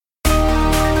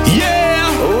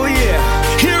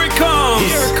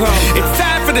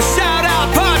for the Shout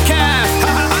Out Podcast.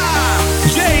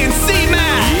 J and C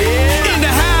Mac in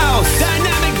the house.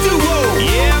 Dynamic duo.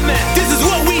 Yeah, man. This is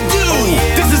what we do.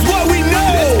 This is what we know.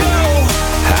 Let's go.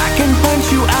 I can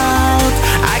punch you out.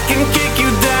 I can kick you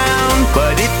down.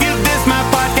 But if you diss my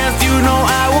podcast, you know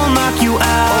I will knock you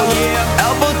out. Oh, yeah.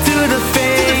 Elbow to the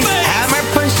face. Hammer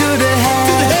punch to the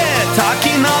head.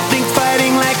 Talking all things,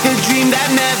 fighting like a dream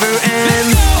that never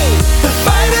ends. The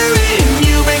fighter in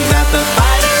you brings out the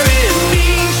fighter in me.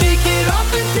 Shake it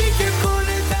off and take your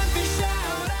corner. Time for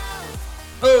shout out.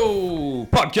 Oh,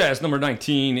 podcast number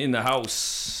 19 in the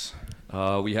house.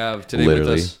 We have today with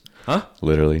us. Huh?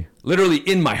 Literally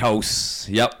in my house.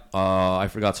 Yep. I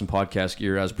forgot some podcast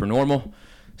gear as per normal,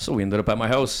 so we ended up at my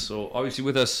house. So obviously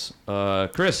with us,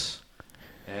 Chris,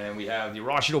 and we have the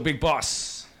Arashi-Do Big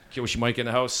Boss, Kyoshi Mike in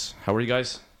the house. How are you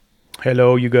guys?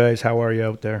 Hello, you guys. How are you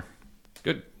out there?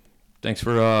 Good. Thanks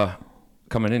for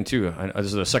coming in too. This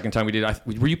is the second time we did.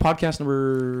 Were you podcast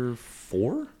number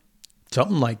 4?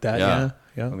 Something like that, yeah.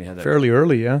 When we had that fairly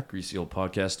early, yeah. greasy old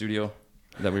podcast studio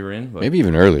that we were in. But maybe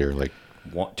even earlier, like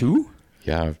 2?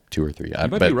 yeah, 2 or 3. You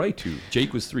might be right, 2.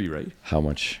 Jake was 3, right? How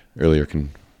much earlier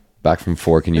back from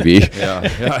 4 can you be? yeah.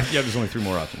 There's only 3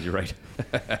 more options. You're right.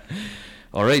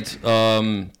 All right.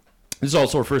 This is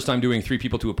also our first time doing 3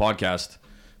 people to a podcast,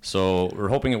 so we're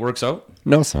hoping it works out.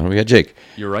 No, son, we got Jake.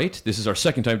 You're right. This is our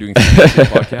second time doing 3 people to a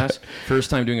podcast. First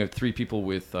time doing it 3 people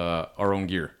with our own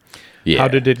gear. Yeah. How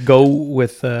did it go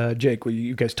with Jake? Were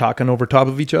you guys talking over top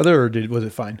of each other, or was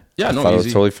it fine? Yeah, I no, thought it easy.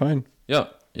 was totally fine. Yeah.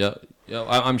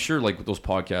 I'm sure, like with those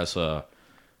podcasts,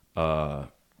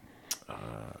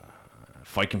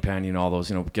 Fight Companion, all those,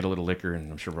 get a little liquor,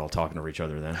 and I'm sure we're all talking over each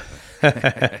other then.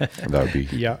 That would be.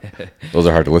 Yeah. Those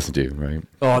are hard to listen to, right?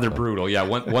 Oh, they're brutal. Yeah,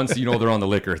 once they're on the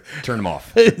liquor, turn them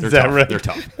off. Is They're that tough. right? They're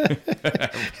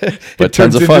tough. But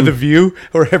tons of into fun. The View,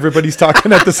 where everybody's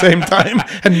talking at the same time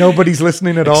and nobody's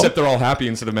listening at all. Except they're all happy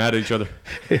instead of mad at each other.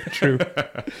 Yeah, true.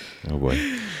 Oh boy.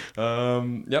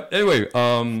 Yep. Anyway,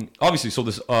 obviously, so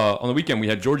this on the weekend we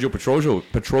had Giorgio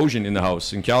Petrosian in the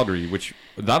house in Calgary, which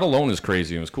that alone is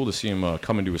crazy. It was cool to see him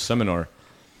come and do a seminar.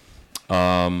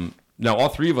 Now all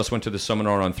 3 of us went to the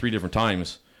seminar on 3 different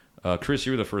times. Chris,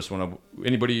 you were the first one.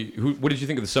 What did you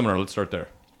think of the seminar? Let's start there.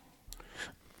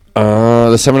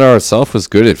 The seminar itself was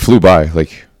good. It flew by.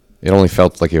 Like it only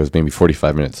felt like it was maybe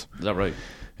 45 minutes. Is that right?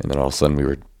 And then all of a sudden we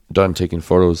were done taking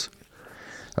photos.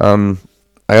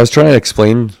 I was trying to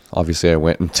explain. Obviously, I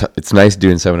went and it's nice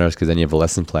doing seminars because then you have a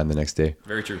lesson plan the next day.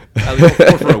 Very true. At least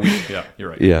 4 for a week. Yeah, you're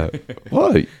right. Yeah.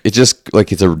 Well, it just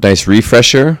like it's a nice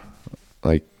refresher.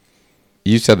 Like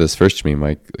you said this first to me,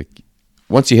 Mike. Like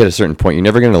once you hit a certain point, you're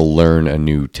never going to learn a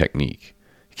new technique.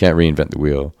 You can't reinvent the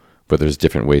wheel, but there's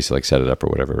different ways to like set it up or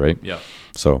whatever, right? Yeah.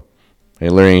 So I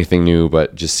didn't learn anything new,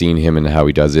 but just seeing him and how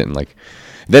he does it, and like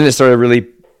then it started really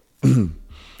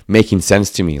making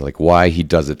sense to me, like why he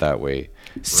does it that way.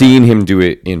 Seeing him do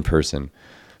it in person,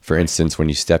 for instance, when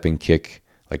you step and kick,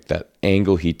 like that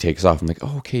angle he takes off, I'm like,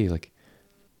 oh, okay, like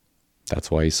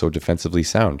that's why he's so defensively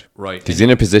sound. Right. He's in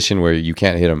a position where you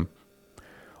can't hit him,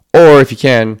 or if you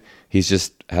can, he's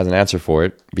just has an answer for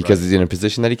it because he's in a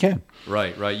position that he can.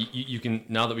 Right. You can,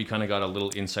 now that we kind of got a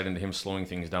little insight into him slowing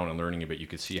things down and learning a bit, you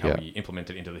could see how he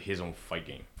implemented into his own fight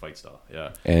style.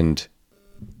 Yeah. And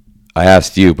I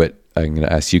asked you, but I'm going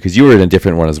to ask you because you were in a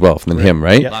different one as well than him,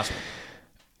 right? Yeah. Last one.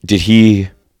 Did he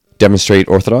demonstrate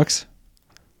orthodox?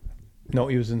 No,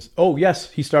 he was in. Oh,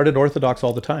 yes. He started orthodox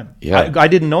all the time. Yeah. I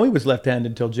didn't know he was left-handed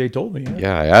until Jay told me.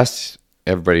 Yeah, I asked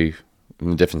everybody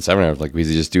in different seminars, like, was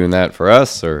he just doing that for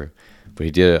us? But he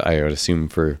did it, I would assume,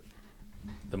 for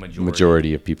The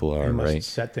majority of people are, He must right?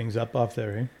 set things up off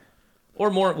there, eh? Or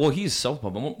more, well, he's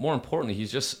southpaw, but more importantly,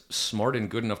 he's just smart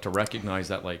and good enough to recognize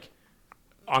that, like,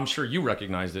 I'm sure you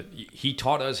recognized it. He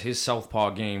taught us his southpaw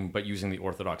game, but using the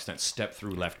orthodox stance, step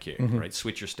through left kick, right?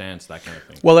 Switch your stance, that kind of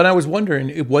thing. Well, and I was wondering,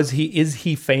 is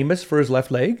he famous for his left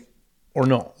leg, or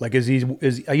no? Like, he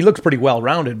looks pretty well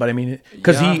rounded, but I mean,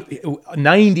 because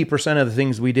 90% of the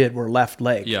things we did were left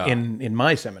leg in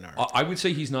my seminar. I would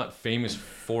say he's not famous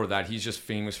for that. He's just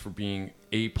famous for being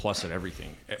A+ at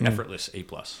everything, effortless A+.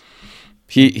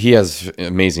 He has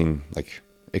amazing, like,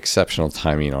 exceptional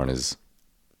timing on his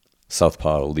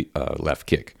southpaw left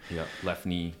kick. Yeah, left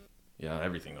knee. Yeah,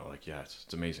 everything though. Like, yeah,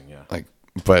 it's amazing. Yeah. Like,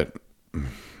 but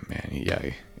man,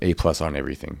 yeah, A+ on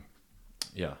everything.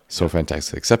 Yeah. So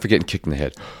fantastic, except for getting kicked in the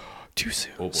head. Too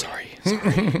soon. Oh, boy. Sorry.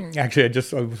 Actually,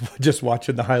 I was just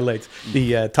watching the highlights,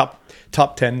 the top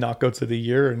 10 knockouts of the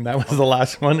year, and that was the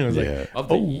last one. It was like Of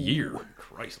the year.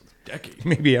 Christ, decade.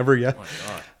 maybe ever, yeah. Oh my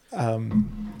God.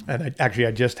 And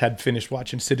I just had finished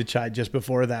watching Sidichai just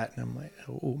before that, and I'm like,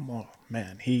 oh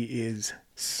man, he is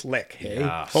slick. Hey?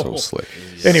 Yeah, So slick.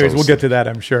 Anyways, So we'll get to that,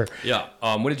 I'm sure. Yeah.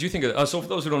 What did you think of? So for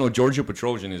those who don't know, Giorgio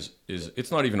Petrosian is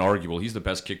it's not even arguable. He's the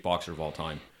best kickboxer of all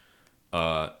time.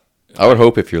 I would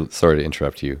hope if you're sorry to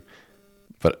interrupt you,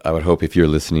 but I would hope if you're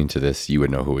listening to this, you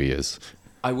would know who he is.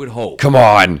 I would hope. Come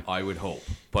on. I would hope.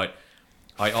 But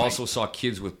I also saw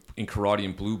kids in karate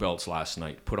and blue belts last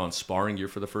night put on sparring gear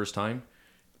for the first time,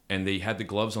 and they had the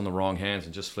gloves on the wrong hands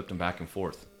and just flipped them back and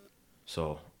forth.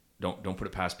 So don't put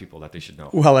it past people that they should know.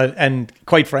 Well, and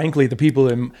quite frankly, the people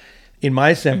in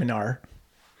my seminar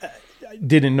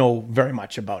didn't know very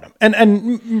much about him,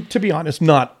 and to be honest,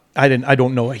 I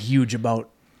don't know a huge about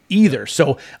either.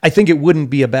 So I think it wouldn't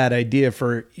be a bad idea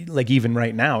for, like, even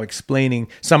right now, explaining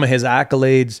some of his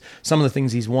accolades, some of the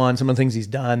things he's won, some of the things he's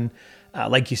done.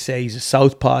 Like you say, he's a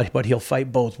southpaw, but he'll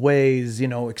fight both ways,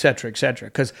 et cetera, et cetera.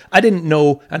 Because I didn't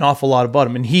know an awful lot about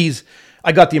him. And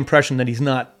I got the impression that he's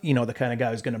not, the kind of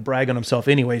guy who's going to brag on himself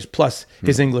anyways. Plus,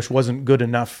 his English wasn't good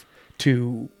enough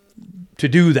to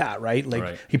do that, right? Like,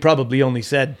 Right. He probably only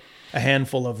said a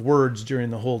handful of words during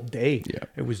the whole day. Yeah.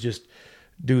 It was just,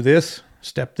 do this,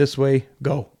 step this way,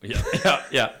 go.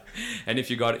 Yeah. And if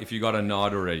you got a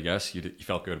nod or a yes, you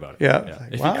felt good about it. Yeah.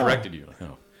 If Wow. he corrected you, like,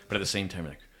 no. But at the same time,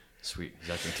 like, sweet, he's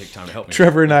actually going to take time to help me.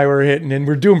 Trevor and I were hitting, and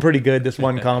we're doing pretty good. This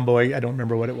one combo, I don't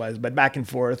remember what it was, but back and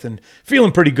forth, and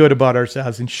feeling pretty good about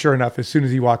ourselves. And sure enough, as soon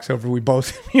as he walks over, we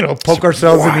both, poke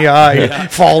ourselves in the eye,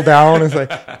 fall down. It's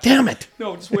like, damn it!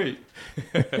 No, just wait.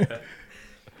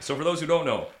 So for those who don't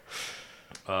know,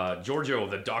 Giorgio,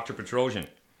 the Dr. Petrosian,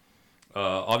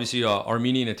 obviously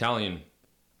Armenian Italian.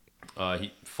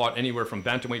 He fought anywhere from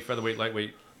bantamweight, featherweight,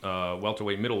 lightweight,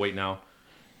 welterweight, middleweight now.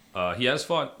 He has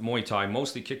fought Muay Thai,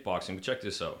 mostly kickboxing, but check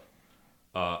this out.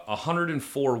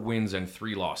 104 wins and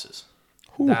 3 losses.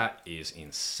 Ooh. That is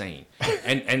insane.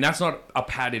 And that's not a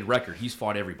padded record. He's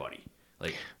fought everybody.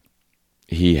 Like,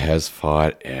 He has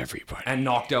fought everybody. and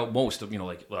knocked out most of,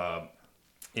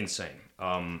 insane.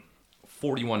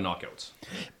 41 knockouts.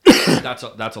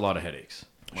 That's a lot of headaches.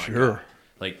 My Sure. God.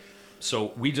 Like,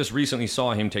 so we just recently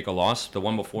saw him take a loss. The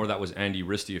one before that was Andy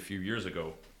Risti a few years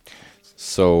ago.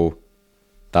 So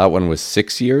that one was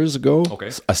 6 years ago. Okay.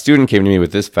 A student came to me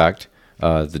with this fact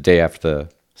the day after the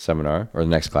seminar or the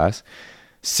next class.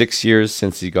 6 years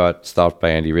since he got stopped by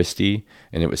Andy Risti,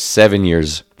 and it was 7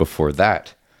 years before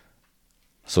that.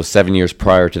 So 7 years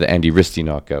prior to the Andy Risti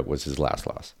knockout was his last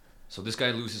loss. So this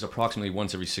guy loses approximately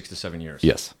once every 6 to 7 years.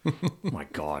 Yes. My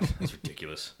God, that's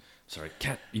ridiculous. Sorry,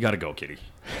 cat, you got to go, kitty.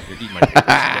 You're eating my papers.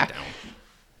 Get down.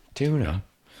 Tuna.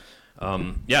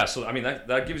 Yeah, so I mean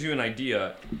that gives you an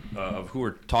idea of who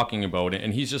we're talking about,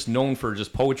 and he's just known for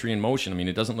just poetry in motion. I mean,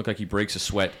 it doesn't look like he breaks a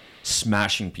sweat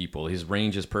smashing people. His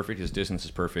range is perfect, his distance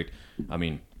is perfect. I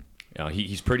mean,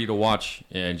 he's pretty to watch,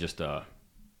 and just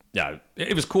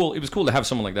it was cool. It was cool to have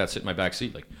someone like that sit in my back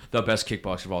seat, like the best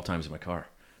kickboxer of all time is in my car.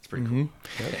 It's pretty cool.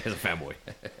 As a fanboy.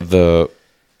 The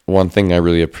one thing I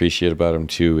really appreciate about him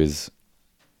too is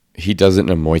he does it in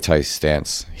a Muay Thai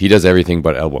stance. He does everything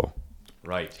but elbow.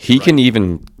 Right. He can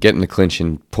even get in the clinch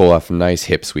and pull off nice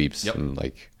hip sweeps and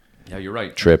Yeah, you're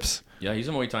right. trips. Yeah, he's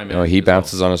a Muay Thai man. He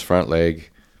bounces on his front leg.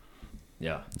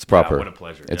 Yeah. It's proper. Yeah, what a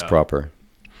pleasure. It's Yeah. proper.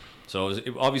 So it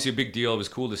was obviously a big deal. It was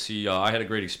cool to see. I had a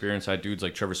great experience. I had dudes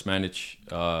like Trevor Smanich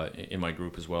in my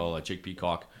group as well. Jake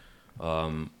Peacock.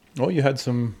 Oh, you had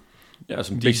some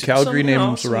Some big Calgary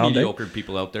names some around, mediocre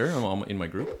people out there in my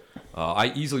group.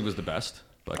 I easily was the best,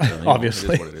 but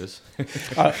Obviously. it is what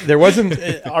it is. there wasn't.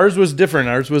 Ours was different.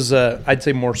 Ours was, I'd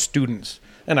say, more students,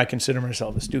 and I consider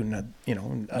myself a student.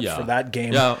 For that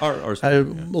game. Yeah, ours. A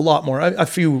lot more. A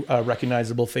few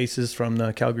recognizable faces from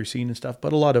the Calgary scene and stuff,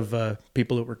 but a lot of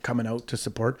people that were coming out to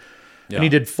support. Yeah. And he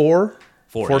did four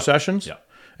yeah. sessions. Yeah.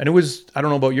 And it was, I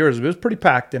don't know about yours, but it was pretty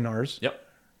packed in ours. Yep.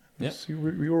 Yeah.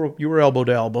 You were elbow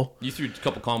to elbow. You threw a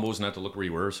couple combos and had to look where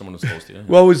you were. Someone was supposed to. Yeah.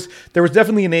 Well, there was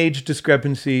definitely an age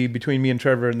discrepancy between me and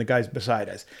Trevor and the guys beside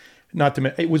us. Not to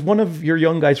mention, it was one of your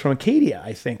young guys from Acadia,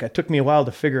 I think. It took me a while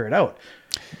to figure it out.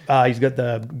 He's got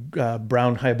the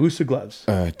brown Hayabusa gloves.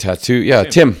 Tattoo. Yeah,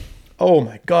 Tim. Oh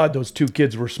my God, those two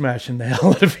kids were smashing the hell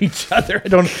out of each other. I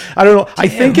don't know. I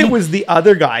think it was the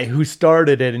other guy who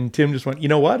started it, and Tim just went, you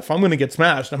know what? If I'm going to get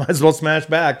smashed, I might as well smash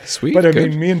back. Sweet. But I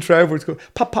good. mean, me and Trevor would go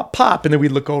pop, pop, pop, and then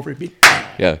we'd look over and be,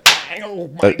 Yeah.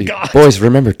 oh my God. Boys,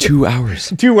 remember 2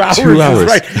 hours. 2 hours. 2 hours.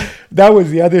 Right. That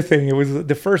was the other thing. It was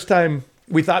the first time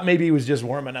we thought maybe he was just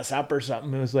warming us up or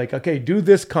something. It was like, okay, do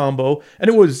this combo. And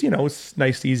it was, it's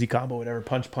nice, easy combo, whatever.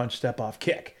 Punch, punch, step off,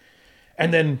 kick.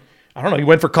 And then, I don't know, he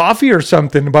went for coffee or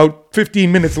something. About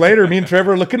 15 minutes later, me and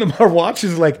Trevor looking at our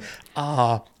watches like,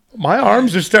 My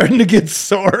arms are starting to get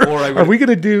sore. Are we going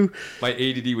to do... My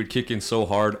ADD would kick in so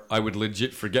hard, I would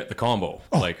legit forget the combo.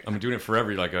 Like, I'm doing it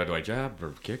forever. Like, do I jab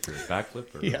or kick or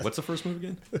backflip? Or what's the first move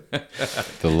again?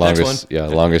 The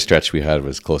longest stretch we had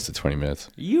was close to 20 minutes.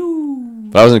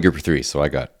 But I was in a group of 3, so I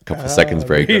got a couple seconds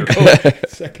break.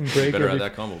 Second break. Better have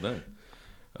that combo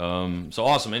then. So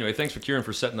awesome. Anyway, thanks for Kieran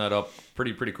for setting that up.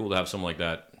 Pretty cool to have something like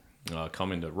that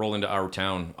roll into our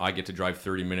town. I get to drive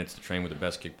 30 minutes to train with the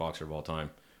best kickboxer of all time.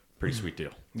 Pretty sweet deal.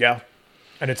 Yeah.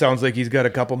 And it sounds like he's got a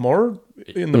couple more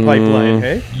in the pipeline,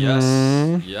 hey?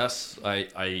 Yes.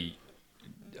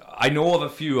 I know of a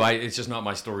few. It's just not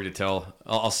my story to tell.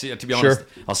 I'll see. To be honest,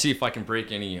 I'll see if I can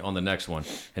break any on the next one.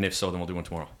 And if so, then we'll do one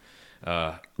tomorrow.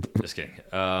 Just kidding.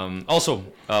 Also,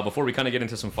 before we kind of get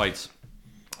into some fights,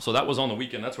 so that was on the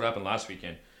weekend. That's what happened last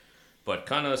weekend. But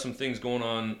kind of some things going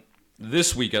on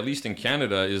this week, at least in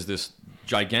Canada, is this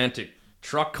gigantic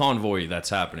truck convoy that's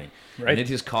happening. Right. And it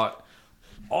has caught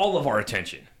all of our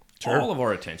attention. All of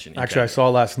our attention. Actually, I saw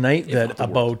last night that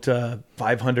about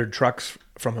 500 trucks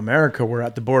from America were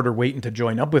at the border waiting to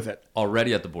join up with it.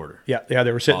 Already at the border. Yeah,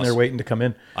 they were sitting there waiting to come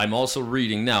in. I'm also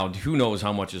reading now, who knows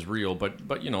how much is real,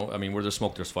 but you know, I mean, where there's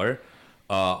smoke, there's fire.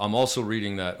 I'm also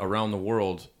reading that around the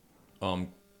world,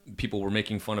 people were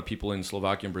making fun of people in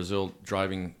Slovakia and Brazil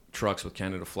driving trucks with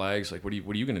Canada flags. Like, what are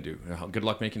you going to do? Good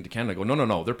luck making it to Canada. I go,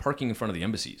 no. They're parking in front of the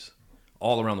embassies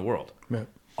all around the world. Yeah.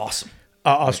 Awesome.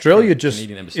 Australia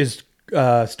just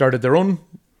started their own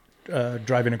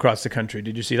driving across the country.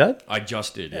 Did you see that? I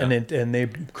just did. Yeah. And they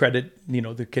credit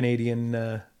the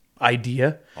Canadian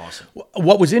idea. Awesome.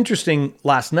 What was interesting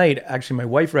last night, actually, my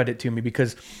wife read it to me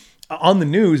because on the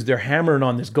news they're hammering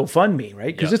on this GoFundMe,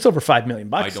 right? Because it's over $5 million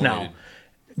now.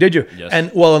 Did you? Yes.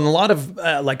 And well, and a lot of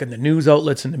like in the news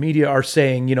outlets and the media are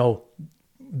saying,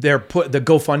 the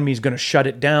GoFundMe is going to shut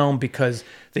it down because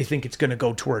they think it's going to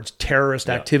go towards terrorist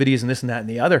activities and this and that and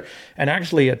the other. And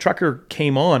actually, a trucker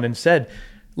came on and said,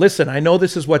 "Listen, I know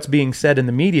this is what's being said in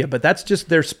the media, but that's just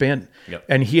their spin." Yep.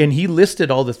 And he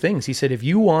listed all the things. He said, if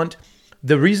you want,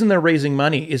 the reason they're raising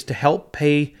money is to help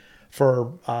pay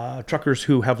for truckers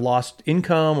who have lost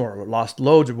income or lost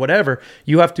loads or whatever.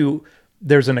 You have to.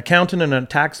 There's an accountant and a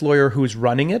tax lawyer who's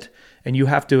running it, and you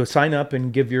have to sign up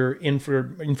and give your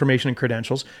information and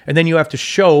credentials, and then you have to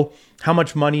show how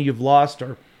much money you've lost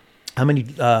or how many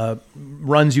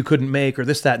runs you couldn't make or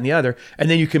this, that, and the other,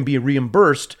 and then you can be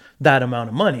reimbursed that amount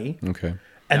of money. Okay.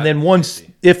 And then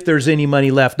if there's any money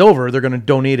left over, they're going to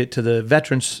donate it to the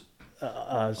Veterans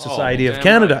Society of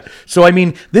Canada. Right. So I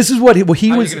mean, this is what he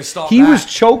was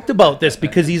choked about this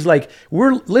because he's like,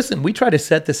 we try to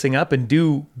set this thing up and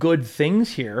do good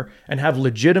things here and have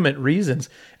legitimate reasons,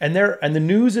 and the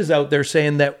news is out there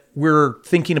saying that we're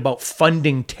thinking about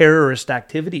funding terrorist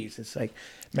activities. It's like,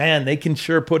 man, they can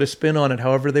sure put a spin on it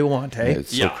however they want, hey?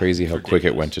 It's so crazy how quick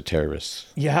it went to terrorists.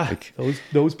 Yeah, like,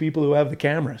 those people who have the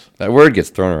cameras. That word gets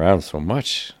thrown around so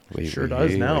much lately. Sure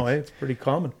does now, eh? It's pretty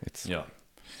common.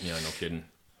 Yeah, no kidding.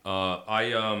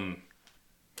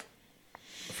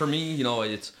 For me,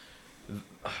 it's.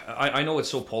 I know it's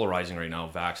so polarizing right now.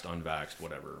 Vaxxed, unvaxxed,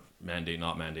 whatever. Mandate,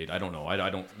 not mandate. I don't know.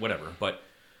 I don't. Whatever. But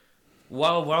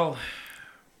while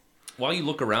you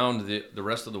look around the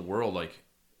rest of the world, like,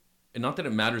 and not that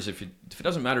it matters if it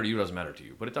doesn't matter to you, it doesn't matter to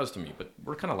you. But it does to me. But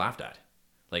we're kind of laughed at.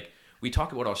 Like, we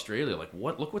talk about Australia, like,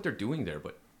 look what they're doing there.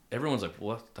 But everyone's like,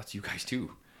 well, that's you guys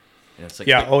too. And it's like,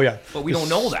 but we don't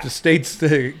know that. The States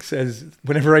says,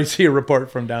 whenever I see a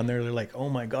report from down there, they're like, oh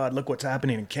my God, look what's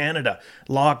happening in Canada.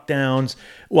 Lockdowns,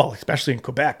 well, especially in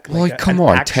Quebec. Well, come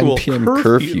on, 10 p.m.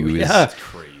 curfew is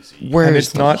crazy. Where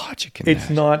is the logic in that? It's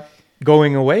not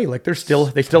going away. Like they still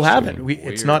have it.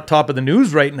 It's not top of the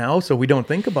news right now, so we don't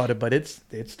think about it, but it's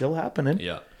still happening.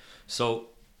 Yeah. So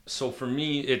for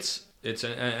me, it's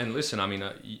and listen, I mean,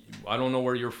 I don't know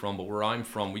where you're from, but where I'm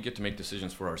from, we get to make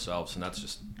decisions for ourselves, and that's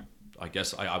just. I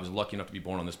guess I was lucky enough to be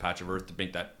born on this patch of earth to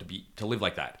make that to live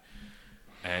like that,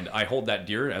 and I hold that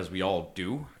dear, as we all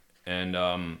do. And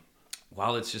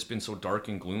while it's just been so dark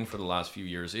and gloom for the last few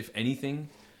years, if anything,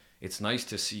 it's nice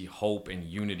to see hope and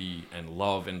unity and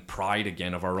love and pride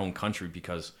again of our own country.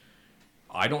 Because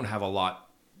I don't have a lot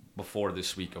before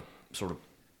this week of sort of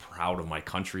proud of my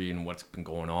country and what's been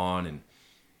going on. And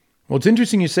well, it's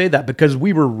interesting you say that because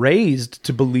we were raised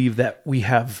to believe that we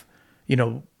have,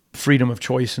 freedom of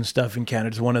choice and stuff in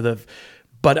Canada is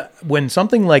but when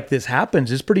something like this happens,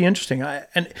 it's pretty interesting.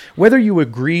 And whether you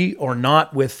agree or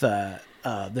not with the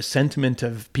sentiment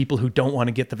of people who don't want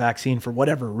to get the vaccine for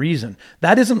whatever reason,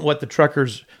 that isn't what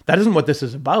this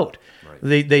is about. Right.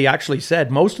 They actually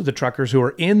said most of the truckers who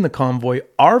are in the convoy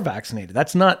are vaccinated.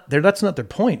 That's not their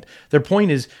point. Their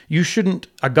point is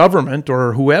a government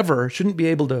or whoever shouldn't be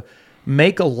able to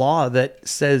make a law that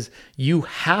says you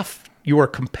are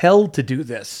compelled to do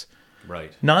this.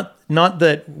 Right. Not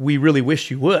that we really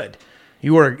wish you would.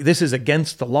 This is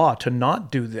against the law to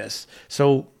not do this.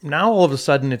 So now all of a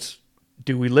sudden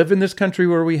do we live in this country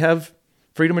where we have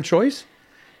freedom of choice?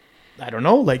 I don't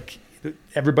know. Like,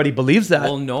 everybody believes that.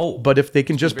 Well, no. But if they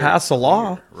can just pass a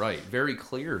law. Right. Very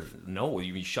clear. No,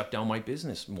 you shut down my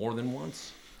business more than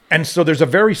once. And so there's a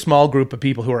very small group of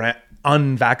people who are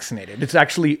unvaccinated. It's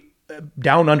actually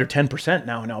down under 10%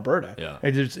 now in Alberta. Yeah.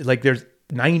 There's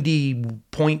 90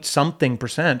 point something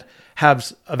percent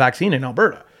have a vaccine in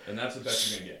Alberta. And that's the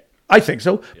best you're going to get. I think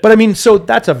so. Yeah. But I mean, so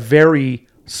that's a very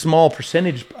small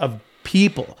percentage of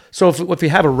people. So if you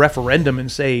have a referendum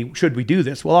and say, should we do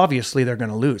this? Well, obviously they're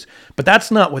going to lose. But that's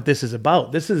not what this is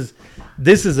about. This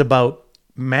is about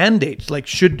mandates. Like,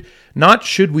 should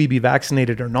we be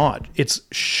vaccinated or not? It's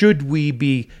should we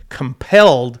be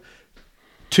compelled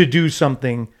to do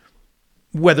something,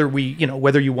 whether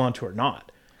you want to or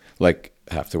not. Like,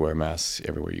 have to wear masks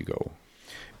everywhere you go.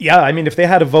 Yeah, I mean, if they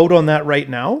had a vote on that right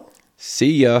now,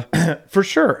 see ya. For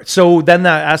sure. So then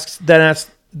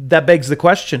that begs the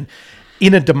question: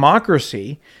 in a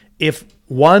democracy, if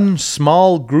one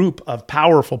small group of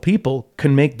powerful people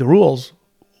can make the rules,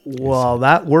 well,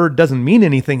 that word doesn't mean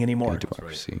anything anymore.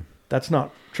 Democracy. That's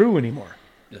not true anymore.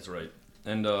 That's right.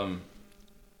 And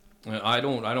I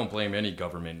don't blame any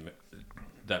government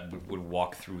that would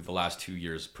walk through the last 2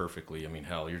 years perfectly. I mean,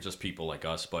 hell, you're just people like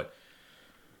us. But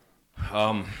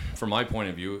from my point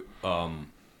of view,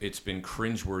 it's been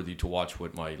cringeworthy to watch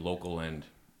what my local and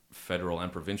federal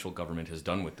and provincial government has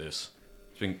done with this.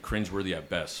 It's been cringeworthy at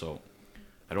best. So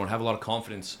I don't have a lot of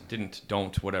confidence.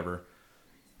 Don't, whatever.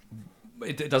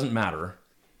 It doesn't matter.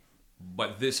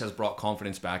 But this has brought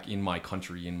confidence back in my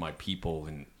country, in my people,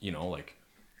 and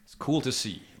it's cool to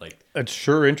see. Like, it's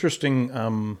sure interesting.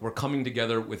 We're coming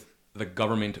together with the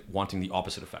government wanting the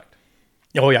opposite effect.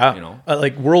 Oh yeah,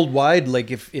 like worldwide.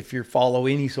 Like if you follow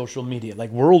any social media, like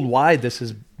worldwide, this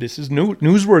is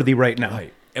newsworthy right now.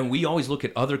 Right. And we always look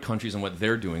at other countries and what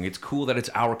they're doing. It's cool that it's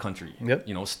our country. Yep.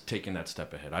 Taking that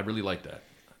step ahead. I really like that.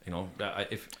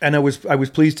 And I was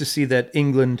pleased to see that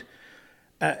England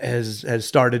has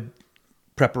started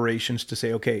preparations to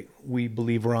say, okay, we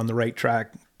believe we're on the right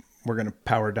track. We're going to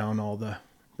power down all the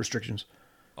restrictions.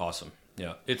 Awesome.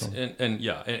 Yeah. It's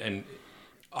and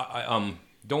I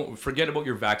don't forget about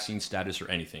your vaccine status or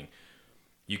anything.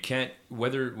 You can't,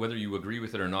 whether you agree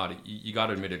with it or not, you got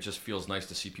to admit, it just feels nice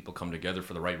to see people come together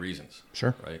for the right reasons.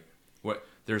 Sure. Right.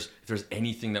 If there's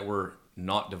anything that we're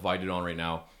not divided on right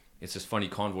now, it's this funny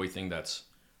convoy thing that's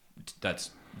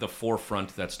the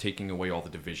forefront that's taking away all the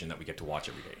division that we get to watch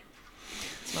every day.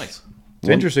 It's nice. It's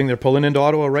interesting. They're pulling into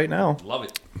Ottawa right now. Love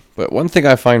it. But one thing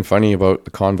I find funny about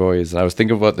the convoy is, and I was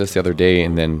thinking about this the other day,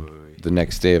 and then the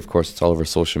next day, of course, it's all over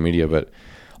social media, but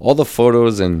all the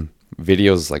photos and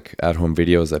videos, like at-home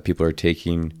videos that people are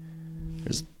taking,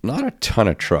 there's not a ton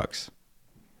of trucks.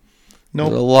 No.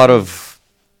 There's a lot of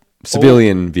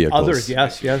civilian vehicles. Others,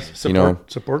 yes.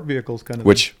 Support vehicles kind of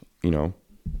which,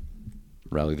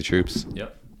 rally the troops.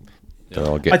 Yep. They're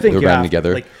all banding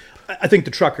together. Like, I think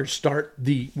the truckers start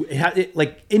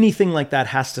anything like that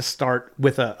has to start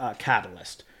with a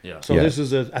catalyst. Yeah. So this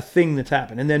is a thing that's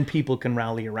happened, and then people can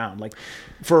rally around. Like,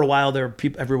 for a while there,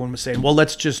 everyone was saying, well,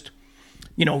 let's just,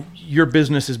 your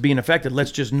business is being affected.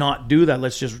 Let's just not do that.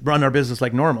 Let's just run our business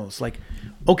like normal. It's like,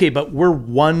 okay, but we're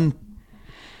one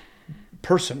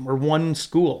person. We're one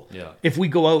school. Yeah. If we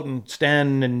go out and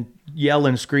stand and yell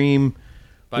and scream,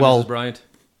 bye, Mrs. Bryant.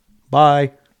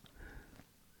 Bye.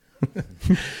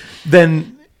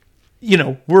 Then,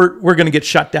 we're going to get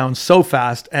shut down so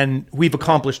fast, and we've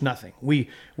accomplished nothing. We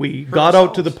got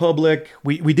out to the public.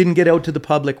 We didn't get out to the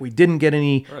public. We didn't get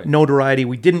any notoriety.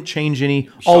 We didn't change any.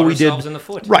 All we did in the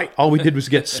foot. Right. All we did was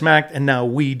get smacked, and now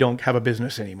we don't have a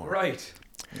business anymore. Right.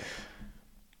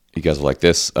 You guys are like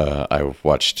this. I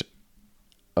watched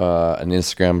an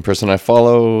Instagram person I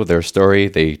follow, their story.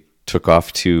 They took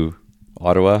off to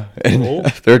Ottawa, and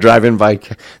they're driving by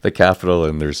the Capitol,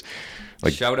 and there's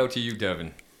shout out to you,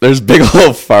 Devin. There's big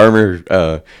old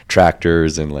farmer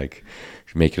tractors and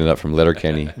making it up from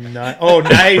Letterkenny.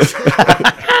 Nice.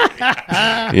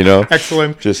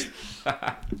 Excellent. Just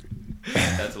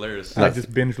that's hilarious. I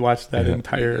just binge watched that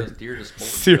entire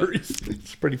series.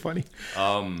 It's pretty funny.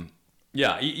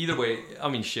 Yeah, either way, I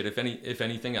mean, shit. If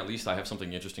anything, at least I have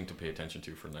something interesting to pay attention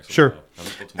to for the next. Sure.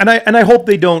 While. And I hope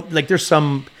they don't, like, there's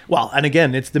some, well, and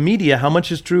again, it's the media. How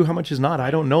much is true, how much is not, I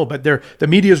don't know. But the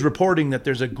media is reporting that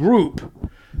there's a group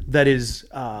that is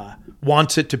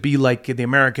wants it to be like the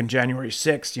American January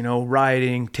 6th, you know,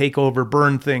 rioting, take over,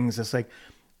 burn things. It's like,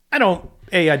 I don't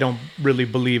really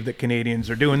believe that Canadians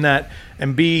are doing that.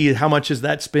 And B, how much is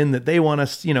that spin that they want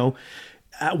us, you know,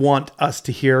 want us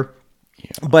to hear?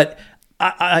 Yeah. But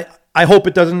I hope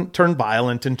it doesn't turn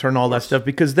violent and turn all that stuff,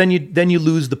 because then you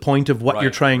lose the point of what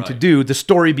you're trying to do. The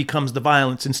story becomes the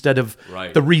violence instead of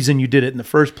the reason you did it in the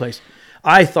first place.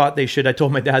 I thought they should. I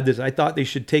told my dad this. I thought they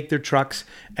should take their trucks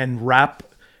and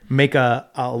make a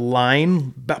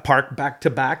line, park back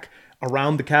to back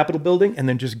around the Capitol building, and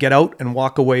then just get out and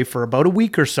walk away for about a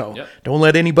week or so. Yep. Don't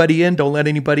let anybody in. Don't let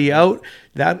anybody out.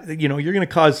 That, you know, you're going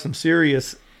to cause some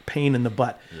serious pain in the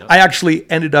butt. Yep. I actually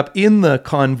ended up in the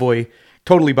convoy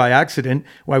totally by accident,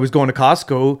 where I was going to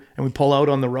Costco, and we pull out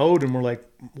on the road, and we're like,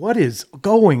 what is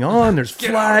going on? There's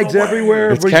flags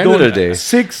everywhere. It's Canada Day.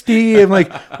 60. I'm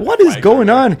like, what is going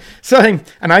on? So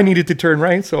I needed to turn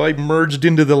right, so I merged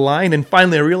into the line, and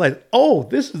finally I realized, oh,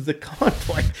 this is the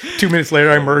convoy. 2 minutes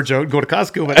later, I merge out and go to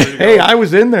Costco. But hey, I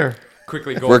was in there.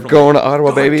 Quickly We're going to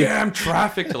Ottawa, baby. Damn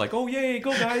traffic to like, oh yay,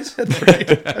 go guys. That's right.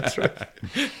 That's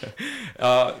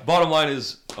right. Bottom line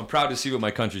is, I'm proud to see what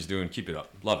my country's doing. Keep it up.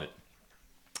 Love it.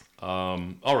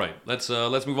 All right, let's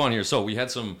move on here. So we had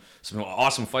some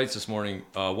awesome fights this morning.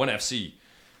 OneFC.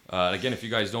 Again, if you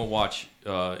guys don't watch,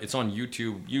 it's on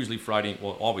YouTube. Usually Friday,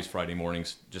 well, always Friday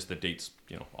mornings. Just the dates,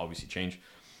 you know, obviously change.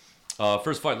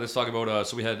 First fight, let's talk about.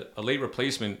 So we had a late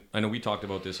replacement. I know we talked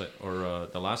about this, or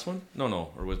the last one. No,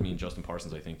 or was me and Justin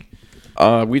Parsons, I think.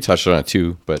 We touched on it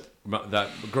too, but that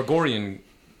Gregorian.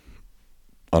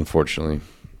 Unfortunately,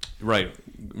 right,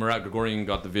 Murat Gregorian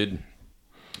got the vid,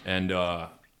 and.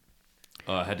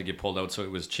 Had to get pulled out, so it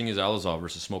was Chingiz Alazov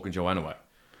versus Smoking Joe Anawat.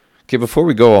 Okay, before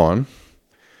we go on,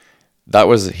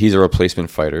 he's a replacement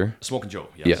fighter. Smoking Joe,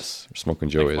 yes. Smoking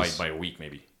Joe like is by a week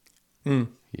maybe.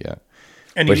 Yeah,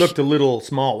 and he looked a little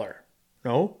smaller.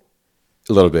 No,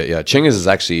 a little bit. Yeah, Chingiz is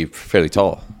actually fairly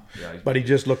tall, but he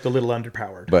just looked a little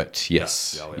underpowered. But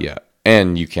yes, yeah.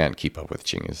 And you can't keep up with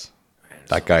Chingiz.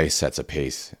 That guy sets a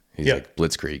pace. He's like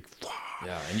blitzkrieg.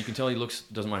 Yeah, and you can tell he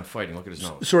doesn't mind fighting. Look at his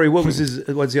nose. Sorry, what's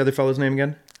the other fellow's name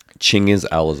again? Chingiz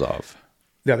Alazov.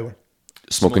 The other one.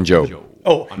 Smoking Joe.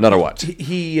 Oh, not a what?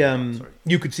 He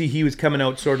you could see he was coming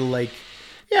out sort of like,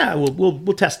 yeah,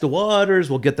 we'll test the waters,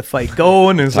 we'll get the fight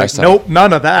going, and it's like, nope,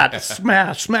 none of that.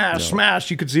 Smash.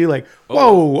 You could see like,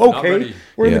 whoa, okay,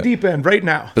 we're in the deep end right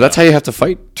now. But that's how you have to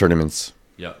fight tournaments.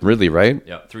 Yeah. Really, right?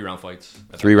 Yeah, 3-round fights.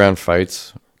 3-round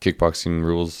fights, kickboxing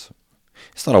rules.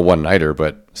 It's not a one-nighter,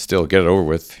 but still, get it over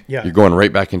with. Yeah. You're going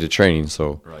right back into training,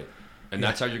 so. Right. And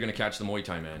that's how you're going to catch the Muay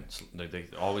Thai man. They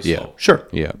always slow. Sure.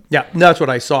 Yeah. Yeah, that's what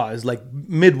I saw, is like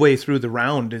midway through the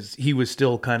round, is he was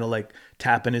still kind of like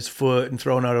tapping his foot and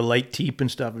throwing out a light teep and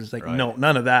stuff. It was like, no,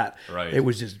 none of that. Right. It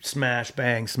was just smash,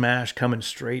 bang, smash, coming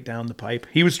straight down the pipe.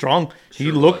 He was strong.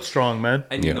 He looked strong, man.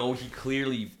 And you know, he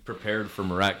clearly prepared for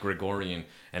Murat Gregorian.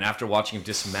 And after watching him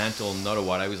dismantle Ngannou,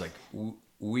 I was like,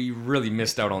 we really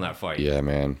missed out on that fight. Yeah,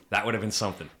 man. That would have been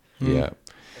something. Yeah.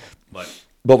 But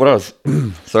what I was,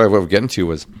 sorry, what we're getting to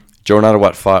was Joe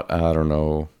Ngannou fought, I don't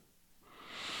know,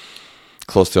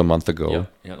 close to a month ago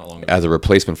not long ago. As a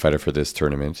replacement fighter for this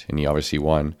tournament, and he obviously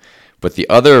won. But the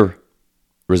other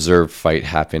reserve fight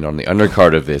happened on the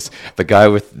undercard of this. The guy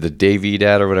with the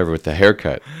Davidad or whatever with the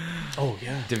haircut. Oh,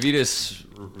 yeah. Davidus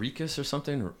Rikas or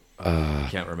something? I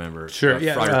can't remember. Sure,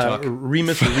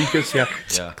 Remus Rikas, yeah.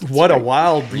 What a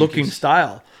wild-looking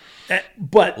style.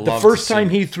 But the first time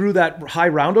he threw that high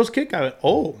roundos kick, I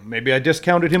went, maybe I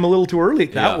discounted him a little too early.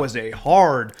 That was a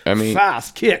hard,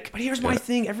 fast kick. But here's my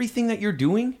thing. Everything that you're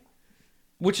doing,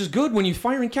 which is good when you're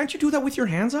firing, can't you do that with your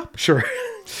hands up? Sure.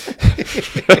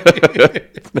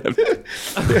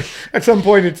 At some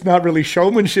point, it's not really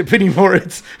showmanship anymore.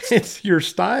 It's your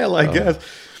style, I guess.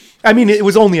 I mean, it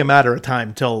was only a matter of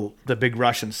time till the big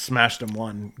Russians smashed him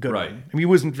one good one. I mean, he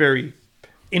wasn't very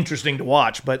interesting to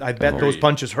watch, but I bet those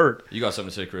punches hurt. You got something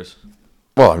to say, Chris?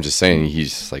 Well, I'm just saying he's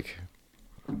just like,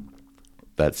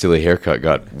 that silly haircut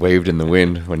got waved in the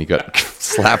wind when he got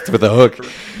slapped with a hook.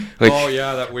 Like,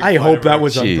 that weird. I hope that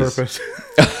was on purpose.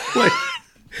 Like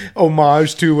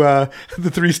homage to the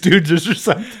Three Stooges or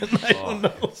something. I don't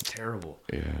know. It's terrible.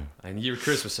 Yeah. And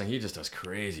Chris was saying he just does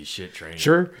crazy shit training.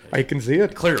 Sure, I can see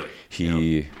it. Clearly.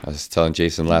 I was telling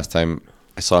Jason last time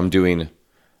I saw him doing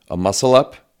a muscle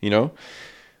up,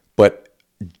 but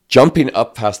jumping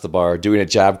up past the bar, doing a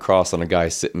jab cross on a guy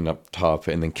sitting up top,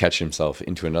 and then catch himself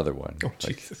into another one. Oh,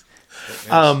 Jesus.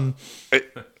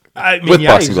 I mean, With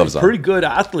yeah, boxing he's gloves a on. pretty good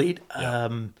athlete.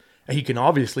 He can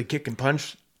obviously kick and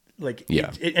punch. Like,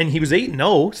 Yeah. and he was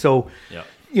 8-0, so Yeah.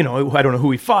 you know, I don't know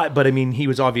who he fought, but I mean, he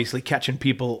was obviously catching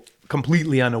people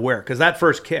completely unaware because that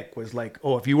first kick was like,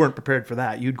 oh, if you weren't prepared for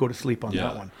that, you'd go to sleep on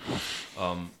that one.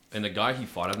 And the guy he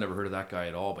fought, I've never heard of that guy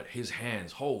at all, but his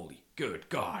hands, holy good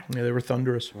God. Yeah, they were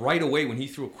thunderous Right away when he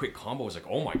threw a quick combo, I was like,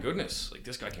 oh my goodness, like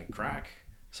this guy can crack.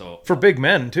 So for big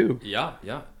men too. yeah,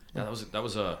 that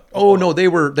was a. Oh no, they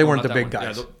weren't not the that big one.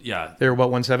 guys. Yeah, They were about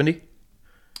 170,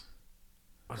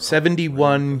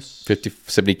 71,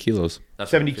 70 kilos.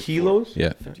 that's 70 54. kilos.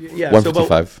 Yeah. Yeah, so about-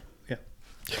 155.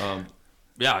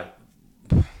 Yeah.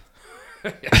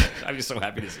 I'm just so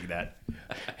happy to see that.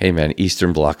 Hey, man,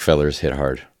 Eastern Bloc fellers hit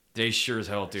hard. They sure as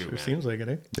hell do. It Man. seems like it.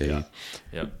 Eh? They,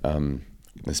 Yeah.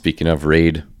 Speaking of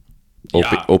Raid,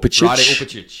 Yeah. Opicic. Rade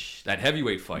Opicic, that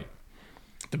heavyweight fight.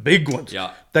 The big ones.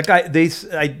 Yeah. That guy.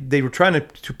 They were trying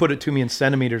to put it to me in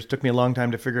centimeters. It took me a long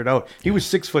time to figure it out. He was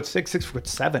 6'6",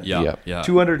 6'7". Yeah. Yeah.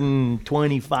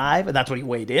 225, and that's what he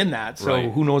weighed in at. So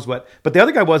Right. who knows what? But the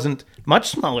other guy wasn't much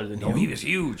smaller than him. He was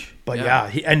huge. But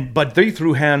but they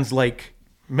threw hands like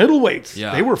middleweights.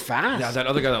 Yeah. They were fast. Yeah, that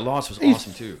other guy that lost was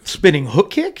awesome too. Spinning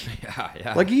hook kick.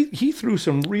 Yeah. Like he threw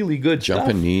some really good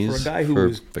Jumping stuff knees for a guy who for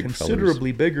was big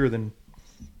considerably bigger than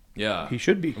Yeah. he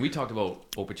should be. And we talked about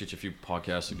Opicic a few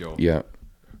podcasts ago. Yeah.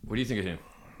 What do you think of him?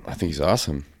 I think he's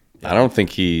awesome. I don't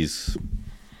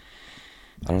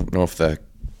know if the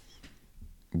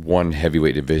one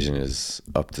heavyweight division is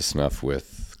up to snuff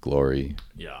with Glory,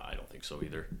 Yeah, I don't think so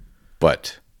either.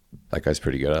 but that guy's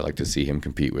pretty good. I'd like to see him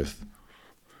compete with.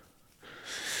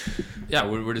 Yeah,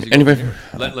 where does he go Anyway.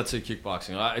 from here? Let's say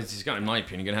kickboxing. He's got, in my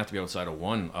opinion, going to have to be outside of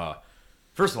one.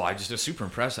 First of all, I just was super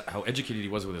impressed at how educated he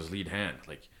was with his lead hand,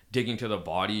 like digging to the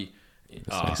body.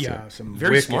 Yeah, some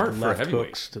Very wicked smart for a left heavyweight.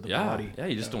 hooks to the yeah, body. Yeah,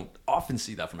 you just don't often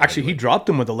see that from a Actually, he heavyweight. dropped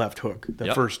him with a left hook.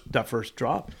 Yep. That first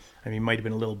drop. I mean, he might have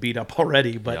been a little beat up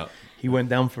already, but Yep. he went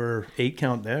down for 8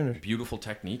 count there, Beautiful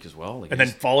technique as well. Like and then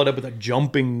followed up with a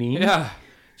jumping knee.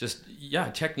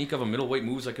 Technique of a middleweight,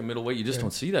 moves like a middleweight. You just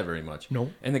don't see that very much.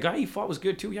 No. And the guy he fought was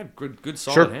good too. He had good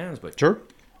solid Sure. hands, but Sure.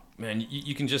 man,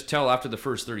 you can just tell after the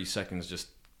first 30 seconds just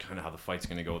kind of how the fight's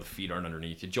going to go. The feet aren't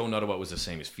underneath you. Joe Nuttawut was the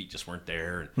same. His feet just weren't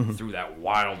there, and threw that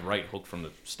wild right hook from the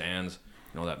stands.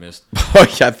 You know, that missed. Oh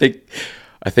yeah, I think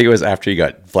it was after he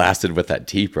got blasted with that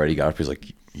teep. Right, he got up. He's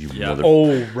like, "You mother."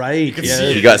 Oh, right. see Yeah.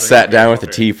 it. He got sat down with the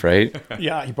teep. Right.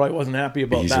 Yeah, he probably wasn't happy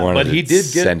about He's that, wanted but to he did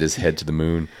get send his head to the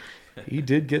moon. he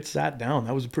did get sat down.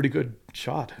 That was a pretty good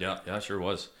shot. Yeah, sure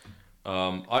was.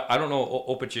 I don't know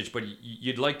Opicic, but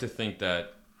you'd like to think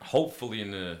that hopefully in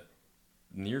the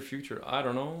near future, I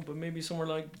don't know, but maybe somewhere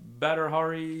like Badr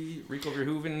Hari, Rico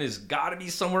Verhoeven has got to be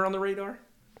somewhere on the radar.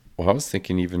 Well, I was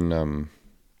thinking even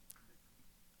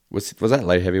was that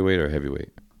light heavyweight or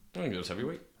heavyweight? I think it was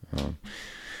heavyweight.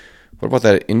 What about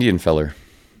that Indian feller?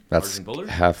 That's Arjun Bullard?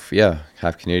 half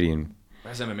Canadian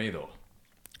That's MMA though.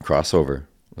 crossover.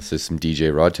 Let's say some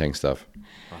DJ Rodtang stuff.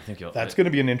 I think That's going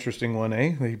to be an interesting one,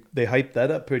 eh? They hyped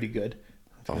that up pretty good.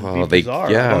 It's gonna Oh, be bizarre.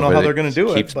 I don't know but how they're going to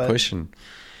do it, keeps but pushing.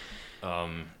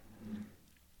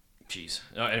 Jeez.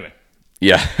 Anyway,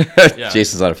 Yeah, Yeah,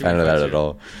 Jason's not a too fan many of that fights at here.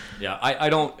 all. yeah, I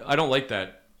don't like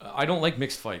that. I don't like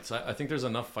mixed fights. I think there's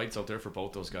enough fights out there for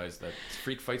both those guys that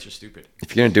freak fights are stupid.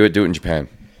 If you're gonna do it in Japan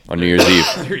on New Year's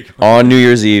There you Eve. go. On New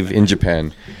Year's Eve in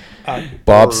Japan.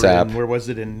 Bob or Sapp. where was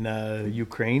it in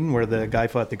Ukraine where the guy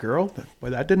fought the girl?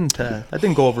 Well, that didn't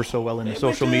go over so well in the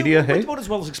social media. Went Hey, about as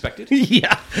well as expected.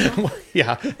 yeah,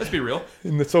 yeah. Let's be real.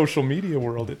 In the social media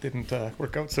world, it didn't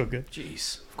work out so good.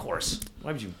 Jeez, of course.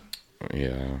 Why would you?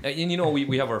 Yeah. And you know,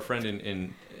 we have our friend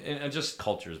in just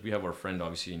cultures. We have our friend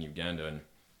obviously in Uganda, and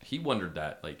he wondered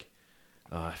that. Like,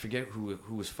 I forget who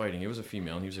was fighting. It was a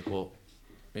female, and he was like, "Well,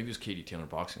 maybe it was Katie Taylor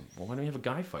boxing. Well, why don't we have a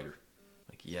guy fighter?"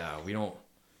 Like, yeah, we don't.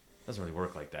 Doesn't really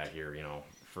work like that here, you know,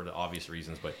 for the obvious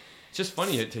reasons. But it's just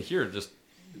funny to hear, just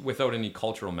without any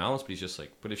cultural malice. But he's just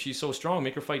like, "But if she's so strong,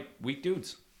 make her fight weak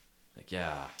dudes." Like,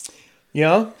 yeah.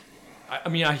 Yeah, I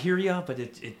mean, I hear ya, but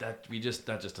that just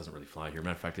doesn't really fly here.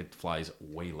 Matter of fact, it flies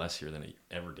way less here than it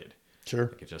ever did. sure.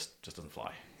 Like, it just doesn't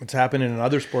fly. It's happening in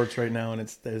other sports right now, and I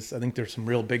think there's some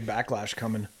real big backlash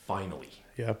coming. Finally.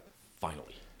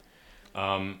 Finally.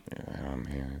 Oh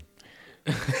man.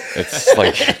 It's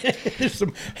like There's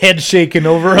some head shaking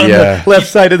over on Yeah. the left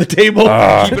side of the table.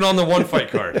 Keep it on the one fight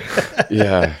card.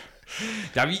 yeah.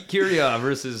 David Kiria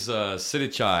versus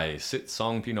Sidichai, Sit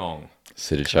Song Pinong.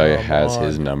 Sidichai Come has on.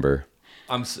 his number.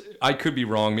 I could be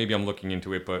wrong. Maybe I'm looking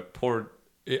into it, but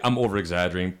I'm over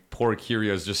exaggerating. Poor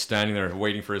Kiria is just standing there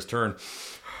waiting for his turn.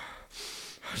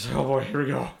 I was like, oh boy, here we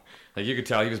go. Like, you could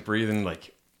tell he was breathing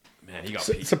like Man, he got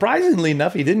surprisingly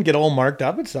enough, he didn't get all marked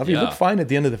up and stuff. He looked fine at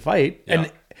the end of the fight. Yeah.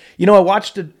 And, you know, I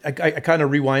watched it. I kind of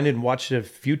rewinded and watched it a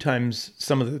few times,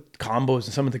 some of the combos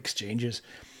and some of the exchanges.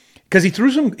 Because he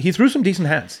threw some decent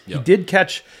hands. Yep. He did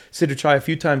catch Sidachai a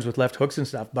few times with left hooks and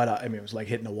stuff, but I mean, it was like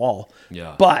hitting a wall.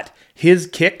 Yeah. But his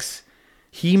kicks,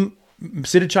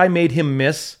 Sidachai made him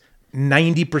miss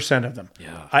 90% of them.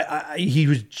 Yeah. He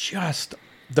was just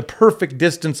the perfect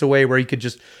distance away where he could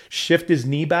just shift his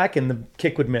knee back and the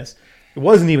kick would miss. It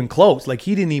wasn't even close. Like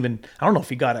he didn't even. I don't know if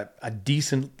he got a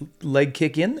decent leg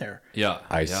kick in there. Yeah.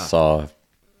 I saw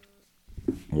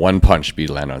one punch be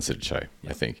land on Sidachai,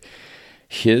 I think.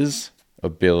 His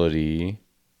ability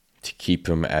to keep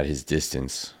him at his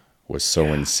distance was so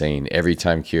insane. Every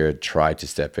time Kira tried to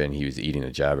step in, he was eating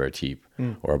a jab or a teep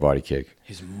or a body kick.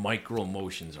 His micro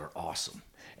motions are awesome.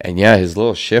 And yeah, his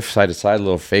little shift side to side,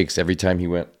 little fakes every time he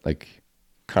went, like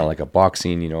kind of like a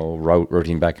boxing,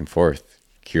 rotating back and forth.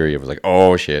 Kira was like,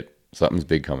 oh shit, something's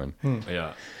big coming.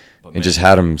 Yeah. But And just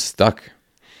had him stuck.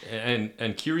 And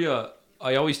Kyrgia,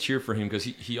 I always cheer for him because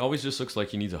he always just looks like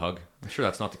he needs a hug. I'm sure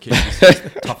that's not the case. He's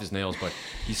tough as nails, but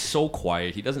he's so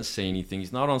quiet. He doesn't say anything.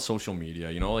 He's not on social media,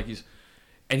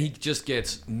 and he just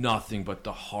gets nothing but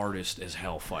the hardest as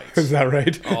hell fights. Is that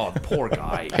right? Oh, poor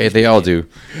guy. Hey, they all do.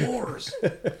 Wars.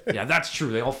 Yeah, that's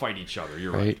true. They all fight each other.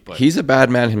 You're right. But He's a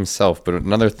bad man himself, but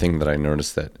another thing that I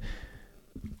noticed that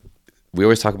we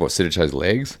always talk about Sidachai's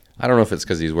legs. I don't know if it's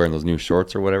because he's wearing those new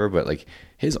shorts or whatever, but like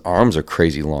his arms are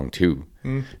crazy long too.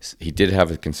 He did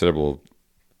have a considerable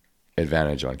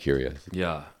advantage on Kyrgia.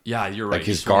 yeah, you're right. Like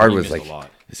his He's guard he was missed like a lot.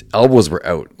 his elbows were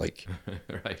out, like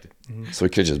Right. so he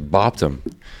could have just bopped him.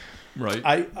 Right.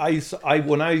 I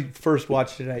when I first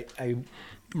watched it, I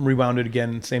rewound it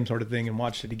again, same sort of thing, and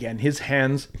watched it again. His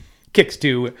hands, kicks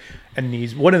too, and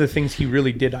knees. One of the things he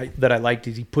really did that I liked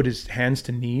is he put his hands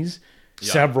to knees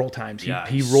several times.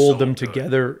 He rolled them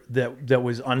together. That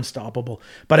was unstoppable.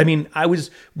 But I mean, I was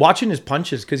watching his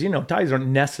punches because Thais aren't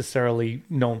necessarily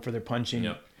known for their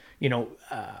punching.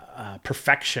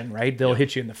 Perfection, right? They'll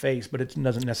hit you in the face, but it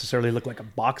doesn't necessarily look like a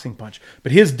boxing punch.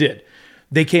 But his did.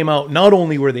 They came out, not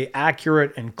only were they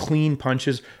accurate and clean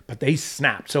punches, but they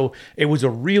snapped. So it was a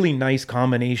really nice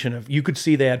combination of, you could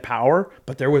see they had power,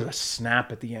 but there was a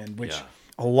snap at the end, which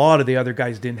a lot of the other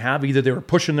guys didn't have. Either they were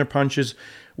pushing their punches,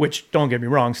 which, don't get me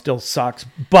wrong, still sucks,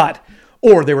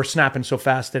 or they were snapping so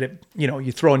fast that it, you're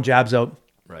throwing jabs out.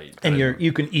 Right. And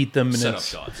you can eat them. And set up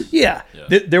shots. Yeah.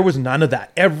 There was none of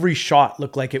that. Every shot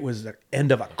looked like it was the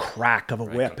end of a crack of a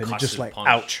whip. And it just like, punch,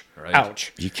 ouch, right?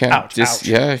 ouch. You can't ouch.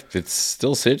 it's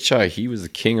still Sidachai. He was the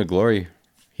king of glory.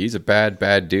 He's a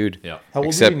bad dude. Yeah. How old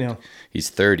is he now? He's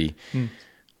 30.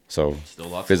 So Still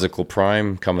lots physical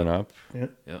prime coming up.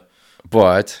 Yeah.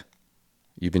 But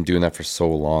you've been doing that for so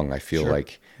long. I feel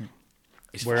like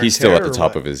he's still at the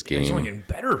top of his He's only game. getting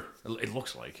better. It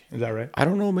looks like. Is that right? I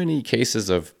don't know many cases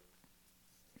of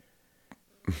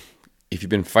if you've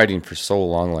been fighting for so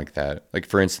long like that. Like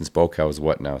for instance, Bokau is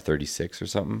what now, 36 or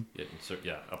something?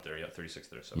 Yeah, up there. Yeah, 36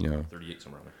 there. So 38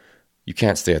 somewhere around there. You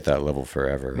can't stay at that level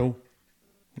forever. No,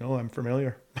 I'm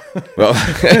familiar. Well,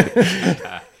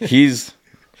 he's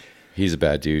a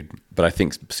bad dude, but I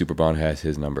think Superbon has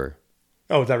his number.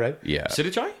 Oh, is that right? Yeah.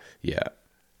 Sidachai? Yeah.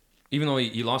 Even though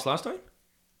he lost last time?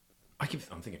 I'm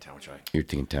thinking Tawanchai. You're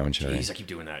thinking Tawanchai. Jeez, I keep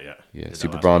doing that, yeah. Yeah, Did that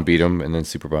last Superbon beat him, and then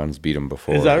Superbon's beat him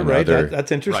before. Is that right? another-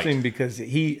 That's interesting Right. because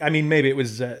maybe it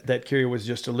was that Kyrgia was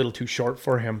just a little too short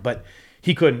for him, but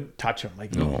he couldn't touch him.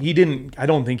 Like he didn't. I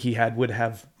don't think he would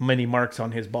have many marks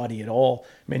on his body at all,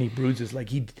 many bruises. Like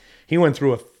he went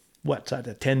through a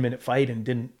 10-minute fight and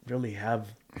didn't really have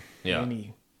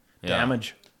any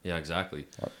damage. Yeah, exactly.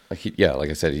 like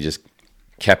I said, he just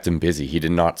kept him busy. He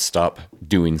did not stop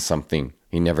doing something.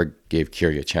 He never gave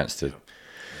Kyrgia a chance to.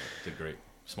 Did great.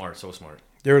 Smart, so smart.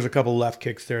 There was a couple left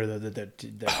kicks there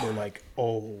that were like,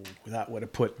 oh, that would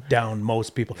have put down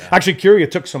most people. Yeah. Actually,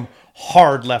 Kyrgia took some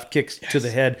hard left kicks to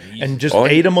the head and just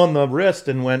ate him on the wrist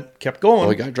and kept going. Oh,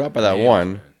 he got dropped by that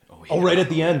one. Right at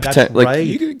the end. That's right.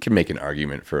 You can make an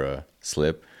argument for a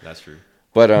slip. That's true.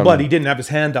 But he didn't have his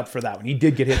hand up for that one. He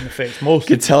did get hit in the face. Most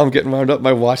you can tell I'm getting wound up.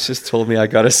 My watch just told me I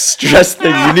got a stress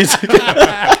thing. You need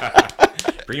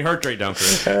to bring your heart rate down,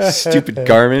 Chris. Stupid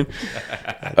Garmin.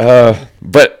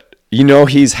 But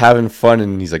he's having fun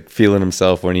and he's like feeling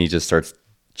himself when he just starts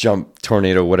jump,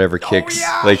 tornado, whatever kicks.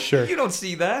 Yeah. Like sure. You don't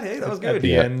see that. Hey, that was good. At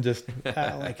the end, just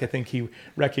I think he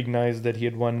recognized that he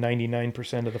had won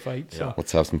 99% of the fight. So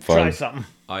let's have some fun. Try something.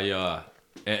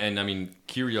 And I mean,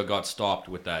 Kyrgia got stopped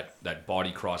with that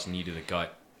body cross knee to the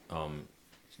gut.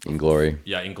 In glory.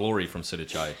 Yeah, in glory from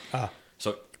Sidachai.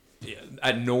 So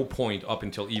at no point up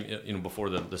until even before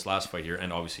this last fight here,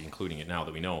 and obviously including it now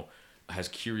that we know, has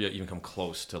Kyrgios even come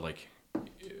close to like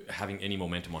having any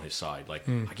momentum on his side? Like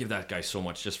I give that guy so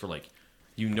much just for like,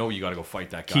 you got to go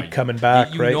fight that guy. Keep coming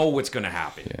back, you right? know what's going to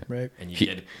happen. Yeah. Right. And you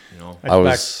get, Go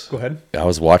ahead. I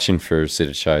was watching for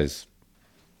Sidichai's.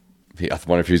 I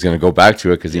wonder if he was going to go back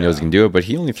to it because he knows he can do it, but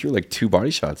he only threw like 2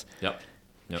 body shots. Yep.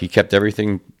 He kept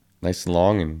everything nice and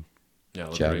long and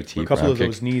jab, a couple of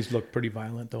those knees look pretty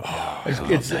violent though.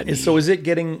 So is it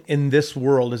getting in this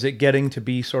world? Is it getting to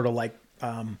be sort of like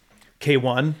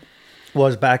K1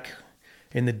 was back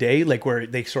in the day, like where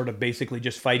they sort of basically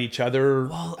just fight each other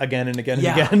again and again and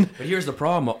again? But here's the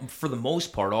problem: for the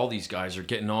most part, all these guys are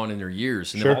getting on in their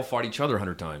years, and they've all fought each other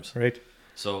 100 times. Right.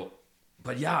 So,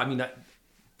 but yeah, I mean,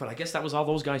 but I guess that was all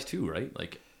those guys too, right?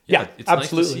 Like. Yeah, it's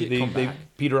absolutely. Nice to see it come back.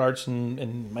 Peter Arts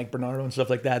and Mike Bernardo and stuff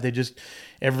like that. They just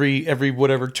every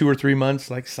whatever 2 or 3 months,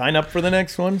 like sign up for the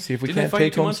next one. See if we can't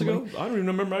take home somebody. I don't even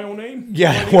remember my own name.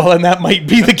 Yeah, well, and that might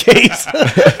be the case.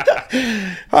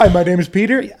 Hi, my name is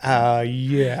Peter.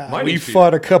 Yeah, we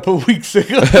fought a couple of weeks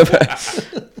ago.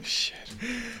 Shit.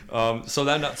 So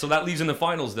that leaves in the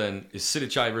finals then is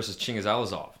Sidichai versus Chingiz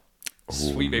Alazov.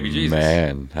 Sweet baby Jesus.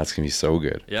 Man, that's gonna be so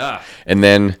good. Yeah. And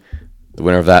then the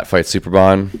winner of that fights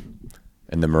Superbon,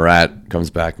 and then Murat comes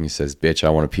back and he says, "Bitch, I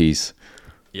want a piece."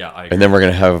 Yeah, I agree. And then we're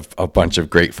gonna have a bunch of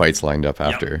great fights lined up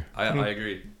after. Yep, I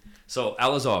agree. So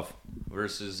Alazov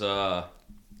versus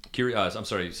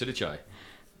Sidichai.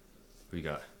 Who you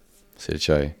got?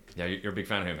 Sidichai. Yeah, you're a big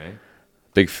fan of him, eh?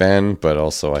 Big fan, but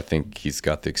also I think he's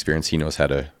got the experience. He knows how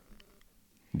to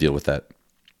deal with that.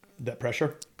 That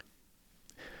pressure.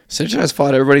 Sidichai's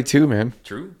fought everybody too, man.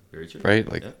 True, very true. Right,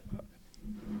 like. Yeah.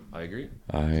 I agree.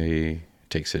 I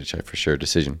take Sidichai for sure.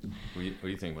 Decision. What do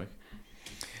you think, Mike?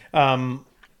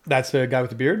 That's the guy with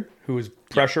the beard who is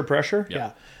pressure.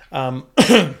 Yeah. I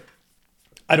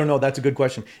don't know. That's a good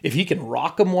question. If he can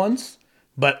rock him once,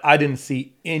 but I didn't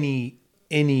see any.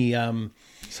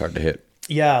 It's hard to hit.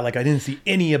 Yeah, like I didn't see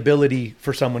any ability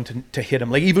for someone to hit him.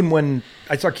 Like even when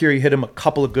I saw Kiri hit him a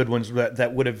couple of good ones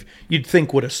that would have you'd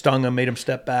think would have stung him, made him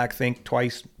step back, think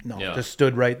twice. No, just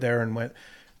stood right there and went.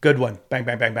 Good one. Bang,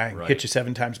 bang, bang, bang. Right. Hit you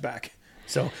 7 times back.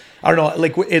 So, I don't know.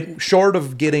 Like, short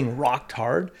of getting rocked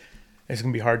hard, it's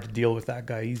going to be hard to deal with that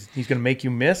guy. He's going to make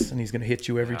you miss, and he's going to hit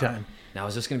you every time. Now,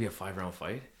 is this going to be a 5-round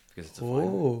fight? Because it's a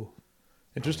final?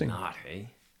 Interesting. Probably not, hey?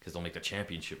 Because they'll make the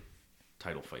championship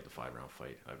title fight the 5-round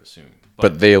fight, I would assume.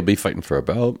 But they'll be fighting for a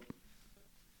belt.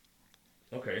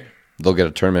 Okay. They'll get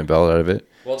a tournament belt out of it.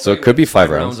 Well, so it could be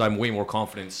 5 rounds. I'm way more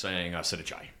confident saying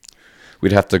Sidichai.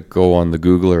 We'd have to go on the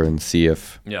Googler and see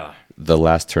if the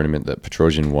last tournament that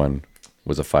Petrosian won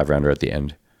was a 5-rounder at the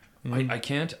end. I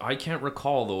can't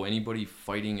recall though anybody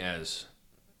fighting as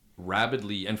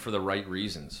rabidly and for the right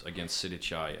reasons against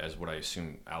Sidichai as what I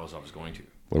assume Alazov is going to.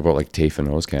 What about like Tafon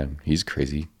Ozcan? He's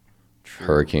crazy. True.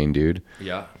 Hurricane dude.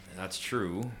 Yeah, that's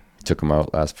true. Took him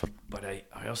out last. But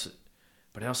I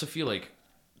also feel like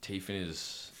Tafon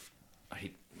is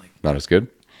not as good.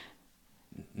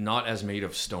 Not as made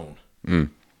of stone.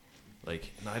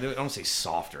 Like I don't say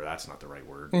softer. That's not the right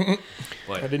word.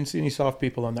 But I didn't see any soft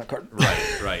people on that card.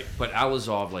 Right. But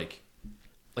Alazov, like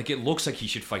it looks like he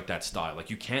should fight that style.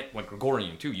 Like you can't, like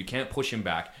Grigorian too. You can't push him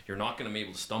back. You're not going to be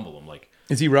able to stumble him. Like,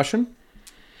 is he Russian?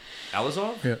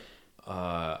 Alazov?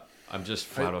 Yeah. I'm just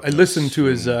flat out. I listened to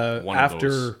his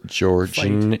after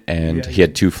Georgian, fight. and he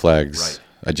had 2 flags. Right.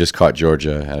 I just caught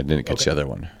Georgia, and I didn't catch the other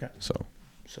one. Okay. So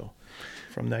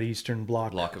from that Eastern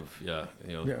block of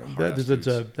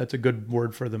that's a good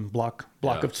word for them. Block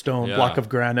of stone, yeah. block of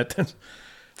granite.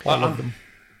 All of them.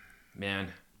 Man,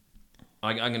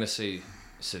 I'm gonna say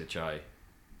Sidichai,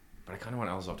 but I kind of want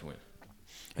Alazov to win.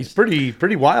 He's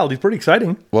pretty wild. He's pretty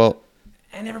exciting. Well,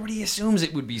 and everybody assumes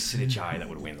it would be Sidichai that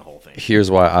would win the whole thing.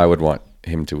 Here's why I would want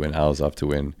him to win, Alazov to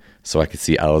win, so I could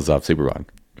see Alazov Superbon.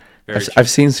 I've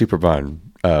seen Superbon.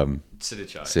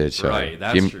 Sidichai. Right,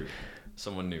 that's true.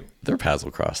 Someone new. Their paths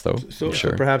will cross, though. So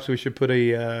sure. Perhaps we should put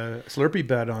a Slurpee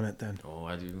bet on it then. Oh,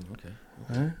 I do.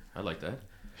 Okay. I like that.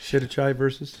 Sidichai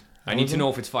versus. I need to know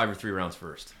if it's 5 or 3 rounds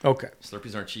first. Okay.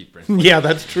 Slurpees aren't cheap, Brent. Yeah,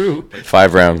 that's true.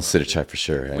 5 rounds, Sidichai for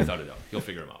sure. Yeah. Without a doubt. You'll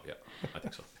figure them out. Yeah, I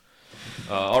think so.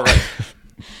 All right.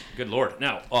 Good Lord.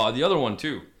 Now, the other one,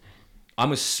 too.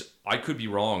 I could be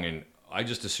wrong, and I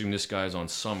just assume this guy's on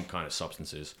some kind of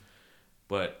substances.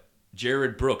 But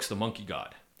Jared Brooks, the monkey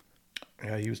god.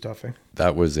 Yeah, he was tough, eh?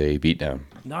 That was a beatdown.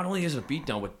 Not only is it a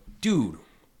beatdown, but, dude,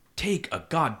 take a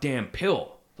goddamn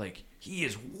pill. Like, he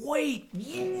is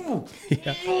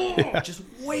just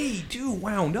way too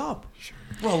wound up. Sure.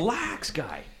 Relax,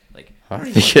 guy. Like,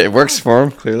 it works for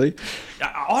him, clearly.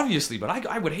 Obviously, but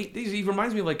I would hate these. He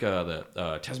reminds me of like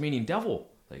the Tasmanian devil.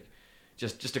 Like,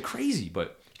 just a crazy.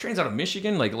 But he trains out of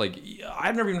Michigan. Like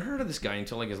I've never even heard of this guy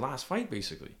until like his last fight,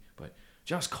 basically. But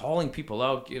just calling people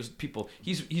out gives people.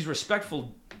 He's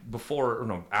respectful before or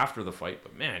no after the fight.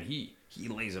 But man, he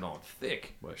lays it on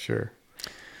thick. But Sure.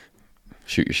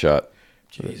 Shoot your shot.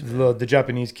 Jeez, the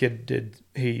Japanese kid did.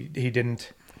 He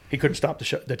couldn't stop the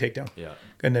takedown. Yeah.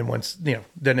 And then once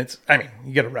then it's. I mean,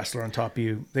 you get a wrestler on top of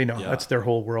you. They know that's their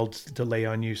whole world to lay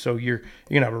on you. So you're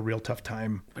gonna have a real tough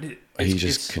time. But He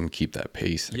just couldn't keep that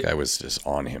pace. The guy was just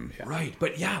on him. Yeah. Right.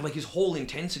 But yeah, like his whole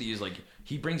intensity is like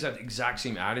he brings that exact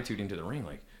same attitude into the ring.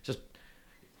 Like just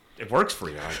it works for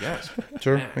you, I guess.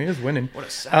 Sure, Man, he is winning. What a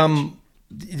savage.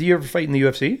 Do you ever fight in the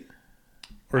UFC,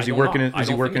 or is he working? Is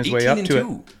he working his way up to it?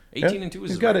 18-2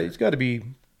 is. He's got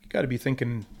to be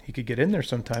thinking he could get in there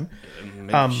sometime.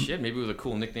 Maybe with a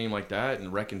cool nickname like that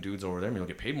and wrecking dudes over there, maybe he'll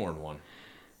get paid more than one.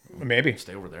 Maybe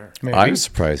Stay over there. Maybe. I'm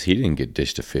surprised he didn't get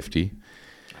dished a 50.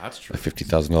 That's true. A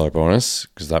 $50,000 bonus,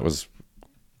 because that was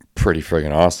pretty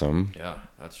friggin' awesome. Yeah,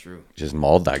 that's true. Just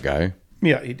mauled that guy.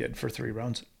 Yeah, he did for 3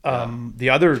 rounds. The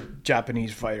other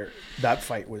Japanese fighter, that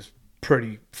fight was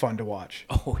pretty fun to watch.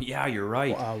 Oh yeah, you're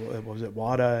right. What was it,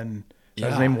 Wada and is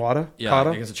his name Wada? Yeah, Kata?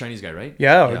 against the Chinese guy, right?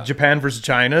 Yeah, Japan versus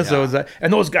China. Yeah. So it was that,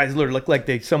 and those guys looked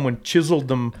like someone chiseled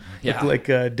them, Yeah. looked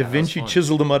like Da Vinci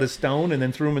chiseled them out of stone and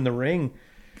then threw them in the ring.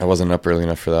 I wasn't up early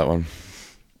enough for that one.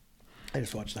 I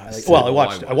just watched the highlights. Well,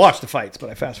 I watched the fights, but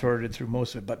I fast forwarded through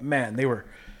most of it. But man,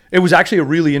 it was actually a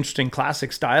really interesting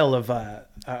classic style of a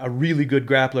really good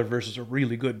grappler versus a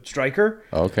really good striker.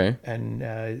 Okay.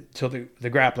 And so the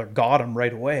grappler got him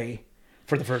right away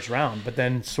for the first round, but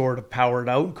then sort of powered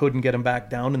out, couldn't get him back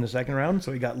down in the second round,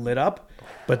 so he got lit up,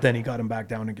 but then he got him back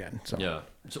down again. So Yeah.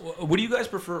 So what do you guys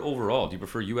prefer overall? Do you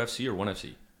prefer UFC or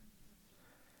OneFC?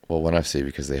 Well, OneFC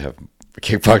because they have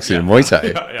kickboxing and Muay Thai.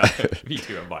 Yeah. Me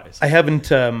too, I'm biased. I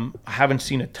haven't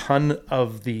seen a ton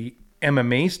of the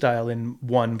MMA style in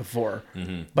one before,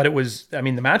 but it was. I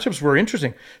mean, the matchups were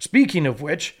interesting. Speaking of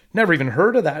which, never even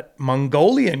heard of that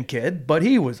Mongolian kid, but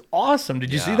he was awesome.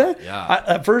 Did you see that? Yeah.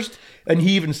 At first, and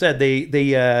he even said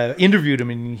they interviewed him,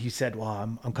 and he said,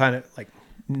 "Well, I'm kind of like."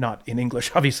 Not in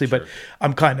English, obviously, but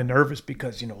I'm kind of nervous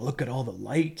because, look at all the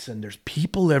lights and there's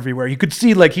people everywhere. You could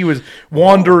see like he was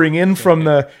wandering in from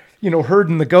the,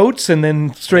 herding the goats and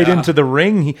then straight into the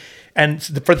ring.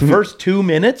 For the first 2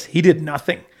 minutes, he did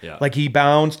nothing. Yeah. Like he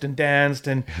bounced and danced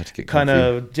and kind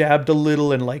of jabbed a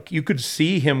little. And like you could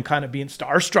see him kind of being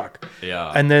starstruck.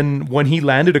 Yeah. And then when he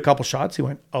landed a couple shots, he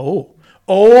went, oh,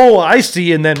 I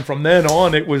see. And then from then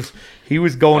on, he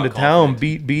was going to town,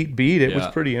 beat. It was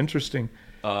pretty interesting.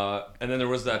 And then there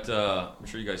was that, I'm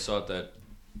sure you guys saw it, that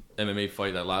MMA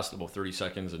fight that lasted about 30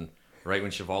 seconds. And right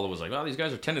when Chevalo was like, well, these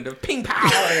guys are tentative, ping, pow,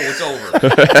 it's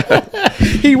over.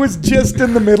 He was just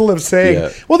in the middle of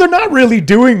saying, well, they're not really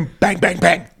doing bang, bang,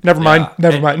 bang. Never mind.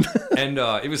 And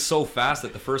it was so fast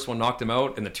that the first one knocked him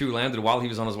out and the 2 landed while he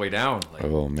was on his way down. Like,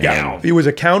 Oh, man. Yeah, it was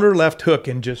a counter left hook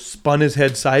and just spun his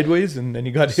head sideways, and then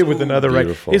he got hit with another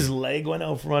beautiful. right. His leg went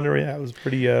out from under. Yeah, it was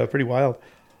pretty wild.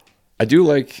 I do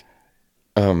like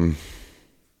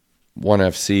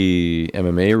OneFC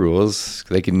MMA rules.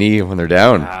 They can knee when they're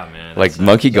down. Ah, man, like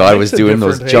Monkey God was doing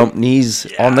those jump knees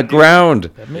on the ground.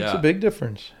 That makes a big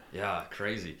difference. Yeah,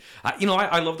 crazy.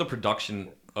 I love the production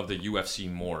of the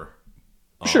UFC more.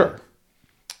 Sure.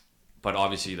 But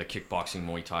obviously the kickboxing,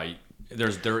 Muay Thai,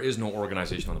 there is no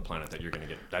organization on the planet that you're going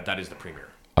to get. That is the premier.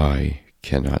 I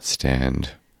cannot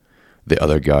stand the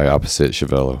other guy opposite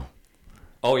Chevelo.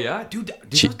 Oh, yeah? Dude,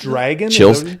 Dragon?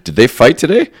 Chills. Did they fight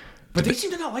today? But they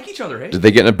seem to not like each other, hey? Did they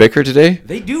get in a bicker today?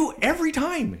 They do every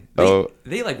time.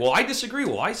 They like, well, I disagree.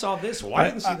 Well, I saw this. Well, I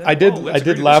didn't see that. I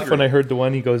did laugh when I heard the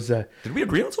one. He goes, did we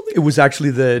agree on something? it was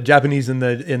actually the Japanese and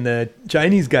the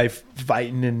Chinese guy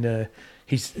fighting, and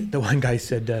the one guy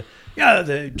said, yeah,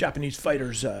 the Japanese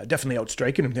fighter's definitely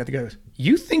outstriking him. The other guy goes,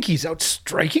 you think he's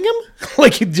outstriking him?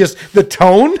 Like just the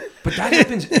tone? But that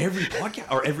happens every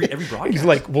podcast or every broadcast. He's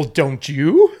like, well, don't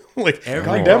you? Like, Every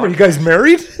goddamn, are you guys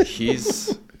married?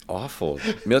 He's awful.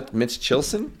 Mitch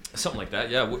Chilson? Something like that,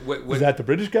 yeah. Was that the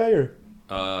British guy or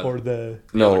the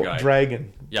No, guy.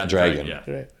 Dragon? Yeah, Dragon. Yeah.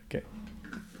 Right. Okay.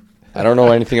 I don't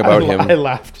know anything about him. I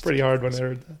laughed pretty hard when I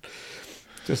heard that.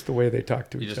 Just the way they talk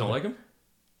to You each just other. don't like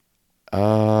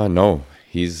him? No.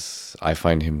 I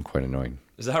find him quite annoying.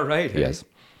 Is that right? Hey? Yes.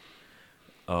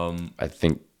 I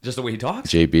think Just the way he talks?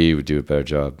 JB would do a better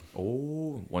job.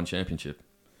 Oh, one championship.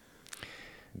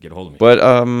 Get a hold of me. But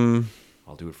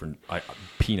I'll do it for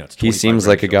peanuts. he seems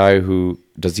like a guy who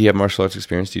does he have martial arts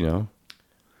experience? Do you know?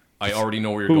 I already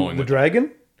know where you're Who, going the with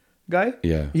Dragon guy?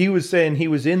 Yeah. He was saying he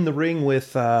was in the ring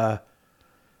with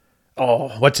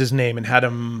what's his name, and had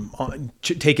him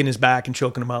taking his back and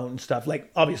choking him out and stuff.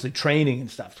 Like obviously training and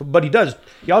stuff. But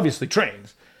he obviously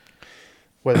trains.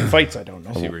 Whether he fights, I don't know.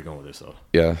 I see where you're going with this though.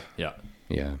 Yeah. Yeah.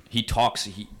 Yeah. He talks.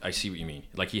 I see what you mean.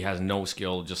 Like he has no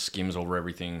skill, just skims over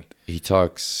everything. He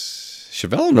talks.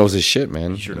 Chevelle knows his shit,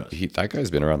 man. He sure does. That guy's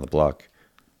been around the block.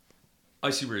 I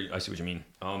see what you mean.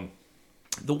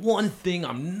 The one thing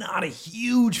I'm not a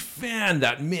huge fan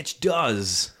that Mitch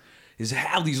does is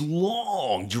have these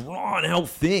long, drawn-out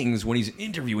things when he's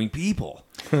interviewing people.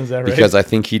 Is that right? Because I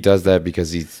think he does that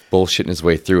because he's bullshitting his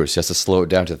way through it. So he has to slow it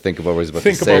down to think about what he's about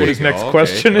to say. Think about what his next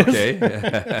question is. Okay.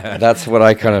 That's what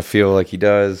I kind of feel like he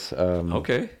does.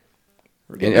 Okay.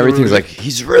 And everything's like,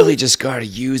 he's really just got to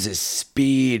use his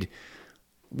speed,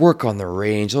 work on the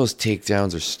range. Those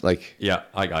takedowns are like... Yeah,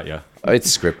 I got you.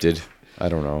 It's scripted. I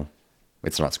don't know.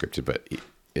 It's not scripted, but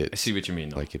I see what you mean,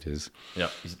 though. like it is. Yeah,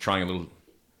 he's trying a little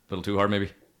too hard,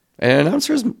 maybe. And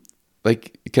announcers,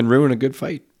 like, can ruin a good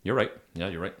fight. You're right. Yeah,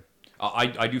 you're right.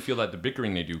 I do feel that the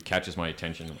bickering they do catches my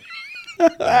attention.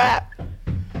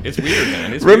 It's weird,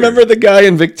 man. Remember the guy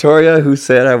in Victoria who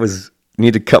said I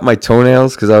need to cut my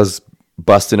toenails because I was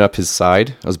busting up his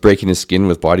side? I was breaking his skin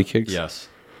with body kicks? Yes.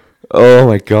 Oh,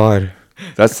 my God.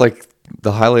 That's like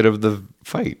the highlight of the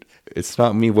fight. It's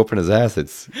not me whooping his ass.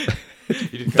 It's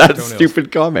that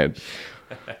stupid comment.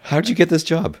 How'd you get this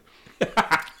job?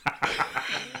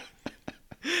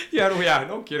 Yeah,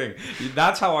 no kidding.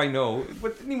 That's how I know.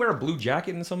 But didn't he wear a blue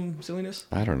jacket and some silliness?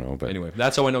 I don't know, but Anyway,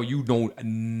 that's how I know you know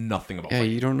nothing about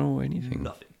fighting. you don't know anything.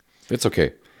 Nothing. It's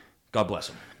okay. God bless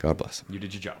him. God bless him. You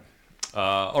did your job.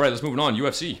 All right, let's move on.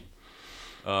 UFC.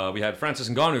 We had Francis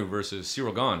Ngannou versus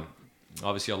Cyril Gane.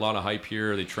 Obviously, a lot of hype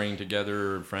here. They trained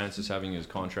together. Francis having his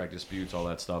contract disputes, all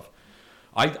that stuff.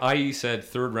 I said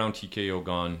third round TKO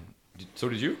Gane. So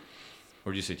did you?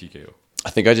 Or did you say TKO? I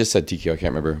think I just said TKO. I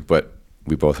can't remember, but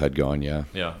we both had Gane, yeah.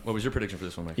 Yeah. What was your prediction for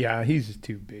this one, Mike? Yeah, he's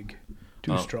too big,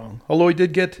 too strong. Although he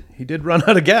did run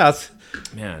out of gas.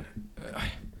 Man.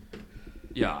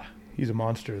 Yeah. He's a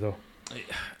monster, though.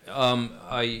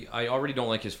 I already don't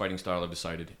like his fighting style. I've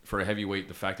decided for a heavyweight,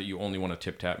 the fact that you only want to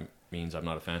tip tap means I'm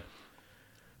not a fan.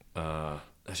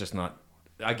 That's just not.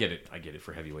 I get it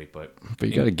for heavyweight, but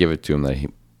you got to give it to him that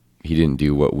he didn't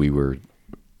do what we were.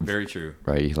 Very true.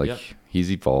 Right, like he's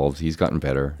evolved, he's gotten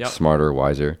better, Yep. smarter,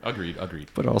 wiser. Agreed.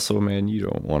 But also, man, you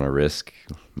don't want to risk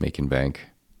making bank.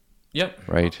 Yep.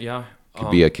 Right. Yeah. Could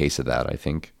be a case of that, I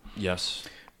think. Yes.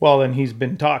 Well, and he's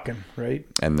been talking, right?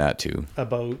 And that too.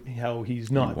 About how he's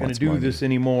not going to wants do money. this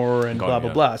anymore and blah, blah,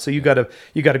 yeah. blah. So you got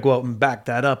to go out and back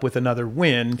that up with another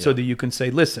win so that you can say,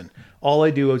 listen, all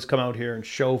I do is come out here and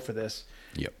show for this.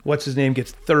 Yep. What's his name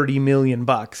gets $30 million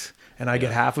and I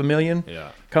get $500,000?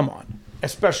 Yeah. Come on.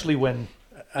 Especially when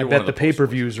I You're one bet of the the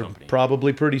pay-per-views are company.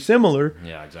 probably pretty similar.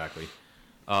 Yeah, exactly.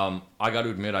 I got to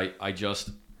admit,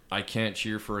 I can't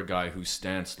cheer for a guy whose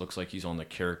stance looks like he's on the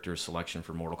character selection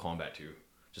for Mortal Kombat 2.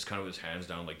 Just kind of with his hands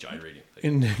down, like gyrating. Like,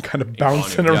 And kind of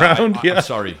bouncing Yeah, around. I'm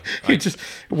sorry. You're just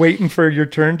waiting for your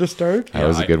turn to start. That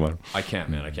was a good one. I can't,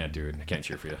 man. I can't do it. I can't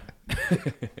cheer for you.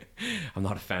 I'm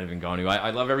not a fan of Ngannou.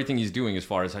 I love everything he's doing as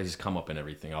far as how he's come up and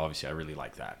everything. Obviously, I really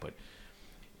like that. But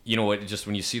you know what? Just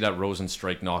when you see that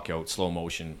Rosenstrike knockout, slow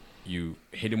motion, you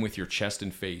hit him with your chest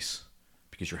and face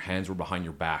because your hands were behind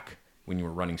your back when you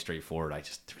were running straight forward.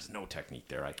 There was no technique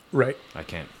there. Right. I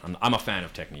can't. I'm a fan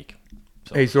of technique.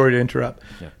 So, Hey, sorry to interrupt.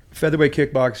 Yeah. Featherweight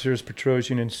kickboxers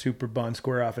Petrosian and Superbon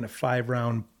square off in a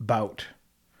 5-round bout.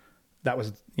 That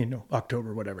was,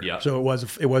 October, whatever. Yeah. So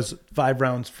it was 5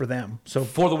 rounds for them. So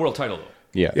for the world title, though.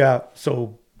 Yeah. yeah.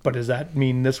 So, but does that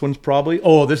mean this one's probably?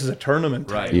 Oh, this is a tournament.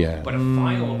 Right. Yeah. But a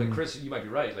final, but Chris, you might be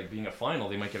right. Like being a final,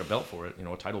 they might get a belt for it.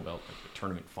 A title belt, like a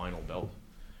tournament final belt.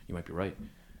 You might be right.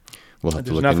 We'll have to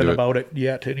There's look nothing into about it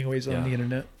yet, anyways, on Yeah. the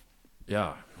internet.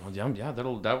 Yeah. Well, yeah.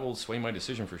 That will sway my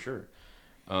decision for sure.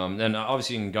 And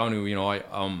obviously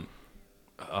Ngannou,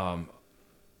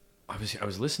 I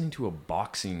was listening to a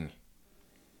boxing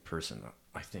person,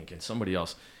 I think, and somebody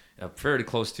else, fairly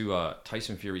close to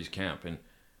Tyson Fury's camp,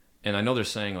 and I know they're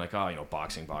saying like,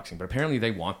 boxing, but apparently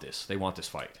they want this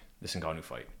fight, this Ngannou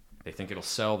fight. They think it'll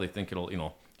sell. They think it'll,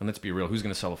 and let's be real, who's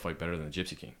going to sell a fight better than the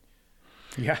Gypsy King?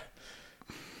 Yeah.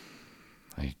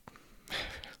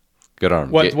 Good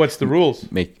arm. What's the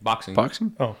rules? Make Boxing.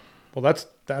 Oh, well,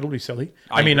 that'll be silly.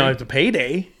 I I mean, agree. it's a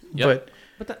payday, Yep.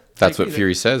 but That's what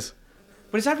Fury says.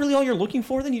 But is that really all you're looking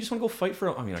for? Then you just want to go fight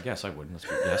for? I mean, I guess I would.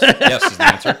 Yes is the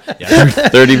answer. Yes.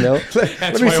 30 mil?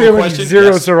 let me see how many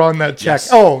zeros are on that check. Yes.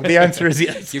 Oh, the answer is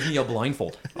yes. Give me a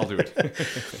blindfold. I'll do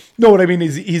it. No, what I mean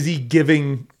is he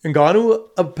giving Ngannou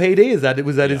a payday?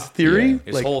 Was that his theory? Yeah.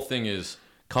 His whole thing is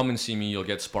come and see me. You'll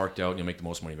get sparked out and you'll make the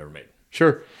most money you've ever made.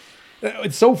 Sure.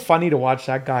 It's so funny to watch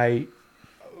that guy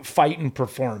fight and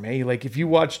perform. Like if you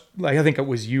watch, like I think it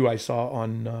was you I saw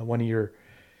on one of your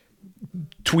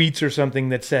tweets or something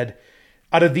that said,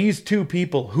 out of these two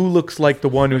people, who looks like the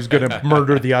one who's going to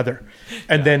murder the other?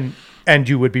 And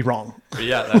you would be wrong.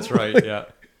 Yeah, that's right. Yeah.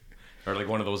 Or like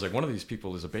one of those, like one of these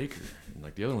people is a baker, and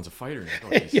like the other one's a fighter.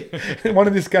 Yeah. One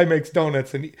of this guy makes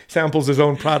donuts and he samples his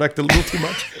own product a little too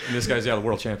much. And this guy's the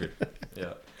world champion.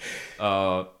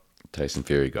 Yeah. Tyson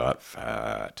Fury got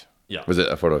fat. Yeah. Was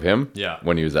it a photo of him? Yeah.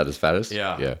 When he was at his fattest?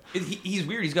 Yeah. Yeah. He's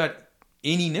weird. He's got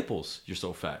any nipples. You're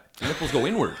so fat. The nipples go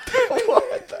inward.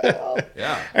 What the hell?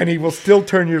 Yeah. And he will still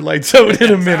turn your lights out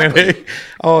in a minute. Eh?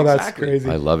 Oh, that's crazy.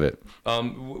 I love it.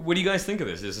 What do you guys think of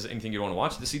this? Is this anything you want to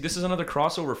watch? See, this is another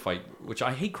crossover fight, which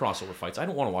I hate crossover fights. I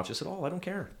don't want to watch this at all. I don't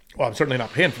care. Well, I'm certainly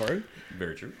not paying for it.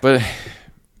 Very true. But it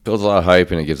builds a lot of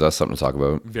hype and it gives us something to talk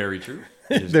about. Very true.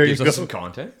 There you gives us go. some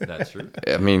content. That's true.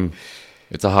 I mean,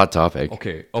 it's a hot topic.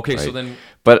 Okay. Right? So then,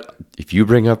 But if you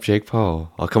bring up Jake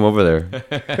Paul, I'll come over there.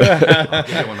 I'll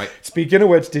give you one, Mike. Speaking of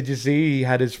which, did you see he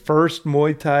had his first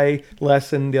Muay Thai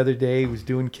lesson the other day? He was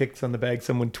doing kicks on the bag.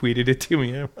 Someone tweeted it to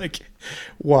me. I'm like,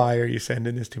 why are you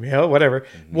sending this to me? Oh, whatever.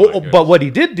 Well, but what he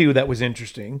did do that was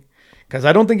interesting, because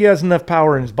I don't think he has enough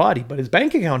power in his body, but his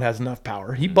bank account has enough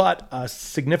power. He bought a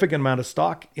significant amount of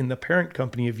stock in the parent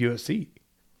company of UFC.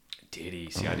 Did he?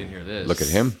 See, I didn't hear this. Look at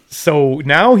him. So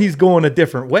now he's going a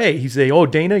different way. He's saying, "Oh,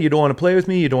 Dana, you don't want to play with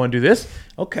me. You don't want to do this.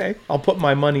 Okay, I'll put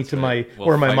my money to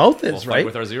where my mouth is. We'll right fight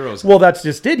with our zeros. Well, that's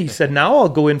just it. He said, "Now I'll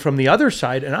go in from the other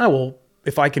side, and I will,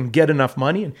 if I can get enough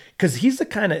money, and because he's the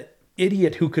kind of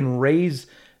idiot who can raise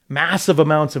massive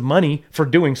amounts of money for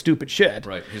doing stupid shit.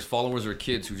 Right. His followers are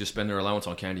kids who just spend their allowance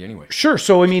on candy anyway. Sure.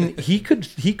 So I mean, he could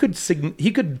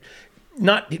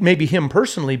not maybe him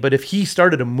personally, but if he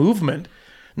started a movement.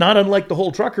 Not unlike the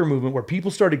whole trucker movement where people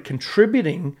started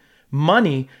contributing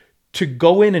money to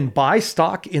go in and buy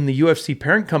stock in the UFC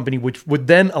parent company, which would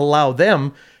then allow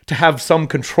them to have some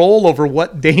control over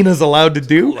what Dana's allowed to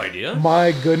do. Cool idea.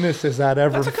 My goodness, is that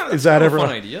ever That's a fun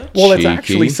idea. Well, it's Cheeky.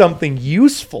 actually something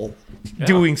useful.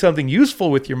 Doing something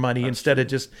useful with your money instead of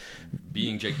just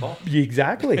being Jake Paul.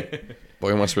 Exactly.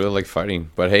 Boy, he must really like fighting.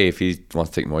 But hey, if he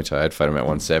wants to take Muay Thai, I'd fight him at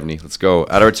 170. Let's go.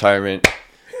 Out of retirement.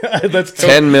 Let's go.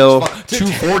 10 mil.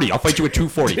 240. I'll fight you at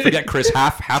 240. Forget Chris.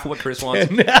 Half what Chris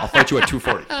wants. I'll fight you at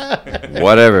 240.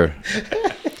 Whatever.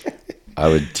 I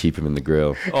would teep him in the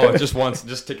grill. Oh, just once.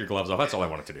 Just take your gloves off. That's all I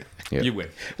wanted to do. Yeah. You win.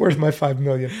 Where's my $5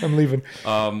 million? I'm leaving.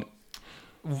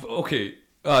 Okay.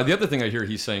 The other thing I hear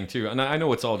he's saying too, and I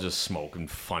know it's all just smoke and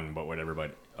fun, but whatever.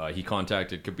 But he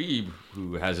contacted Khabib,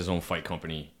 who has his own fight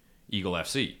company, Eagle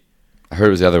FC. I heard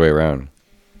it was the other way around.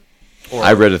 Or,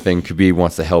 I read a thing. Khabib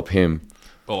wants to help him.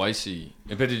 Oh, I see.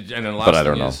 And then the last But I thing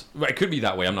don't know. is, well, it could be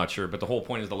that way. I'm not sure. But the whole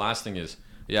point is the last thing is,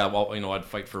 yeah, well, I'd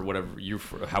fight for whatever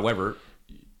however,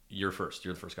 you're first.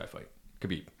 You're the first guy fight.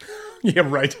 Khabib. Yeah,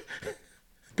 right.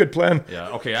 Good plan. Yeah.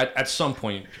 Okay. At some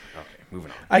point. Okay.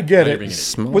 Moving on. I get Now it. you're bringing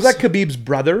in. Was that Khabib's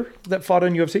brother that fought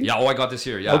on UFC? Yeah. Oh, I got this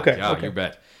here. Yeah. Okay, Yeah. okay. You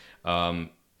bet.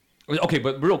 Okay,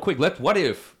 but real quick, what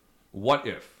if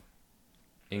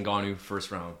Ngannou first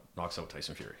round knocks out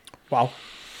Tyson Fury? Wow.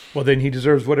 Well, then he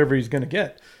deserves whatever he's going to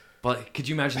get. But could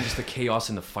you imagine just the chaos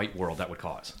in the fight world that would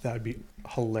cause? That would be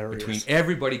hilarious. Between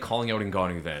everybody calling out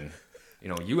Ngannou, then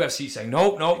UFC saying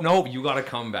no, you got to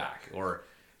come back, or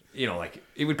like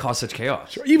it would cause such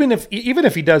chaos. Sure. Even if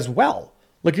he does well,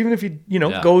 like even if he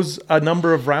goes a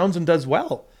number of rounds and does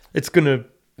well, it's going to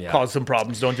cause some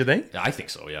problems, don't you think? Yeah, I think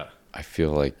so. Yeah, I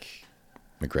feel like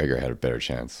McGregor had a better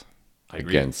chance I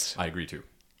agree. against I agree too.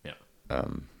 Yeah.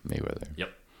 Mayweather.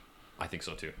 Yep. I think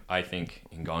so too. I think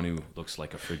Ngannou looks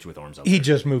like a fridge with arms out. He there.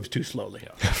 just moves too slowly.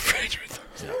 Yeah.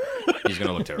 He's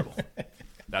gonna look terrible.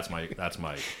 That's my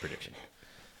prediction.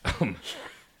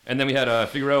 And then we had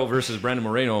Figueiredo versus Brandon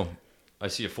Moreno. I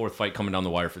see a fourth fight coming down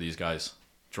the wire for these guys.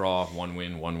 Draw, one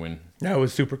win. That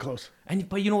was super close.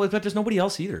 But you know what? There's nobody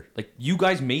else either. Like you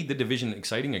guys made the division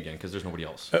exciting again because there's nobody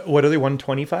else. What are they?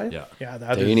 125? Yeah. Yeah.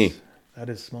 That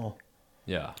is small.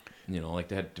 Yeah. Like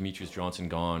they had Demetrius Johnson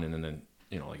gone, and then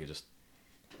like it just.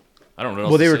 I don't know.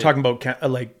 Well, they were talking about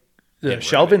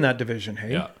shelving that division,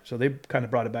 hey? Yeah. So they kind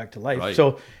of brought it back to life. Right.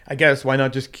 So I guess why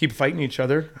not just keep fighting each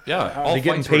other? Yeah. Are they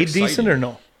getting paid decent or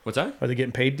no? What's that? Are they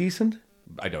getting paid decent?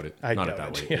 I doubt it. I Not doubt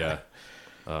at that it, way. yeah.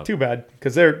 Yeah. Too bad,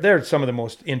 because they're some of the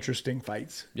most interesting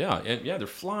fights. Yeah. And they're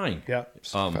flying. Yeah.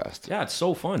 Fast. Yeah, it's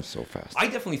so fun. So fast. I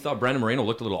definitely thought Brandon Moreno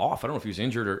looked a little off. I don't know if he was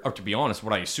injured or to be honest,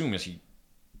 what I assume is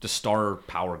the star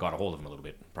power got a hold of him a little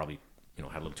bit. Probably,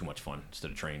 had a little too much fun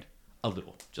instead of trained.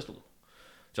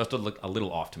 Just a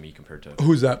little off to me compared to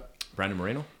Who's that? Brandon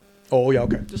Moreno. Oh yeah,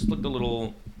 okay. Just looked a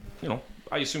little,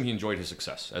 I assume he enjoyed his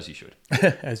success, as he should.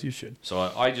 As you should. So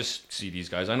I just see these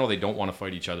guys. I know they don't want to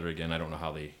fight each other again. I don't know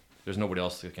how they. There's nobody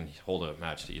else that can hold a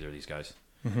match to either of these guys.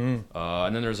 Mm-hmm.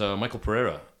 And then there's Michael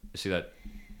Pereira. You see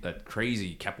that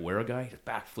crazy capoeira guy?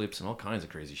 Backflips and all kinds of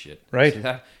crazy shit. Right. See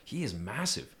that? He is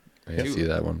massive. I can see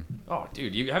that one. Oh,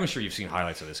 dude, I'm sure you've seen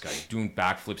highlights of this guy doing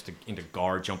backflips into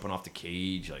guard, jumping off the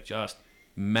cage, like just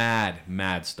mad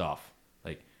stuff.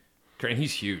 Like, and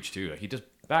he's huge too. Like, he does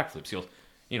backflips. He'll,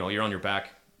 you're on your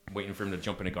back waiting for him to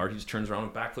jump into guard. He just turns around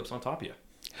and backflips on top of you.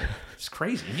 It's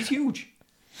crazy. He's huge.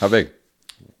 How big?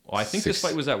 Well, I think this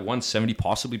fight was at 170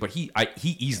 possibly, but he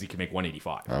easily can make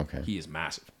 185. Okay. He is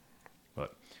massive.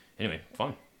 But anyway,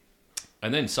 fun.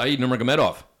 And then Said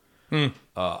Nurmagomedov.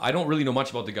 I don't really know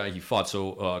much about the guy he fought.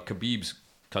 So Khabib's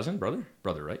cousin, brother,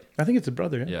 right? I think it's a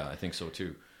brother. Yeah, I think so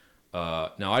too.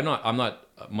 Now I'm not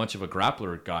much of a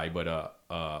grappler guy, but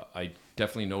I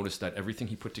definitely noticed that everything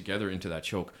he put together into that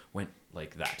choke went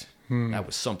like that. That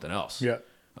was something else. Yeah.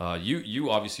 You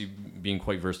obviously being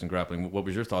quite versed in grappling. What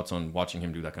was your thoughts on watching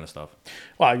him do that kind of stuff?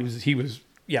 Well, he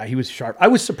was sharp. I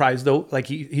was surprised though. Like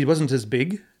he wasn't as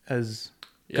big as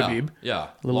Khabib. Yeah.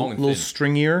 A little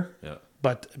stringier. Yeah.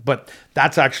 But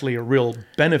that's actually a real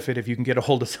benefit if you can get a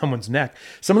hold of someone's neck.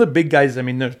 Some of the big guys, I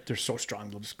mean, they're so strong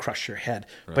they'll just crush your head.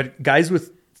 Right. But guys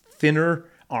with thinner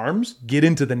arms get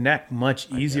into the neck much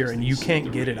easier, and you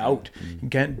can't get it out. You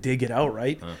can't dig it out,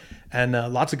 right? Huh. And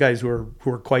lots of guys who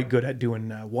are quite good at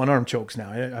doing one-arm chokes now.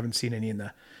 I haven't seen any in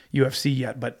the UFC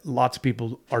yet, but lots of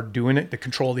people are doing it to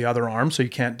control the other arm so you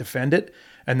can't defend it,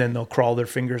 and then they'll crawl their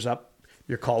fingers up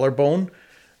your collarbone.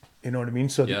 You know what I mean?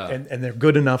 So and they're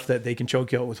good enough that they can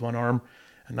choke you out with one arm,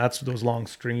 and that's those long,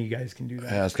 stringy guys can do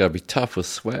that. Yeah, it's got to be tough with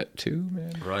sweat too,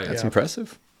 man. Right. That's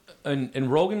impressive.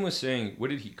 And Rogan was saying, what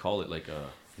did he call it? Like a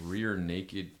rear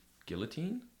naked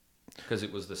guillotine? Because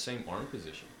it was the same arm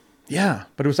position. Yeah,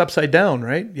 but it was upside down,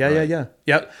 right?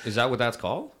 Yeah. Is that what that's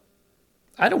called?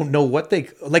 I don't know what they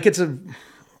like. It's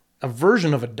a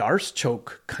version of a Darce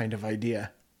choke kind of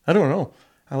idea. I don't know.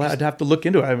 I'd have to look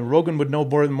into it. I mean, Rogan would know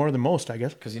more than most, I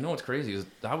guess. Because you know what's crazy is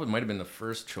that might have been the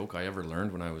first choke I ever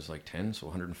learned when I was like 10, so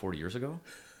 140 years ago,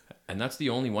 and that's the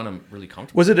only one I'm really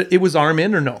comfortable. Was it? It was arm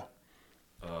in or no?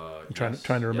 I'm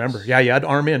trying to remember. Yes. Yeah, you had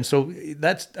arm in. So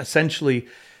that's essentially.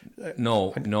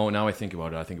 No. Now I think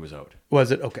about it. I think it was out.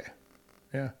 Was it? Okay.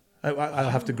 Yeah, I'll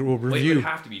have to go review. It would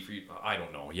have to be for you. I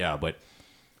don't know. Yeah, but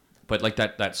like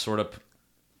that sort of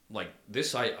like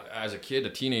this. I as a kid, a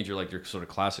teenager, like your sort of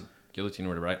classic guillotine or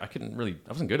whatever. I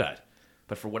wasn't good at.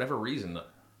 But for whatever reason,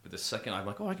 the second I'm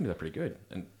like, oh, I can do that pretty good,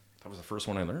 and that was the first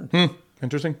one I learned.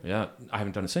 Interesting. Yeah, I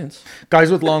haven't done it since.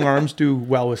 Guys with long arms do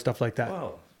well with stuff like that.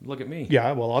 Wow. Look at me.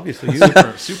 Yeah, well, obviously.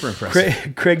 Super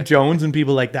impressive. Craig Jones and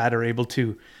people like that are able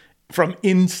to, from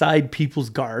inside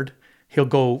people's guard, he'll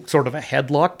go sort of a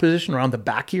headlock position around the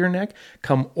back of your neck,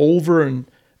 come over and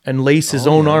lace his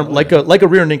own arm like a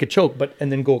rear naked choke,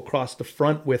 and then go across the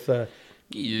front with a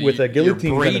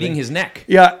guillotine. You're braiding his neck.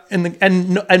 Yeah,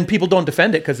 and people don't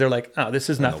defend it because they're like, oh, this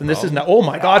is nothing. This is not. Oh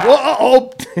my God!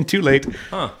 Too late.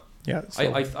 Huh? Yeah.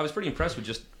 So. I was pretty impressed with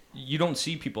just. You don't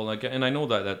see people like, and I know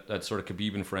that sort of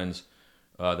Khabib and friends,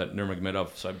 that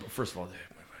Nurmagomedov. So first of all,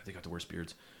 they got the worst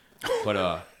beards,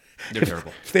 but they're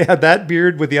terrible. If they had that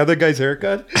beard with the other guy's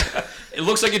haircut, it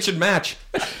looks like it should match.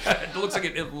 It looks like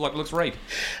it looks right,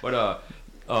 but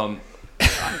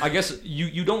I guess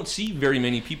you don't see very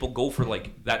many people go for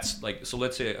like that's like so.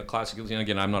 Let's say a classic. And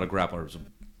again, I'm not a grappler, so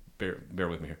bear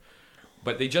with me here.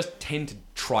 But they just tend to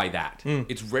try that.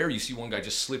 It's rare you see one guy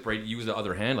just slip right, use the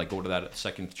other hand, like go to that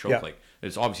second choke. Yeah. Like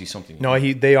it's obviously something. No,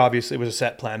 they obviously it was a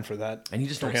set plan for that. And you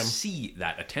just don't see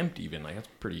that attempt even. Like that's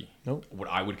pretty. What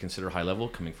I would consider high level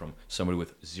coming from somebody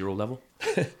with zero level.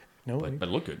 But it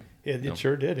looked good. It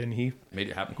sure did, and he made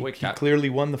it happen quick. He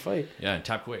clearly won the fight. Yeah, and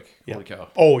tap quick. Yeah. Holy cow.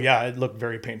 Oh yeah, it looked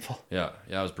very painful. Yeah,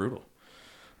 it was brutal.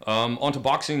 On to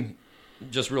boxing,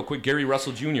 just real quick. Gary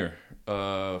Russell Jr.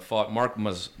 Fought Mark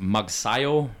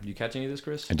Magsayo. Did you catch any of this,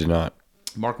 Chris? I did not.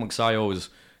 Mark Magsayo is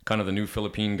kind of the new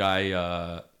Philippine guy,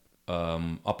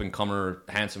 up and comer,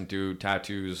 handsome dude,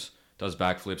 tattoos, does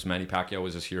backflips. Manny Pacquiao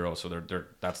is his hero, so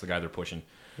that's the guy they're pushing.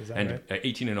 Is that and right?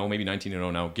 18-0, maybe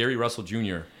 19-0 now. Gary Russell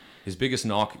Jr. His biggest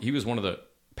knock. He was one of the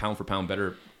pound for pound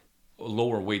better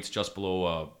lower weights, just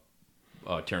below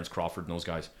Terrence Crawford and those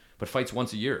guys. But fights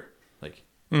once a year. Like,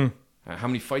 how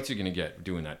many fights are you gonna get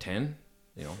doing that? 10.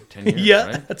 10 years, yeah,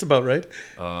 right? That's about right.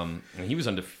 And he was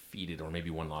undefeated, or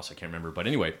maybe one loss, I can't remember. But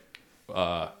anyway,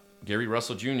 Gary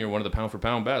Russell Jr., one of the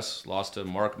pound-for-pound best, lost to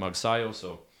Mark Magsayo.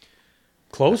 So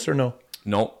close or no?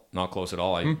 No, not close at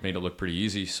all. I made it look pretty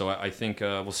easy. So I think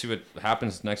we'll see what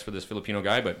happens next for this Filipino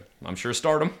guy, but I'm sure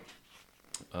stardom.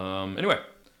 Anyway,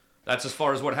 that's as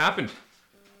far as what happened.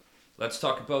 Let's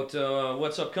talk about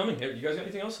what's upcoming. You guys got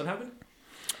anything else that happened?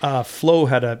 Flow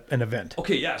had an event.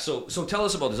 Okay, yeah. So tell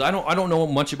us about this. I don't know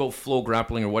much about Flow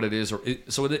Grappling or what it is.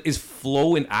 So is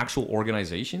Flow an actual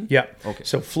organization? Yeah. Okay.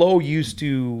 So Flow used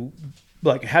to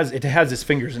has its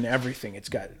fingers in everything. It's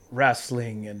got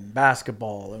wrestling and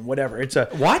basketball and whatever. It's a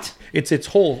what? It's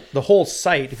the whole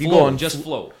site. If you Flow, go on just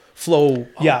Flow. Flow,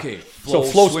 yeah. Okay. So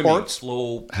Flow swimming, Sports.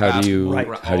 Flow. How do you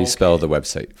basketball. spell the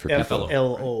website for people?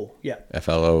 FLO. Yeah.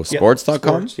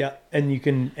 FLOsports.com? Sports, yeah. And you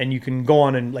can go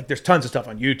on and there's tons of stuff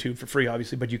on YouTube for free,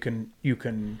 obviously, but you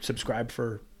can subscribe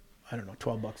for, I don't know,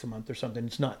 $12 a month or something.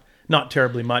 It's not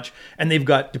terribly much. And they've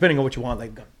got, depending on what you want,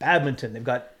 they've got badminton, they've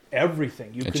got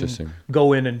everything. You can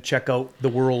go in and check out the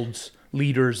world's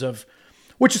leaders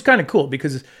which is kind of cool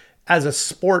because as a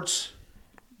sports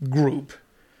group,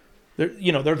 there's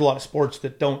a lot of sports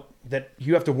that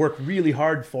you have to work really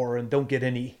hard for and don't get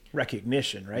any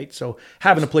recognition, right? So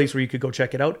having a place where you could go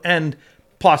check it out, and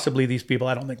possibly these people,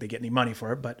 I don't think they get any money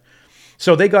for it, but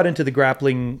so they got into the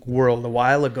grappling world a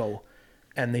while ago,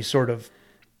 and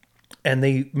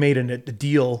they made a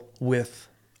deal with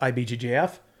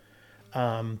IBJJF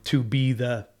to be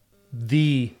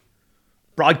the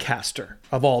broadcaster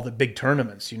of all the big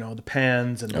tournaments, the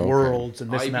Pans and the Worlds and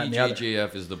this and that and the other.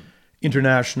 IBJJF is the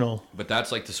international, but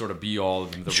that's like the sort of be all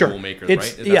the sure. rule makers,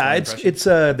 it's, right? Yeah, it's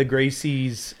the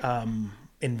Gracie's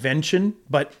invention,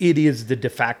 but it is the de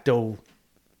facto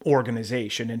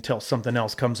organization until something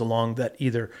else comes along that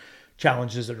either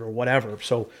challenges it or whatever.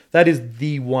 So that is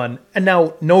the one. And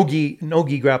now no-gi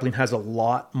grappling has a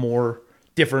lot more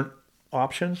different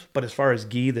options, but as far as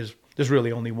gi, there's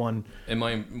really only one.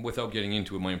 And without getting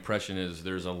into it, my impression is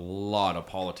there's a lot of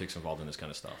politics involved in this kind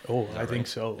of stuff. Oh, I think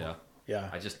so. Yeah. Yeah,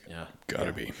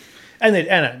 Gotta be, and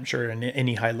I'm sure in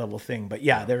any high level thing, but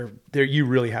yeah, they're you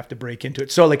really have to break into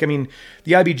it. So the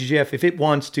IBJJF, if it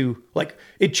wants to,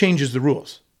 it changes the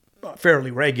rules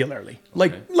fairly regularly,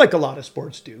 like a lot of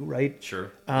sports do, right?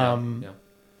 Sure. And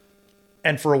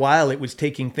for a while, it was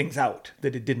taking things out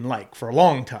that it didn't like for a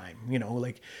long time.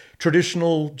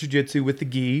 Traditional jiu-jitsu with the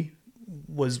gi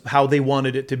was how they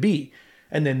wanted it to be,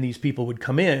 and then these people would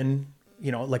come in.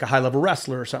 Like a high-level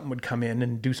wrestler or something would come in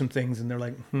and do some things, and they're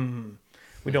like,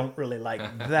 we don't really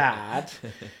like that.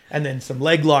 And then some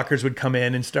leg lockers would come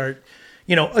in and start,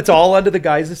 it's all under the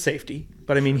guise of safety.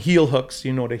 But heel hooks,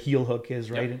 you know what a heel hook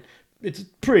is, right? Yep. It's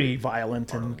pretty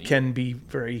violent and can be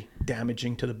very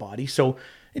damaging to the body. So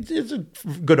it's a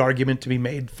good argument to be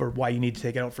made for why you need to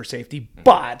take it out for safety.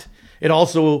 But it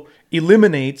also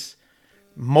eliminates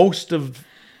most of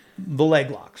the leg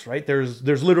locks, right? There's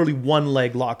literally one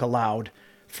leg lock allowed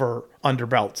for under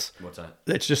belts. What's that?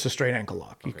 It's just a straight ankle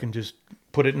lock. Okay. You can just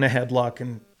put it in a headlock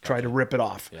and try to rip it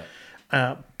off.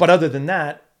 Yeah. But other than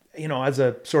that, as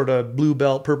a sort of blue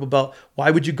belt, purple belt, why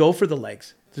would you go for the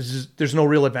legs? There's no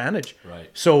real advantage. Right.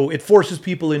 So it forces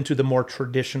people into the more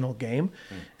traditional game,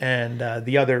 and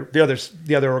the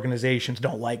other organizations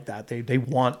don't like that. They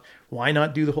want, why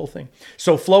not do the whole thing?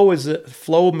 So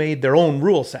Flow made their own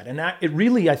rule set, and that it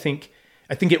really I think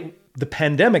the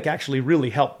pandemic actually really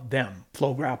helped them,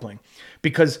 Flow Grappling,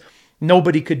 because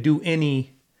nobody could do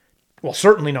any. Well,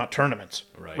 certainly not tournaments,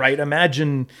 right?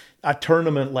 Imagine a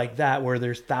tournament like that where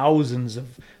there's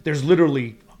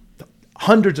literally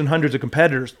hundreds and hundreds of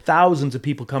competitors, thousands of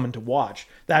people coming to watch.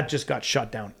 That just got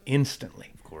shut down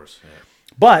instantly. Of course. Yeah.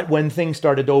 But when things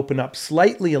started to open up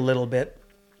slightly a little bit,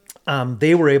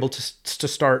 they were able to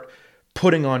start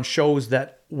putting on shows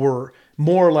that were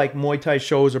more like Muay Thai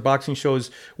shows or boxing shows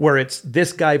where it's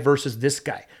this guy versus this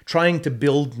guy, trying to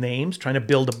build names, trying to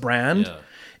build a brand,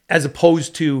 as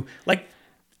opposed to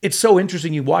it's so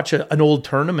interesting. You watch an old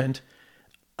tournament,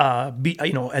 and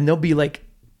there'll be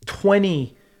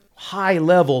 20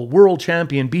 high-level world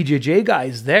champion BJJ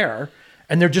guys there,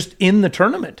 and they're just in the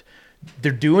tournament.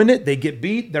 They're doing it. They get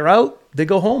beat. They're out. They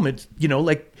go home. It's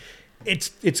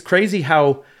it's crazy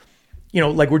how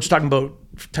we're just talking about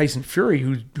Tyson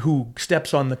Fury who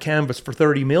steps on the canvas for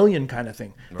 30 million kind of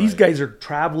thing. Right. These guys are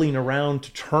traveling around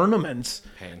to tournaments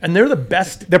and they're the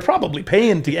best. They're probably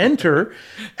paying to enter,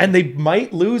 and they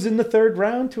might lose in the third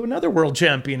round to another world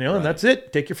champion, and that's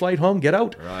it. Take your flight home, get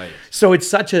out. Right. So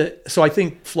I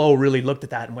think Flo really looked at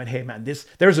that and went, hey man,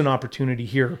 there's an opportunity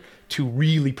here to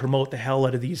really promote the hell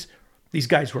out of these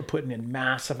guys who are putting in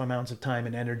massive amounts of time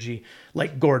and energy,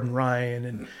 like Gordon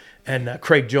Ryan and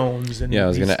Craig Jones. And I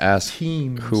was going to ask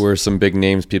teams. Who are some big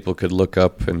names people could look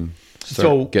up and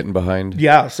start getting behind?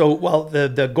 Yeah. So,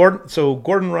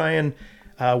 Gordon Ryan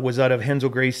was out of Renzo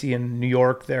Gracie in New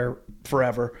York there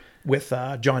forever. with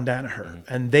John Danaher,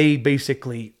 and they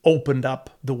basically opened up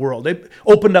the world. They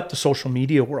opened up the social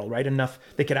media world, right? Enough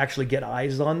they could actually get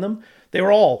eyes on them.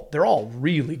 They're all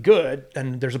really good,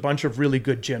 and there's a bunch of really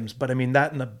good gyms. But I mean,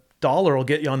 that and the dollar will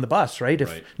get you on the bus, right?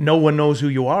 If no one knows who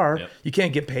you are, you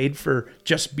can't get paid for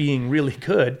just being really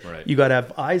good. Right. You got to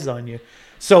have eyes on you.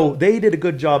 So they did a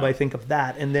good job, I think, of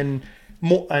that. And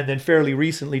then fairly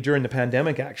recently during the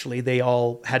pandemic, actually, they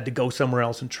all had to go somewhere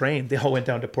else and train. They all went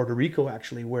down to Puerto Rico,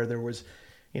 actually, where there was,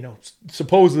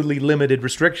 supposedly limited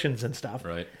restrictions and stuff.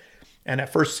 Right. And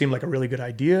at first seemed like a really good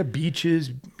idea.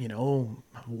 Beaches,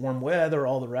 warm weather,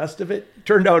 all the rest of it.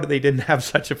 Turned out they didn't have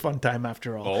such a fun time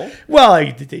after all. Oh? Well,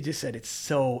 they just said it's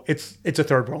a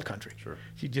third world country. Sure.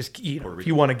 You just, if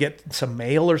you want to get some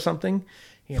mail or something,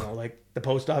 like the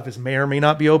post office may or may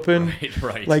not be open.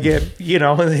 Right. Like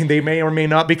they may or may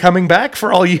not be coming back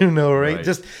for all you know, right? Right.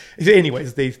 Just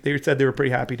anyways, they said they were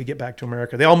pretty happy to get back to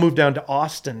America. They all moved down to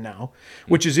Austin now,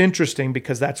 which is interesting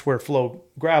because that's where Flow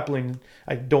Grappling,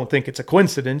 I don't think it's a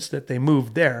coincidence that they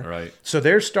moved there. Right. So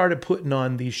they're started putting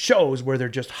on these shows where they're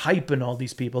just hyping all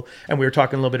these people. And we were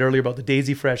talking a little bit earlier about the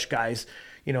Daisy Fresh guys,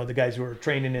 the guys who are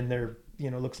training in their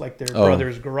looks like their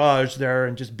brother's garage there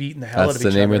and just beating the hell out of each other.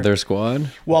 That's the name of their squad?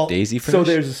 Well, Daisy Fresh? So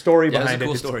there's a story behind it's a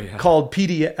cool it. Story, It's called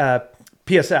PSF,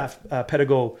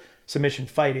 Pedigo Submission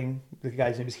Fighting. The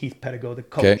guy's name is Heath Pedigo, the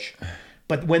coach. Okay.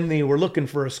 But when they were looking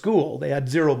for a school, they had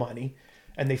zero money,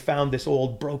 and they found this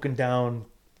old broken down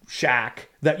shack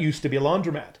that used to be a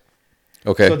laundromat.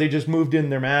 Okay. So they just moved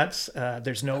in their mats.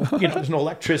 There's no, there's no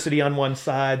electricity on one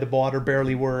side. The water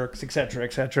barely works, et cetera,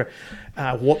 et cetera.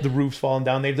 The roof's falling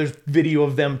down. There's video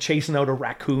of them chasing out a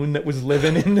raccoon that was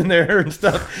living in there and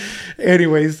stuff.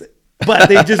 Anyways, but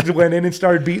they just went in and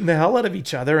started beating the hell out of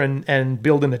each other and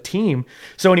building a team.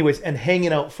 So anyways, and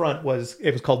hanging out front it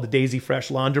was called the Daisy Fresh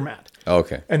Laundromat.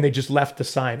 Okay. And they just left the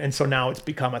sign. And so now it's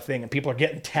become a thing and people are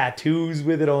getting tattoos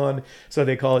with it on. So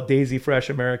they call it Daisy Fresh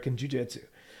American Jiu-Jitsu.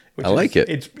 I like it.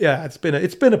 It's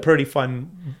been a pretty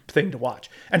fun thing to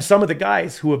watch. And some of the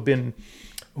guys who have been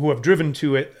driven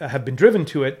to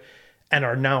it and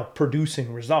are now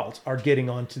producing results are getting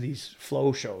onto these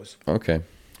flow shows. Okay.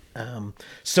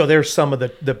 So there's some of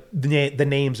the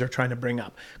names they're trying to bring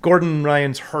up. Gordon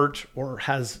Ryan's hurt or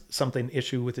has something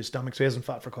issue with his stomach, so he hasn't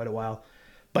fought for quite a while.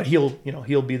 But he'll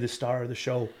be the star of the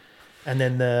show. And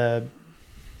then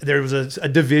there was a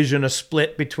division, a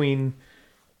split between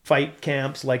fight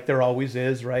camps like there always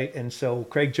is, right? And so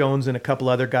Craig Jones and a couple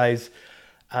other guys,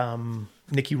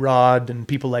 Nicky Rod and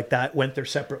people like that went their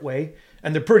separate way.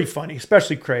 And they're pretty funny,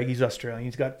 especially Craig. He's Australian.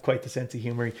 He's got quite the sense of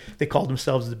humor. They called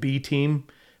themselves the B team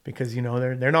because,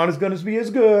 they're not as going to be as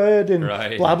good and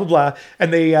blah, blah, blah.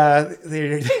 And they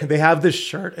have this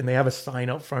shirt and they have a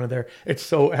sign out front of there. It's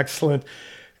so excellent.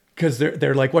 Because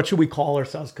they're like, what should we call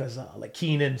ourselves? Because like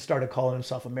Keenan started calling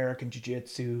himself American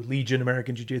Jiu-Jitsu, Legion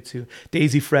American Jiu-Jitsu.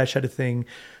 Daisy Fresh had a thing.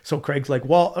 So Craig's like,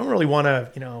 well, I don't really want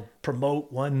to,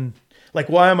 promote one. Like,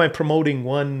 why am I promoting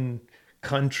one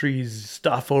country's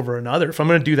stuff over another? If I'm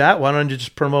going to do that, why don't I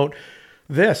just promote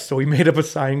this? So he made up a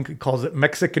sign, calls it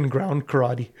Mexican Ground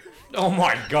Karate. Oh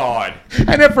my God.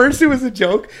 And at first it was a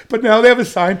joke, but now they have a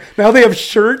sign. Now they have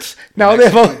shirts. Now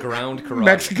Mexican they have ground karate.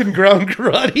 Mexican Ground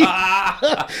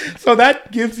Karate. So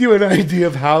that gives you an idea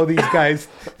of how these guys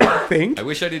think. I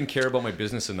wish I didn't care about my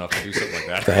business enough to do something like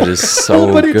that. That is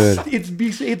so but good.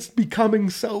 It's becoming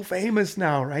so famous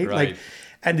now, right? Right. Like,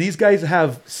 and these guys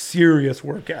have serious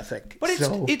work ethic. But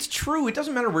it's true. It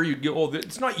doesn't matter where you go.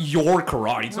 It's not your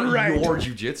karate. It's not your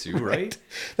jiu-jitsu, right?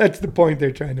 That's the point they're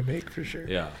trying to make for sure.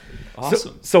 Yeah.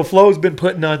 Awesome. So Flo's been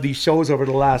putting on these shows over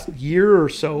the last year or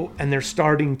so, and they're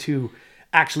starting to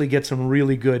actually get some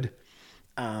really good,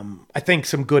 I think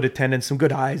some good attendance, some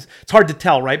good eyes. It's hard to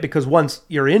tell, right? Because once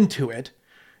you're into it,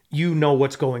 you know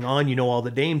what's going on, you know all the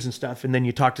names and stuff, and then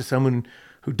you talk to someone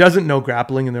who doesn't know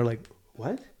grappling, and they're like,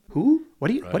 "What? Who? What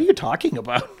are you talking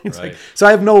about?" It's like, so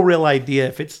I have no real idea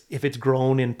if it's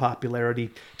grown in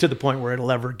popularity to the point where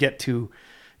it'll ever get to,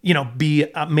 be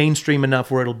mainstream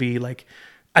enough where it'll be like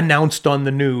announced on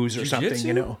the news or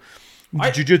Jiu-jitsu?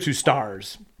 something. Jiu-jitsu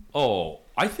stars. Oh,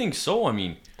 I think so. I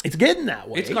mean, it's getting that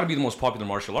way. It's got to be the most popular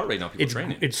martial art right now. People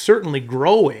training. It's certainly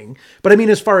growing, but I mean,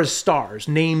 as far as stars,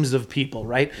 names of people,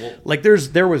 right? Well, like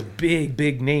there was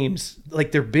big names,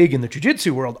 like they're big in the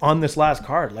jiu-jitsu world on this last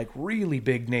card, like really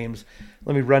big names.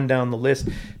 Let me run down the list.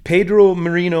 Pedro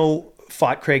Moreno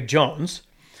fought Craig Jones.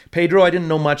 Pedro, I didn't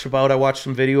know much about. I watched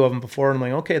some video of him before, and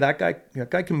I'm like, okay, that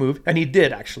guy can move, and he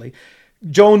did actually.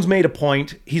 Jones made a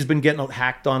point. He's been getting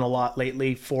hacked on a lot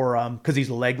lately for because he's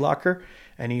a leg locker.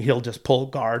 and he'll just pull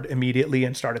guard immediately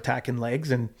and start attacking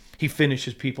legs, and he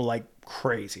finishes people like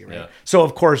crazy, right? Yeah. So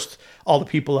of course all the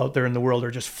people out there in the world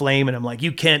are just flaming him like,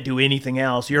 you can't do anything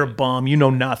else, you're a bum, you know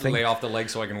nothing. Lay off the leg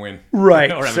so I can win. Right.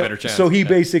 Or have a better chance. So he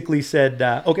basically said,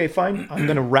 okay, fine, I'm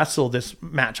going to wrestle this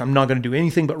match. I'm not going to do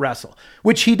anything but wrestle,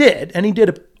 which he did. And he did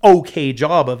an okay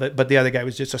job of it, but the other guy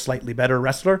was just a slightly better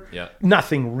wrestler. Yeah.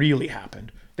 Nothing really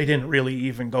happened. They didn't really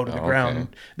even go to the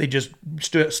ground. They just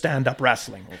stand up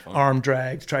wrestling, arm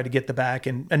drags, try to get the back,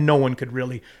 and no one could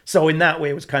really. So in that way,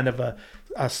 it was kind of a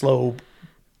slow,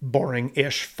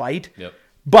 boring-ish fight. Yep.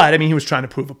 But I mean, he was trying to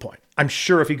prove a point. I'm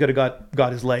sure if he could have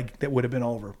got his leg, that would have been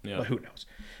over. Yeah. But who knows?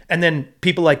 And then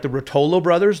people like the Rotolo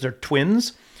brothers, they're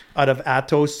twins out of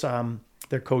Atos.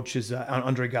 Their coach is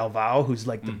Andre Galvao, who's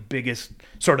like the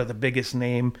biggest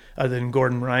name other than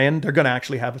Gordon Ryan. They're going to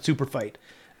actually have a super fight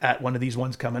at one of these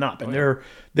ones coming up. And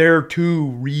they're two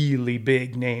really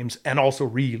big names and also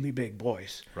really big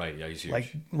boys. Right, yeah, he's huge.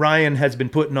 Like Ryan has been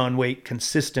putting on weight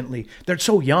consistently. They're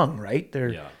so young, right?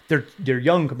 They're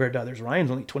young compared to others.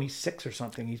 Ryan's only 26 or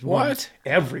something. He's won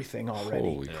everything already.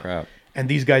 Holy crap. And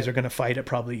these guys are going to fight at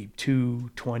probably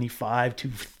 225,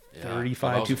 235,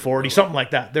 240, something like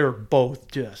that. They're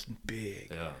both just big.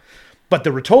 Yeah. But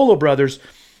the Rotolo brothers,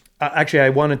 actually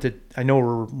I know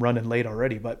we're running late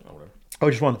already, but I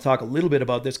just wanted to talk a little bit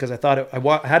about this because I thought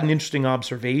I had an interesting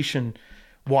observation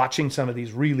watching some of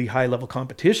these really high-level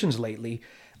competitions lately.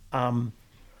 The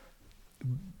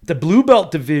blue belt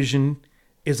division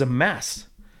is a mess.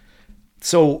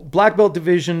 So black belt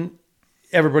division,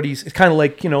 it's kind of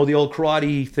like, the old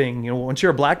karate thing. Once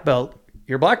you're a black belt,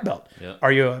 you're a black belt. Yeah.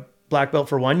 Are you a black belt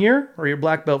for 1 year or you're a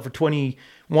black belt for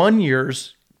 21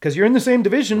 years? Because you're in the same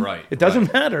division. Right. It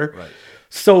doesn't matter. Right.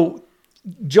 So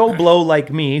Joe Blow,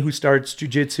 like me, who starts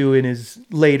jiu-jitsu in his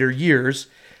later years,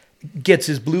 gets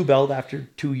his blue belt after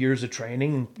 2 years of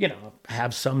training,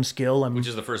 have some skill. Which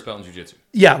is the first belt in jiu-jitsu.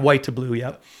 Yeah, white to blue,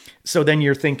 yeah. So then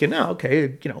you're thinking,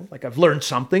 okay, like I've learned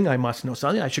something, I must know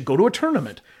something, I should go to a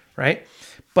tournament, right?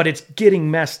 But it's getting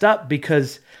messed up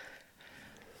because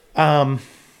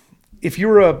if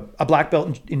you're a black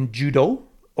belt in judo,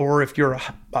 or if you're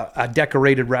a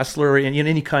decorated wrestler in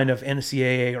any kind of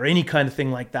NCAA or any kind of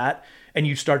thing like that, and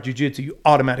you start jiu-jitsu, you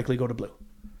automatically go to blue.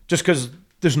 Just because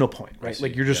there's no point, right?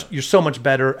 Like you're so much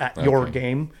better at your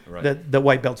game that the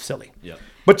white belt's silly. Yeah.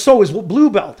 But so is blue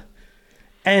belt.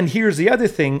 And here's the other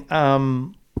thing.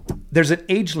 There's an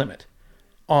age limit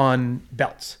on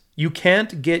belts. You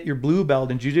can't get your blue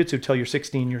belt in jiu-jitsu until you're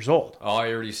 16 years old. Oh,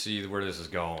 I already see where this is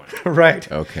going.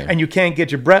 Right. Okay. And you can't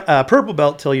get your purple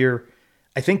belt till you're,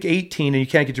 I think, 18, and you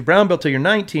can't get your brown belt till you're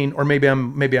 19, or maybe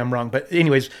I'm wrong. But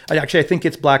anyways, I think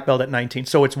it's black belt at 19.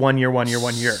 So it's 1 year.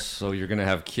 So you're going to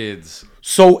have kids.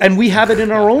 So, and we have it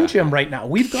in our own gym right now.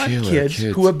 We've got kids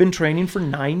who have been training for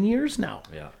 9 years now.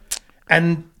 Yeah.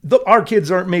 And our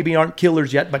kids aren't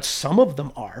killers yet, but some of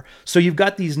them are. So you've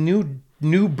got these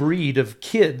new breed of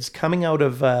kids coming out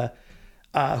of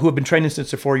who have been training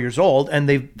since they're 4 years old, and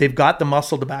they've got the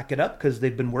muscle to back it up because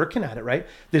they've been working at it, right?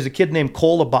 There's a kid named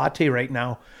Cole Abate right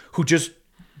now who just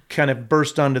kind of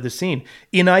burst onto the scene.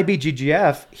 In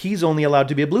IBJJF, he's only allowed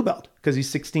to be a blue belt because he's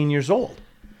 16 years old.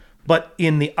 But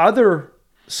in the other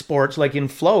sports, like in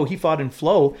Flow, he fought a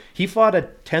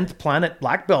 10th planet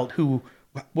black belt who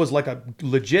was like a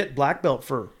legit black belt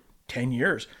for 10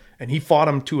 years. And he fought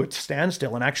him to a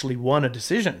standstill and actually won a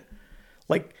decision.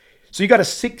 So you got a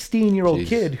 16-year-old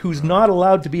kid who's not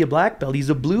allowed to be a black belt. He's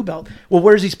a blue belt. Well,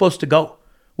 where's he supposed to go?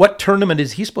 What tournament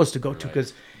is he supposed to go to?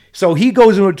 So he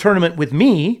goes into a tournament with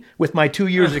me, with my 2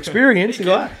 years experience. He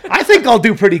goes, I think I'll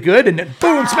do pretty good. And then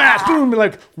boom, smash, boom. We're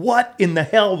like, what in the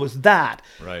hell was that?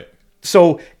 Right.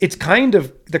 So they're kind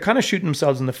of shooting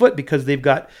themselves in the foot because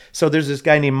so there's this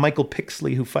guy named Michael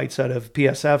Pixley who fights out of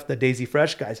PSF, the Daisy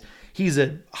Fresh guys. He's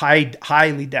a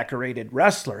highly decorated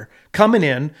wrestler coming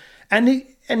in, and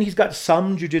he's got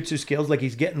some jiu-jitsu skills. Like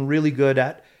he's getting really good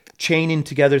at chaining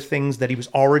together things that he was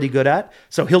already good at.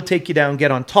 So he'll take you down, get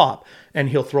on top, and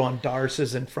he'll throw on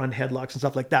darces and front headlocks and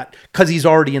stuff like that because he's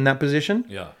already in that position.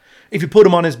 Yeah. If you put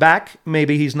him on his back,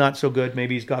 maybe he's not so good.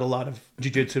 Maybe he's got a lot of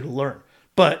jiu-jitsu to learn.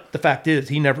 But the fact is,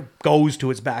 he never goes to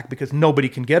his back because nobody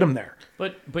can get him there.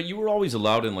 But you were always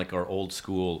allowed in like our old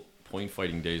school point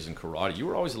fighting days in karate. You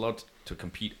were always allowed to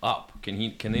compete up. Can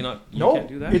they not? You can't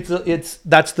do that.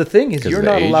 That's the thing is you're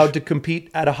not age? allowed to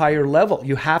compete at a higher level.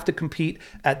 You have to compete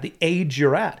at the age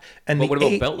you're at. And but what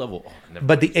about belt level? Oh,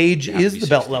 but the age is the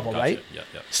belt level, gotcha. right?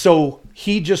 Yeah. So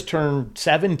he just turned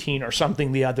 17 or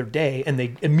something the other day, and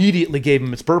they immediately gave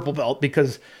him his purple belt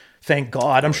because. Thank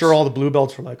God. I'm sure all the blue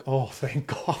belts were like, oh, thank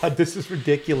God. This is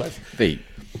ridiculous.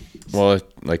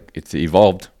 It's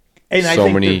evolved. And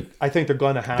I think they're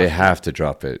going to have. They have to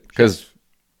drop it because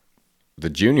the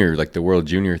junior, like the World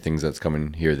Junior things that's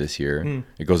coming here this year,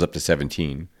 it goes up to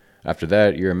 17. After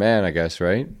that, you're a man, I guess,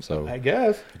 right? So I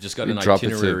guess. I just got an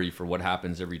itinerary for what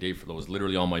happens every day for those.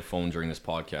 Literally on my phone during this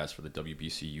podcast for the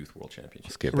WBC Youth World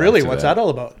Championship. Really? What's that all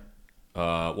about?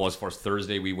 Well, as far as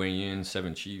Thursday, we weigh in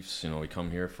 7 Chiefs. We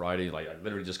come here Friday. Like I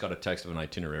literally just got a text of an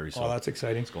itinerary. So that's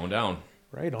exciting. It's going down.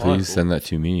 Right on. Please send that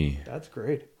to me. That's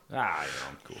great. I'm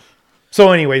cool.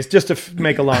 So, anyways, just to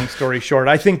make a long story short,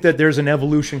 I think that there's an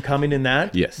evolution coming in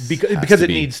that. Yes, because it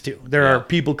needs to. There are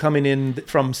people coming in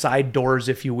from side doors,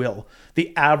 if you will.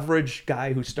 The average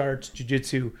guy who starts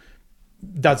jiu-jitsu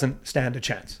doesn't stand a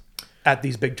chance at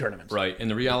these big tournaments. Right,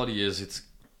 and the reality is,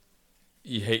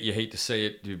 you hate to say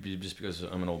it just because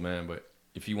I'm an old man, but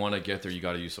if you want to get there, you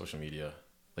got to use social media.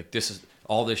 Like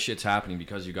all this shit's happening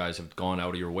because you guys have gone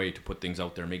out of your way to put things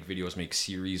out there, make videos, make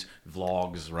series,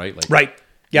 vlogs, right? Like right.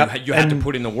 Yeah, you have to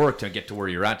put in the work to get to where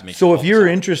you're at to make. So if you're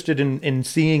interested in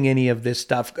seeing any of this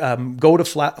stuff, go to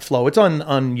Flow. It's on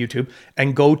YouTube,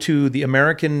 and go to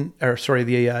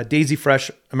the Daisy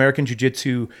Fresh American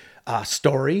Jiu-Jitsu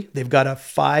story. They've got a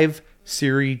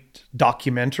 5-series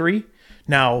documentary.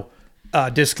 Now,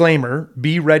 disclaimer: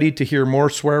 be ready to hear more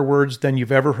swear words than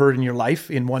you've ever heard in your life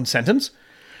in one sentence,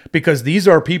 because these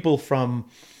are people from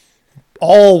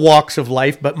all walks of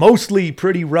life, but mostly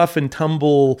pretty rough and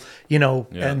tumble,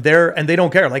 and they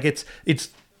don't care. Like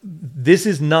this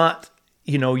is not,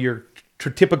 your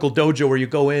typical dojo where you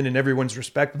go in and everyone's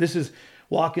respect. This is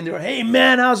walking there. Hey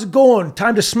man, how's it going?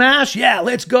 Time to smash? Yeah,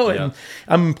 let's go. Yeah. And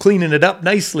I'm cleaning it up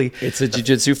nicely. It's a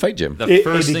jiu-jitsu fight gym. The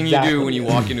first thing you do when you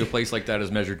walk into a place like that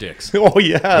is measure dicks. Oh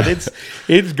yeah,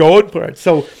 it's going for it.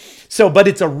 So, but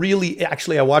it's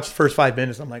actually, I watched the first 5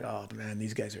 minutes. I'm like, oh man,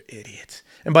 these guys are idiots.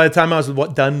 And by the time I was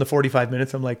done the 45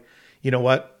 minutes, I'm like, you know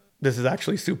what? This is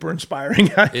actually super inspiring.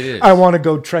 It is. I want to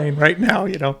go train right now,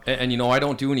 And I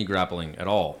don't do any grappling at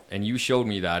all. And you showed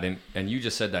me that. And you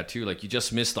just said that too. Like you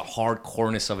just missed the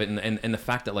hardcoreness of it. And the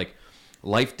fact that like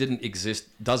life doesn't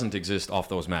exist off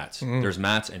those mats. There's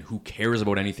mats, and who cares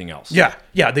about anything else? Yeah.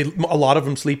 A lot of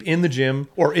them sleep in the gym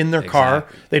or in their car.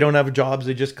 They don't have jobs.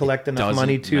 They just collect enough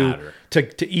money to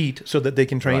eat so that they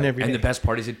can train every day. And the best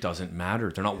part is it doesn't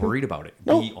matter. They're not worried about it.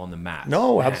 No. Be on the mats.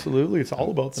 No, absolutely. It's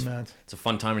all about the mats. It's a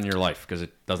fun time in your life because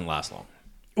it doesn't last long.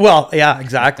 Well, yeah,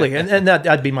 exactly. And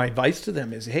that'd be my advice to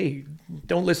them is, hey,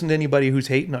 don't listen to anybody who's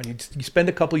hating on you. You spend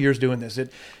a couple years doing this.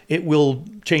 It will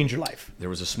change your life. There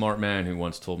was a smart man who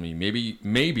once told me,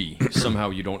 maybe somehow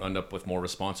you don't end up with more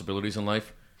responsibilities in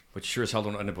life, but you sure as hell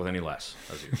don't end up with any less,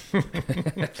 as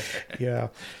you. Yeah,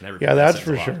 that's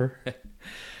for sure.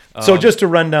 So just to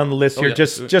run down the list here,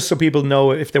 just so people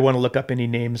know if they want to look up any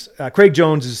names. Craig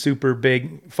Jones is a super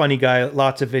big, funny guy.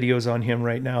 Lots of videos on him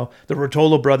right now. The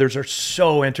Rotolo brothers are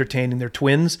so entertaining. They're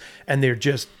twins, and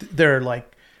they're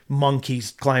like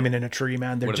monkeys climbing in a tree,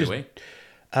 man. What do they weigh?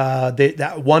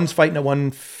 That one's fighting at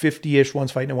 150-ish,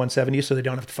 one's fighting at 170, so they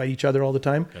don't have to fight each other all the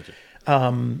time.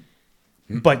 Gotcha.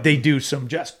 But they do some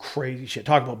just crazy shit.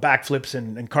 Talk about backflips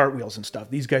and cartwheels and stuff.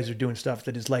 These guys are doing stuff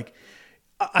that is like,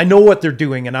 I know what they're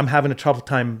doing, and I'm having a trouble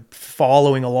time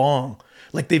following along.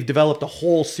 Like they've developed a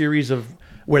whole series of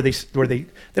where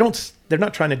they're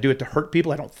not trying to do it to hurt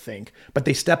people, I don't think, but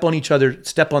they step on each other,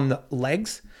 step on the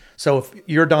legs. So if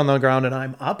you're down on the ground and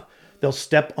I'm up, they'll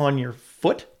step on your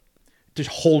foot to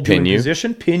hold you in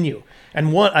position, pin you.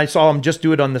 And I saw him just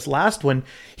do it on this last one.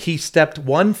 He stepped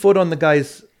one foot on the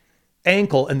guy's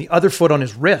ankle and the other foot on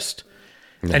his wrist.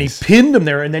 Nice. And he pinned him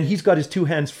there, and then he's got his two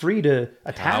hands free to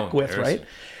attack with, right?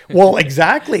 Well,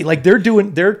 exactly. Like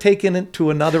they're taking it to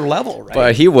another level, right?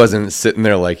 But he wasn't sitting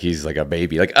there like he's like a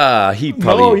baby. Like he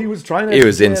was trying to. It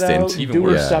was instant. Do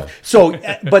his stuff. So,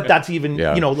 but that's even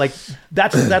like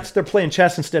that's they're playing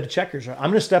chess instead of checkers. Right? I'm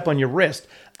going to step on your wrist.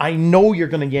 I know you're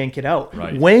going to yank it out.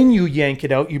 Right. When you yank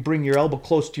it out, you bring your elbow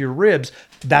close to your ribs.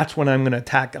 That's when I'm going to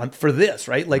attack for this,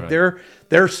 right? Like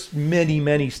there's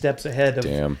many steps ahead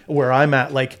of where I'm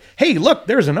at. Like, hey, look,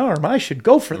 there's an arm. I should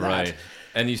go for that. Right.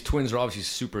 And these twins are obviously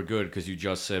super good because you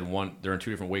just said they're in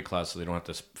 2 different weight classes, so they don't have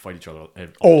to fight each other.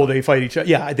 They fight each other.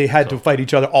 Yeah, they had to fight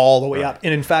each other all the way up.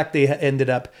 And in fact, they ended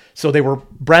up, so they were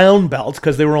brown belts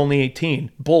because they were only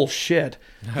 18. Bullshit.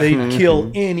 They'd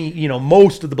kill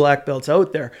most of the black belts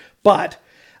out there. But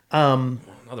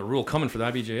another rule coming for the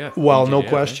IBJF. Well, no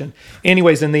question. Right?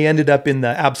 Anyways, and they ended up in the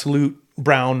absolute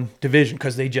brown division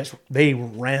because they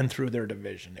ran through their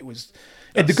division. It was...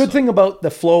 And the good thing about the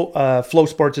Flow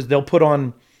Sports is they'll put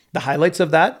on the highlights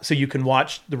of that, so you can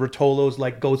watch the Rotolos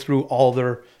like go through all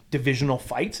their divisional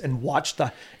fights and watch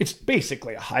it's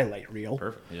basically a highlight reel.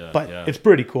 Perfect. Yeah, but yeah. it's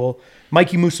pretty cool.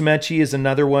 Mikey Musumeci is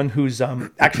another one who's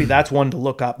actually that's one to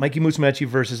look up. Mikey Musumeci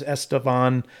versus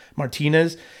Esteban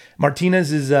Martinez.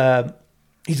 Martinez is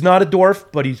he's not a dwarf,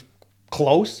 but he's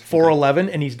close, 4'11",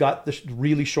 and he's got the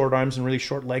really short arms and really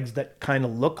short legs that kind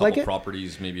of look like it.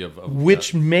 Properties maybe of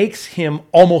which makes him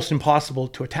almost impossible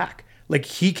to attack. Like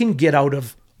he can get out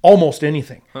of almost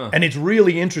anything, and it's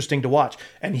really interesting to watch.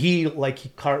 And he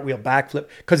cartwheel, backflip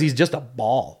because he's just a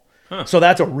ball. So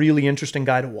that's a really interesting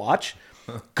guy to watch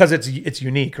because it's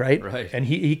unique, right? Right. And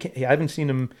he I haven't seen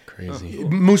him Crazy.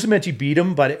 Musumeci beat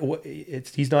him, but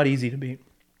he's not easy to beat.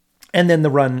 And then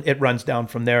it runs down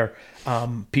from there.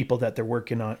 People that they're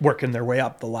working their way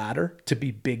up the ladder to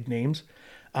be big names.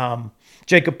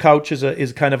 Jacob Couch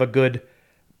is kind of a good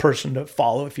person to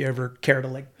follow if you ever care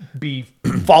to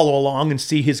follow along and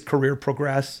see his career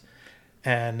progress.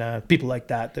 And people like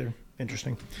that, they're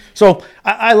interesting. So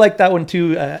I like that one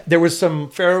too. There was some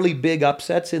fairly big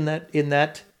upsets in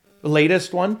that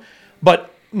latest one,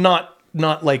 but not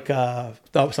like some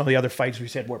of the other fights we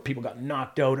said where people got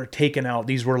knocked out or taken out.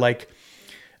 These were like,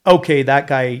 okay, that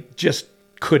guy just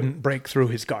couldn't break through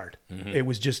his guard. It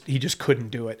was he just couldn't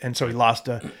do it, and so he lost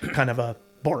a kind of a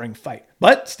boring fight.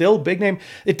 But still, big name.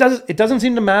 It doesn't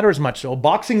seem to matter as much though.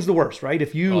 Boxing's the worst, right?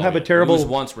 If you have a terrible lose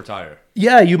once, retire.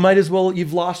 Yeah, you might as well.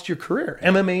 You've lost your career.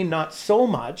 MMA, not so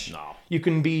much. No. You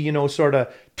can be, sort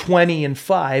of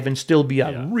 20-5 and still be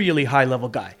a really high level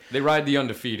guy. They ride the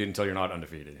undefeated until you're not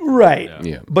undefeated. Right.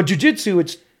 Yeah. But jiu-jitsu,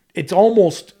 it's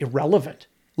almost irrelevant.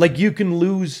 Like you can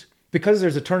lose because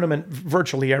there's a tournament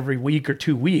virtually every week or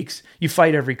 2 weeks. You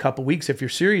fight every couple weeks if you're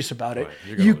serious about it.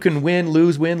 Right. You can win,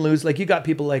 lose. Like you got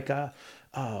people like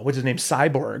what's his name,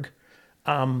 Cyborg,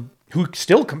 who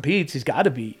still competes. He's got to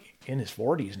be in his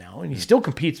 40s now, and he still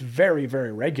competes very,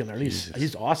 very regularly.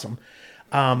 He's awesome.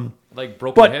 Like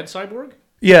broken head cyborg?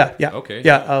 Yeah. Okay.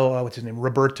 Yeah. Oh, what's his name?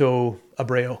 Roberto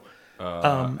Abreu.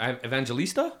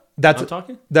 Evangelista? That's I'm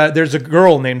talking? There's a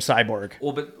girl named Cyborg.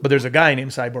 Well, but there's a guy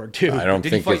named Cyborg too. I don't did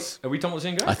he think fight? it's. Are we talking about the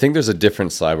same guy? I think there's a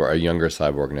different cyborg, a younger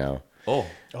cyborg now. Oh,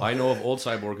 I know of old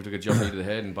cyborg who took a jump knee to the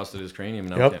head and busted his cranium.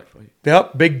 And now Yep. he can't fight.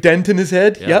 Yep. Big dent in his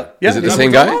head. Yeah. Yep. Is it the that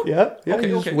same what we're guy? talking Yeah. Yeah. Okay,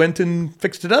 He just okay. went and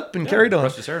fixed it up and carried on.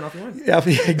 Brushed his hair and off he went. Yeah,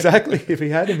 exactly. If he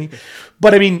had any,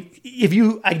 but I mean,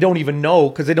 I don't even know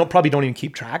because they probably don't even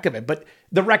keep track of it. But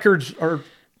the records are,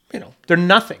 they're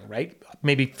nothing, right?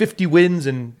 Maybe 50 wins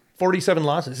and 47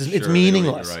 losses. It's Sure,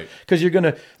 meaningless you're right. because you're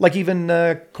gonna even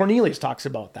Cornelius talks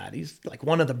about that. He's like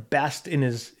one of the best in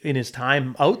his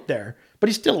time out there, but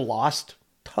he still lost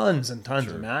tons and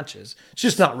tons of matches. It's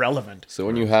just not relevant. So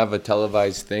when you have a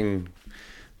televised thing,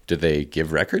 do they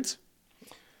give records?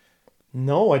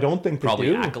 No, I don't think they Probably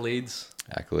do. accolades.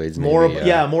 Accolades, More,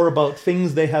 maybe, more about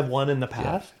things they have won in the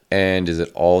past. And is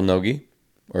it all no-gi?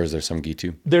 Or is there some gi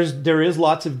too? There is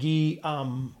lots of gi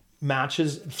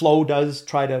matches. Flo does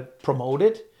try to promote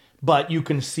it, but you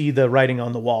can see the writing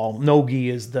on the wall. No gi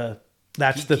is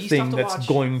that's the Gi's thing tough to that's watch.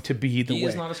 going to be the Gi way.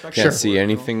 is not a spectacle. Can't see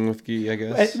anything with gi, I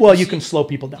guess. Well, you see- can slow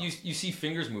people down. You see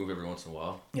fingers move every once in a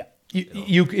while. Yeah. If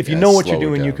you Yeah, know what you're slow it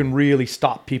doing, you down. can really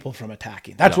stop people from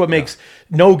attacking. That's what makes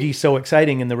no-gi so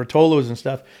exciting in the Rotolos and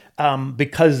stuff.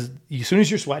 Because as soon as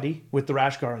you're sweaty with the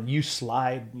rash guard, you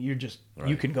slide.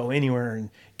 You can go anywhere and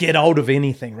get out of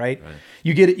anything. Right?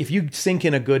 You get if you sink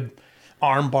in a good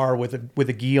arm bar with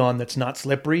a gi on that's not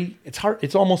slippery. It's hard.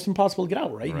 It's almost impossible to get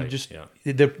out. Right? You just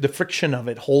the friction of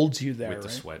it holds you there. With the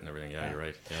right? sweat and everything. Yeah, you're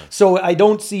right. Yeah. So I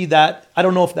don't see that. I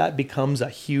don't know if that becomes a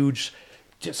huge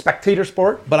spectator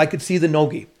sport, but I could see the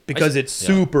no-gi because it's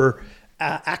super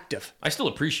active. I still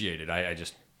appreciate it. I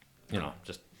just,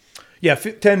 just Yeah,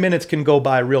 10 minutes can go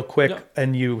by real quick,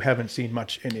 and you haven't seen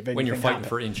much anything. when you're fighting happen.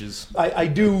 for inches. I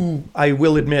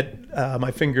will admit, my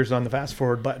fingers on the fast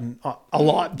forward button a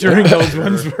lot during those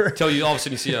ones. Until you all of a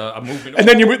sudden you see a movement. And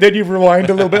then you rewind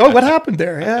a little bit. Oh, what happened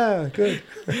there? Yeah, good.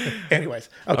 Anyways.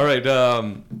 Okay. All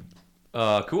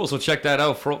right. Cool. So check that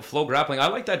out. Flow grappling. I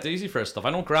like that Daisy Fresh stuff. I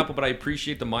don't grapple, but I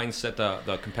appreciate the mindset,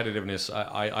 the competitiveness.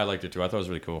 I liked it too. I thought it was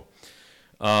really cool.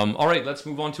 All right. Let's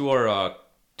move on to our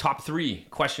top 3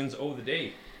 questions of the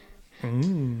day.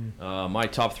 My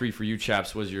top 3 for you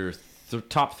chaps was your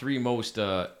top 3 most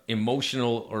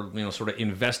emotional or sort of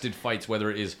invested fights, whether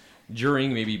it is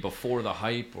during, maybe before the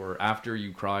hype, or after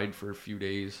you cried for a few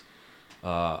days.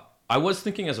 I was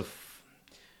thinking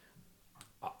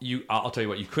I'll tell you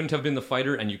what, you couldn't have been the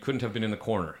fighter and you couldn't have been in the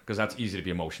corner, because that's easy to be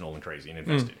emotional and crazy and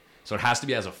invested. So it has to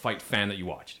be as a fight fan that you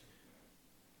watched.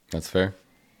 That's fair.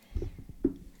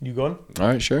 You going? All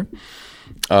right, sure.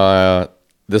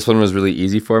 This one was really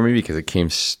easy for me because it came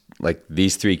like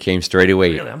these three came straight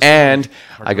away. Really? And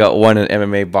I got one in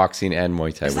MMA, boxing, and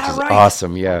Muay Thai, which is right?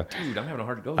 awesome. Yeah. Dude, I'm having a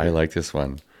hard go. I like this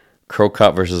one. Crow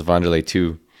Cup versus Wanderlei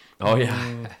 2. Oh,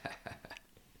 yeah.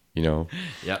 You know,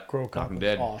 Yeah. Crow Cup I'm was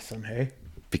dead. awesome, hey?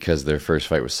 because their first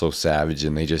fight was so savage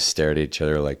and they just stared at each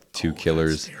other like two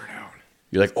killers.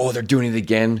 You're like, oh, they're doing it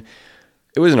again.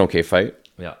 It was an okay fight.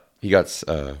 Yeah. He got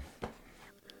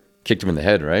kicked him in the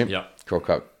head, right? Yeah. Crow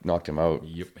Cup knocked him out.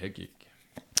 Yep. Head kick.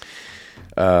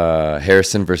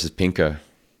 Harrison versus Pinka.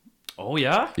 Oh,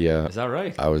 yeah? Yeah. Is that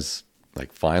right? I was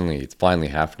like, it's finally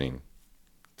happening.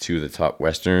 Two of the top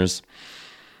Westerners.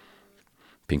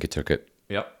 Pinka took it.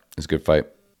 Yep. It was a good fight.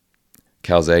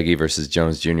 Calzaghe versus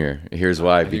Jones Jr. Here's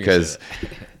why. Because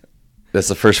that's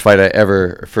the first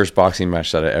first boxing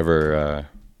match that I ever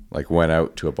went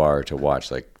out to a bar to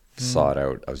watch, saw it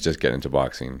out. I was just getting into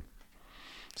boxing.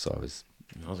 So I was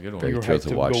That was a good one. very You were thrilled hyped to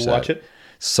to watch go that. watch it?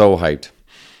 So hyped.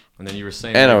 And then you were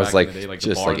saying, And I way was back like, in the day, the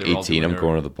just bar, like they were all 18. I'm doing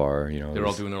going to the bar, you know. They were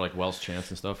all doing their like Welsh chants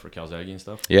and stuff for Calzaghe and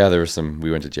stuff. Yeah, there was some.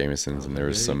 We went to Jameson's and there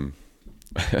was some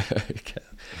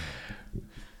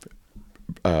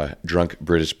drunk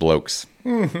British blokes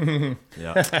Yeah.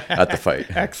 at the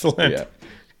fight. Excellent. Yeah,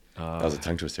 that was a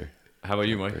tongue twister. How about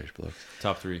you, Mike? British blokes.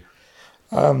 Top three.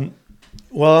 Well,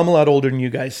 I'm a lot older than you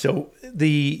guys, so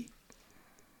it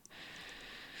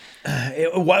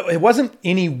wasn't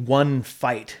any one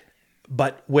fight,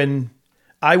 but when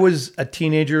I was a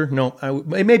teenager,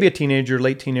 maybe a teenager,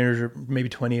 late teenager, maybe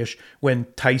 20-ish, when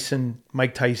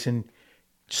Mike Tyson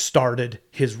started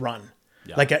his run.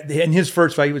 Yeah. Like in his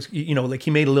first fight was, he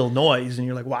made a little noise and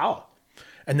you're like, wow.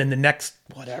 And then the next,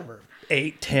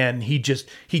 8, 10, he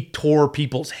tore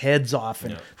people's heads off,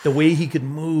 and the way he could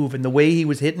move and the way he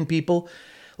was hitting people,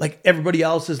 like everybody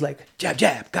else is like, jab,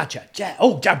 jab, gotcha, jab,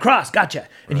 oh, jab, cross, gotcha.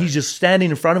 And he's just standing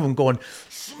in front of him going,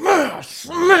 smash,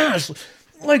 smash,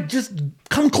 like just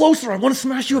come closer. I want to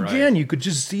smash you again. You could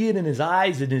just see it in his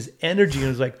eyes and his energy. And it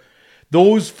was like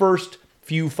those first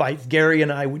few fights, Gary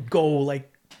and I would go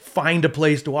find a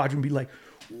place to watch and be like,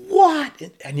 what?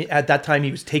 And at that time,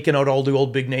 he was taking out all the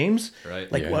old big names. Right.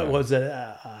 What was it?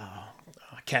 I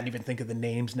can't even think of the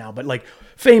names now, but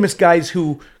famous guys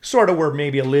who sort of were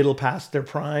maybe a little past their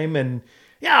prime. And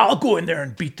I'll go in there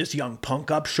and beat this young punk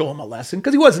up, show him a lesson.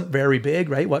 Because he wasn't very big,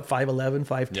 right? 5'11",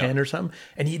 5'10" or something.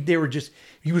 And he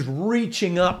was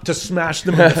reaching up to smash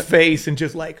them in the face and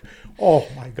just oh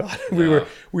my God.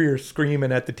 We were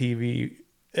screaming at the TV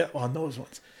on those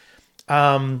ones.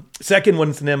 Second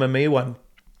one's an MMA one.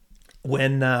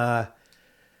 When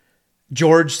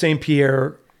George St.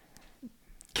 Pierre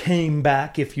came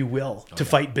back, if you will, to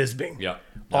fight Bisping. Yeah.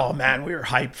 Oh man, we were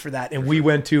hyped for that. And we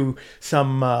went to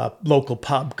some local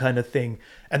pub kind of thing.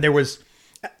 And it was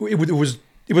on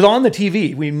the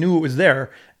TV. We knew it was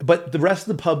there, but the rest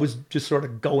of the pub was just sort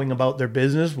of going about their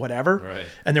business, whatever. Right.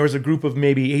 And there was a group of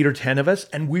maybe 8 or 10 of us,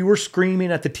 and we were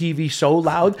screaming at the TV so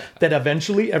loud that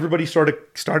eventually everybody sort of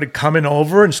started coming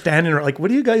over and standing there like, what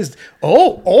are you guys?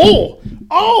 Oh.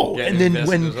 Getting And then invested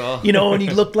when, as well. and he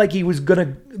looked like he was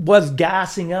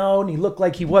gassing out, and he looked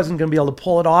like he wasn't going to be able to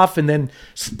pull it off, and then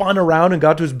spun around and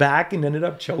got to his back and ended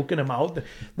up choking him out.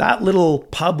 That little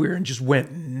pub we were in just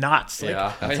went nuts.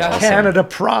 That's Canada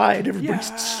pride.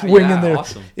 Everybody's swinging there.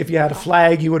 Awesome. If you had a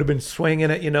flag, you would have been swinging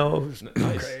it, It was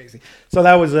crazy. So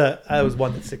that was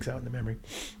one that sticks out in the memory.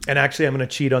 And actually, I'm going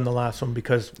to cheat on the last one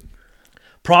because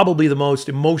probably the most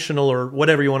emotional, or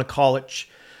whatever you want to call it,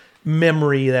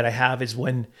 memory that I have is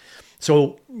when...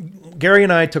 So Gary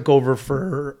and I took over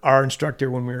for our instructor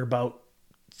when we were about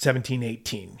 17,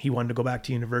 18. He wanted to go back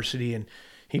to university, and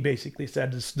he basically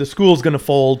said, the school's going to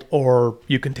fold or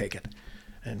you can take it.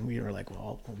 And we were like,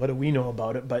 well, what do we know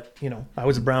about it? But, I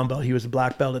was a brown belt. He was a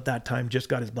black belt at that time, just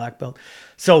got his black belt.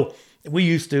 So we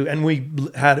used to, and we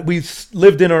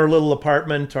lived in our little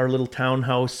apartment, our little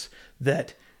townhouse,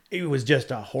 that it was just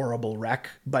a horrible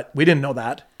wreck. But we didn't know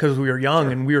that because we were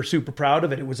young and we were super proud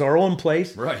of it. It was our own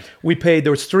place. Right.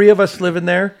 There was 3 of us living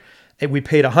there. And we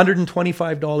paid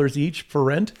 $125 each for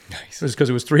rent. Nice. It was because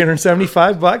it was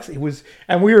 $375.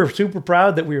 And we were super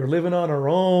proud that we were living on our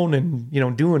own and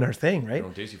doing our thing, right? Your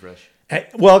own Tasty Fresh.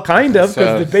 Well, kind of,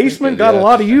 because the basement got a yeah.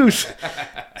 lot of use.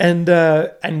 And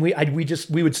we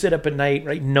would sit up at night,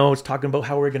 writing notes, talking about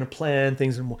how we're going to plan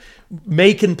things and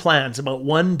making plans about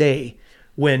one day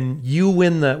when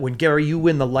Gary, you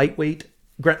win the lightweight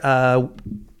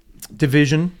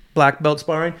division, black belt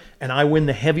sparring, and I win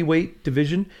the heavyweight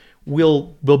division.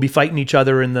 We'll be fighting each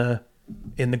other in the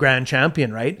grand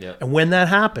champion, right? Yeah. And when that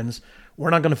happens,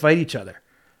 we're not going to fight each other.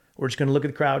 We're just going to look at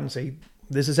the crowd and say,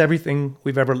 this is everything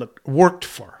we've ever worked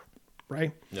for,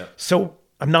 right? Yeah. So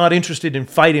I'm not interested in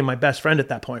fighting my best friend at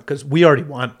that point because we already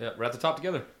won. Yeah, we're at the top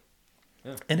together.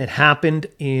 And it happened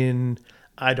in,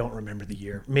 I don't remember the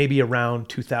year, maybe around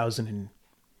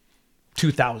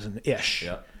 2000-ish.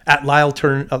 Yeah. At Lyle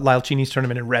Cheney's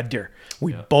tournament in Red Deer.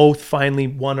 We both finally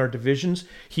won our divisions.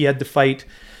 He had to fight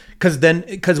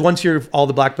because once all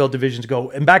the black belt divisions go,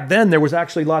 and back then there was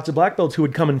actually lots of black belts who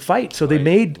would come and fight. So they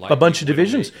made a bunch of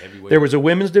divisions. There was a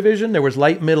women's division, there was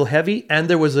light, middle, heavy, and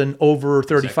there was an over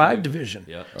 35 division.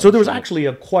 Yeah. So there was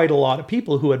actually quite a lot of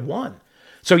people who had won.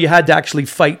 So you had to actually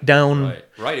fight down.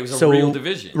 Right. It was a real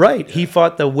division. Right. Yeah. He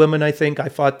fought the women, I think. I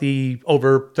fought the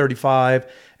over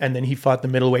 35, and then he fought the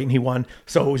middleweight, and he won.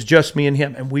 So it was just me and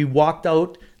him. And we walked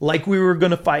out like we were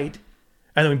going to fight,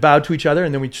 and then we bowed to each other,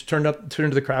 and then we just turned to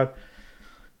the crowd.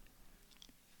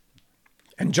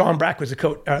 And John Brack was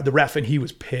the ref, and he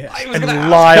was pissed. And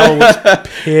Lyle was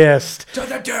pissed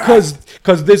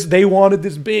because they wanted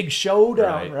this big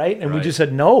showdown, right? And we just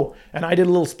said no. And I did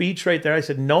a little speech right there. I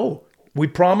said no. We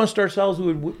promised ourselves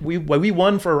we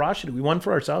won for Arashi-Do. We won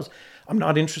for ourselves. I'm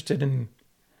not interested in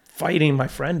fighting my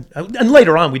friend. And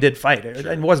later on, we did fight.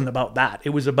 It wasn't about that. It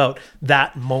was about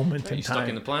that moment in time. You stuck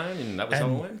in the plan, and that was how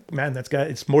it went. Man,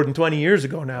 it's more than 20 years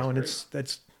ago now, and it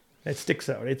sticks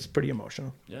out. It's pretty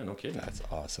emotional. Yeah, no kidding. That's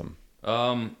awesome.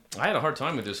 I had a hard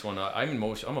time with this one. I'm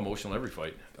emotional every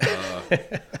fight.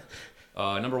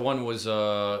 Number one was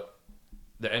the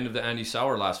end of the Andy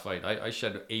Sauer last fight. I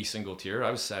shed a single tear. I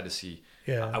was sad to see.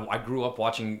 Yeah. I grew up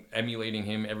emulating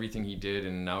him, everything he did,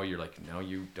 and now you're like, now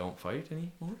you don't fight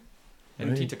anymore?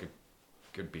 And he took a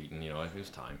good beating, it was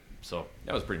time. So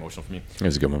that was pretty emotional for me. It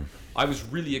was a good one. I was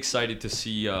really excited to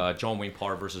see John Wayne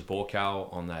Parr versus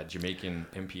Bocow on that Jamaican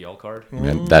MPL card.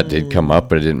 And that did come up,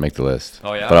 but it didn't make the list.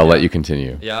 Oh, yeah? But I'll let you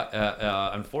continue.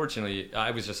 Yeah, unfortunately, I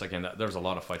was just, again, there was a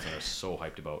lot of fights I was so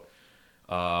hyped about.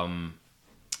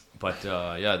 But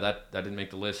that didn't make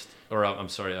the list. Or, I'm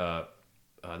sorry,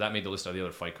 that made the list of the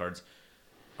other fight cards.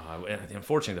 And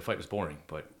unfortunately, the fight was boring,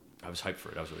 but I was hyped for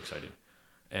it. I was really excited.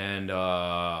 And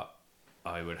I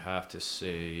would have to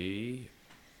say,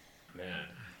 man,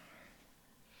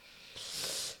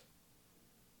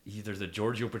 either the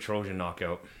Giorgio Petrosian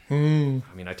knockout. I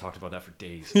mean, I talked about that for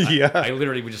days. Yeah. I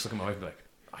literally would just look at my wife and be like,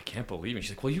 I can't believe it.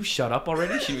 She's like, will you shut up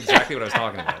already? She knew exactly what I was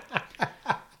talking about.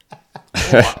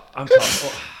 I'm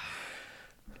talking.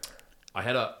 I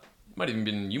had you might have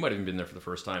even been there for the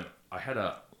first time. I had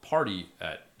a party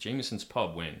at Jameson's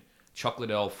Pub when Chuck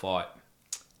Liddell fought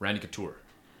Randy Couture.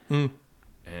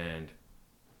 And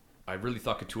I really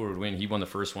thought Couture would win. He won the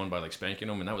first one by like spanking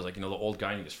him, and that was like, the old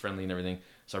guy, and he was friendly and everything.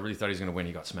 So I really thought he was going to win.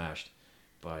 He got smashed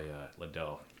by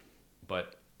Liddell.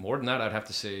 But more than that, I'd have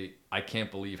to say I can't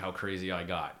believe how crazy I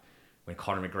got when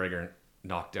Conor McGregor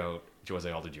knocked out Jose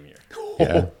Aldo Jr.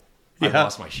 Yeah. I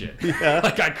lost my shit. Yeah.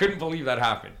 Like, I couldn't believe that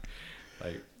happened.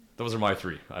 Like, those are my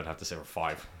three. I'd have to say, or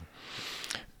five.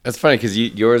 That's funny because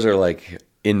yours are like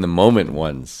in the moment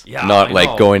ones, Yeah, not I like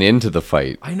know. going into the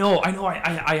fight. I know. I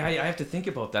have to think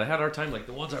about that. I had a hard time. Like,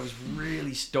 the ones I was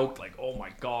really stoked, like, oh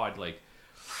my God, like,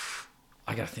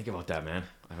 I got to think about that, man.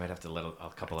 I might have to let a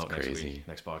couple out next week,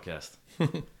 next podcast.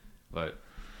 But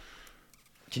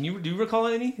do you recall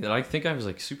any that I think I was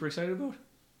like super excited about?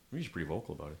 You're pretty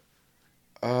vocal about it.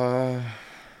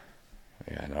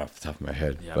 Yeah, not off the top of my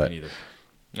head. Yeah, but me neither.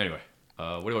 Anyway,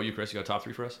 what about you, Chris? You got a top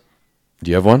three for us?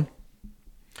 do you have one?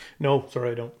 No,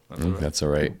 sorry, I don't. That's all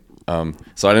right.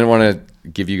 So I didn't want to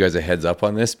give you guys a heads up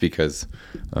on this because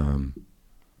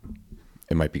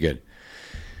it might be good.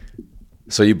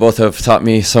 So you both have taught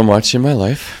me so much in my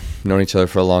life. Known each other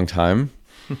for a long time.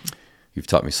 You've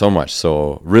taught me so much.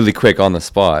 So really quick on the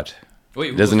spot.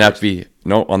 Wait, it doesn't have to be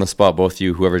on the spot. Both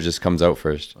you, whoever just comes out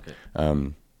first. Okay.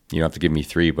 You don't have to give me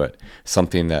three, but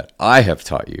something that I have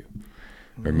taught you,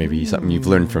 or maybe something you've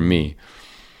learned from me.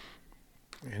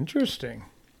 Interesting.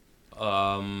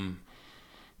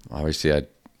 Obviously, I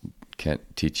can't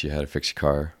teach you how to fix your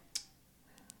car.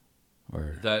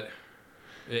 Or That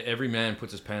every man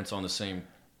puts his pants on the same.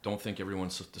 Don't think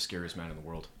everyone's the scariest man in the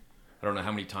world. I don't know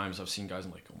how many times I've seen guys.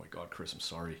 I'm like, oh my God, Chris, I'm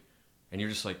sorry, and you're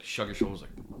just like shrug your shoulders,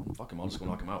 like, fuck him, I'll just go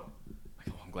knock him out. Like,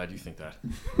 oh, I'm glad you think that,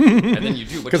 and then you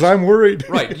do Because I'm worried.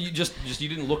 Right? You just you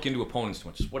didn't look into opponents too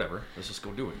much. Just whatever. Let's just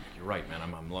go do it. You're right, man.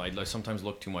 I sometimes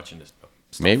look too much into stuff.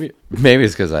 maybe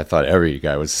it's because I thought every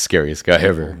guy was the scariest guy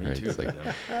ever. Me Right? too. It's like,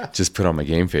 just put on my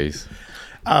game face.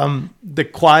 The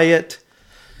quiet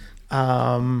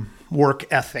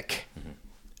work ethic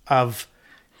of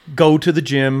go to the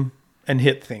gym and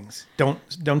hit things. Don't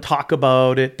talk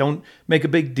about it. Don't make a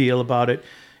big deal about it.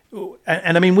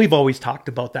 And I mean, we've always talked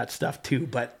about that stuff too,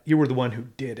 but you were the one who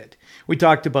did it. We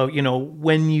talked about,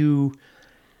 when you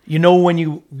you know when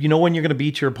you're going to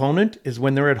beat your opponent is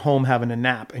when they're at home having a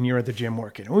nap and you're at the gym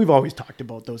working. And we've always talked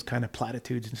about those kind of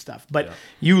platitudes and stuff, but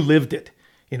you lived it.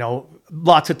 You know,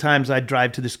 lots of times I'd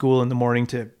drive to the school in the morning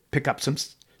to pick up some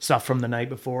stuff from the night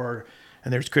before,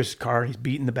 and there's Chris's car. He's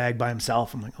beating the bag by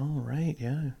himself. I'm like, oh, right,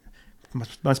 yeah.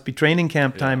 Must be training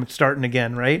camp time starting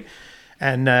again, right?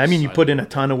 And I mean, you put in a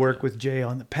ton of work with Jay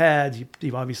on the pads.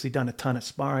 You've obviously done a ton of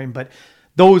sparring, but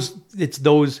it's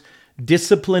those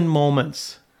discipline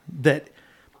moments that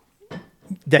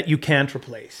you can't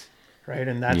replace, right?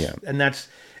 And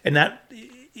that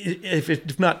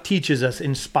if not teaches us,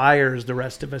 inspires the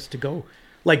rest of us to go,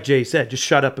 like Jay said, just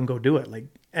shut up and go do it. Like,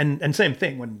 and same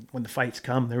thing when the fights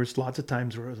come, there was lots of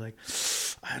times where it was like,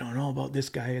 I don't know about this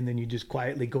guy. And then you just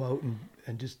quietly go out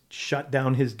and just shut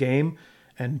down his game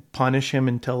and punish him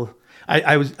until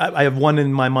I have one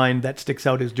in my mind that sticks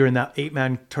out is during that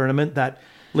 8-man tournament, that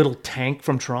little tank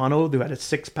from Toronto who had a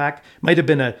 6-pack, might have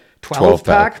been a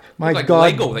 12-pack. My like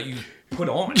God. Lego that you put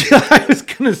on. I was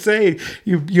going to say,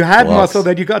 you had muscle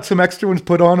that you got some extra ones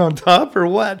put on top or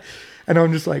what? And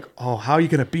I'm just like, oh, how are you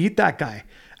going to beat that guy?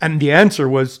 And the answer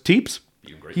was teeps.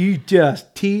 He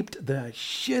just teeped the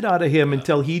shit out of him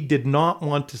until he did not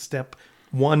want to step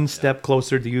one step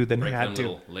closer to you than he had to.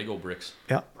 Little Lego bricks.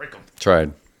 Yeah. Break them.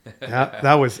 Tried. Yeah,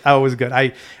 that was good.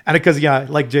 Because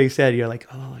like Jay said, you're like,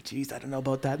 oh, geez, I don't know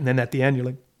about that. And then at the end, you're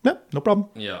like, no problem.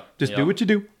 Yeah. Just do what you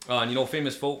do. And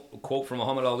famous quote from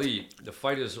Muhammad Ali: "The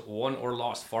fight is won or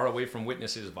lost far away from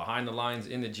witnesses, behind the lines,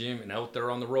 in the gym, and out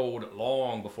there on the road,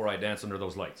 long before I dance under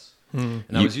those lights." And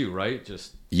that was you, right?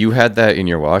 You had that in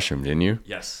your washroom, didn't you?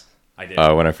 Yes, I did.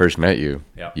 When I first met you,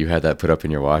 Yeah. you had that put up in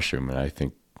your washroom, and I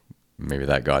think maybe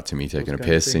that got to me taking a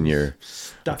piss in your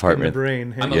apartment. In the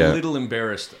brain. Hey? I'm a little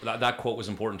embarrassed. That quote was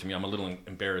important to me. I'm a little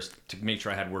embarrassed to make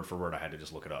sure I had word for word. I had to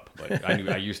just look it up, but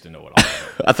I used to know it all.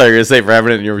 I thought you were gonna say for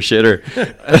having it in your shitter.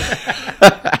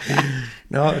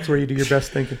 No, that's where you do your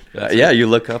best thinking. You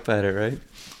look up at it, right?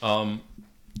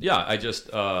 I just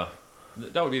that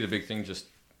would be the big thing. Just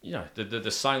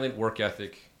the silent work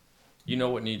ethic. You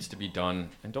know what needs to be done,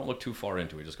 and don't look too far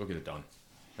into it. Just go get it done.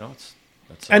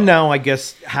 And now I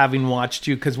guess having watched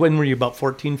you, because when were you, about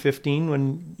 14, 15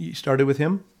 when you started with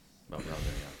him? About around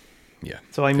there, Yeah.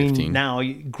 So I mean, 15. now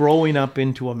growing up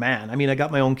into a man. I mean, I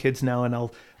got my own kids now, and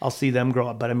I'll see them grow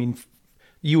up. But I mean,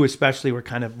 you especially were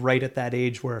kind of right at that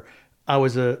age where I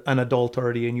was an adult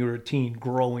already, and you were a teen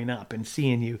growing up, and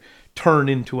seeing you turn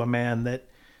into a man that,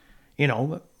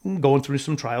 going through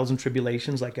some trials and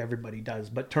tribulations like everybody does,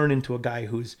 but turn into a guy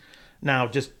who's now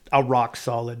just a rock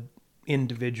solid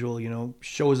individual,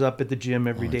 shows up at the gym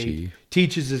every day,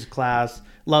 teaches his class,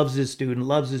 loves his student,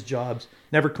 loves his jobs,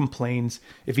 never complains.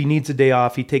 If he needs a day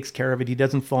off, he takes care of it. He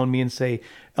doesn't phone me and say,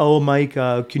 oh, Mike,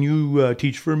 can you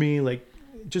teach for me? Like,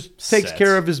 just takes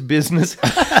care of his business.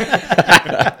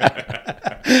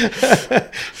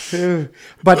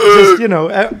 But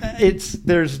just,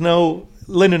 there's no,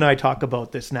 Lynn and I talk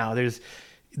about this now.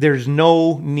 There's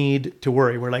no need to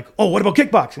worry. We're like, oh, what about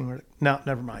kickboxing? We're like, no,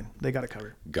 never mind. They got it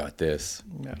covered. Got this.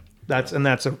 Yeah.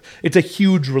 It's a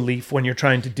huge relief when you're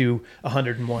trying to do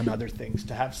 101 other things,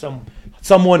 to have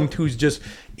someone who's just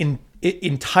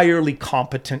entirely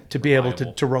competent to be able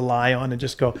to rely on and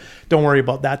just go, don't worry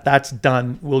about that. That's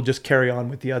done. We'll just carry on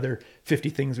with the other 50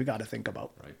 things we got to think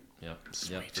about. Right. Yeah.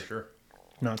 Sweet. Yeah, for sure.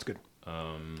 No, it's good.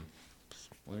 Well,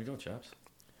 there you go, chaps.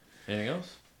 Anything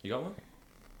else? You got one?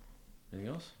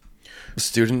 Anything else?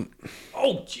 Student.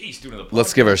 Oh, geez, student of the podcast.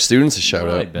 Let's give our students a shout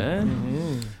out.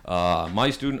 Ben. Mm-hmm.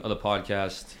 My student of the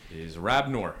podcast is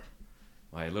Rabnor,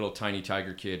 my little tiny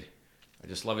tiger kid. I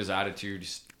just love his attitude.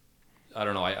 I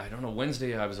don't know. I don't know.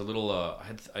 Wednesday, I was a little.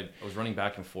 I was running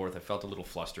back and forth. I felt a little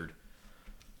flustered,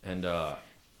 and I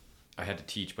had to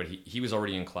teach. But he was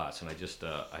already in class, and I just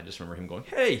remember him going,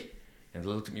 "Hey," and he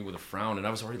looked at me with a frown, and I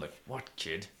was already like, "What,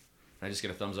 kid?" And I just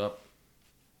get a thumbs up.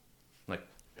 I'm like,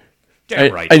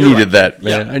 damn right. I needed that,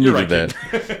 man. Yeah, I needed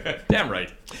that. Damn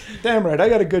right. Damn right. I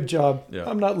got a good job. Yeah.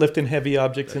 I'm not lifting heavy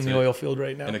objects in the oil field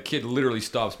right now. And a kid literally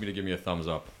stops me to give me a thumbs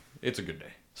up. It's a good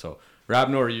day. So,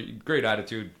 Rabnor, great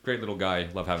attitude, great little guy.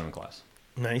 Love having him in class.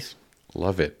 Nice.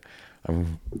 Love it.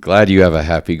 I'm glad you have a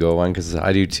happy go one, because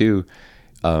I do too.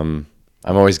 I'm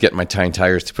always getting my tiny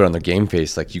tigers to put on their game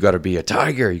face. Like, you got to be a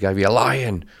tiger. You got to be a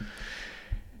lion.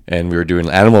 And we were doing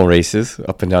animal races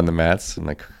up and down the mats. I'm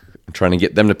like, I'm trying to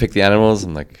get them to pick the animals.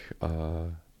 I'm like, I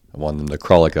want them to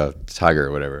crawl like a tiger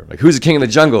or whatever. Like, who's the king of the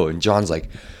jungle? And John's like,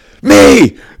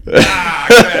 me!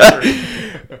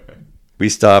 We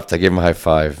stopped. I gave him a high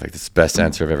five. Like, this is the best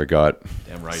answer I've ever got.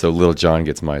 Damn right. So little John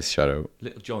gets my shout out.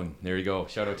 Little John, there you go.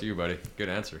 Shout out to you, buddy. Good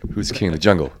answer. Who's the king of the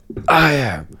jungle? I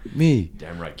am. Me.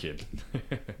 Damn right, kid.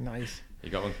 Nice. You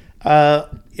got one?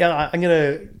 Yeah, I'm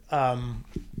gonna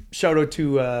shout out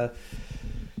to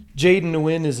Jaden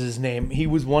Nguyen is his name. He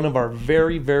was one of our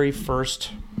very, very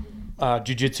first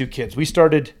jiu-jitsu kids. We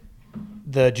started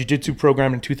the jiu-jitsu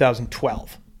program in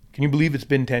 2012. Can you believe it's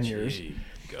been 10 years?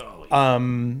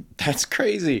 Golly. That's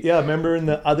crazy. Yeah, remember in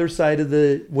the other side of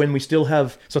when we still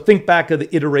have, so think back of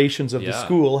the iterations of the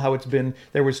school, how it's been,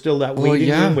 there was still that waiting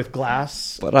room with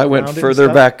glass. But I went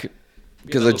further back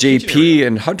because of JP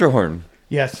and Hunterhorn.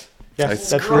 Yes.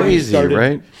 That's where we crazy, started,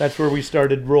 right? That's where we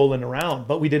started rolling around,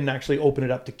 but we didn't actually open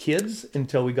it up to kids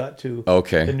until we got to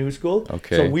the new school.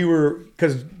 Okay. So we were,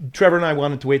 because Trevor and I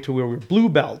wanted to wait till we were blue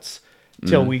belts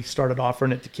till we started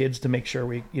offering it to kids to make sure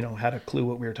we, had a clue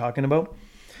what we were talking about.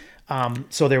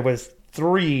 So there was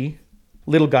 3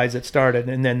 little guys that started,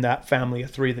 and then that family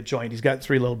of 3 that joined. He's got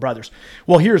 3 little brothers.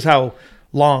 Well, here's how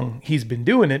long he's been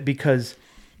doing it, because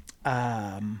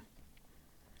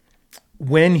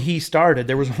when he started,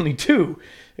 there was only 2.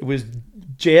 It was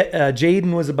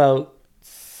Jaden was about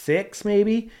 6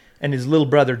 maybe, and his little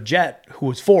brother Jet, who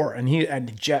was 4,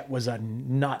 and Jet was a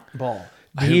nutball.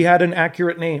 He had an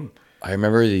accurate name. I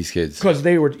remember these kids because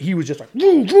he was just like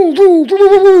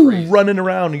running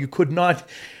around, and you could not.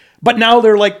 But now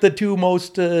they're like the 2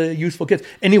 most useful kids.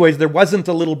 Anyways, there wasn't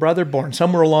a little brother born.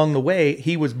 Somewhere along the way,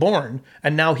 he was born,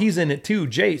 and now he's in it too,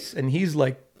 Jace, and he's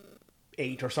like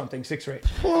 8 or something, 6 or 8.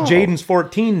 Whoa. Jaden's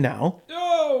 14 now.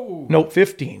 No,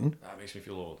 15. That makes me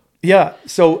feel old. Yeah.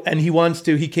 So, and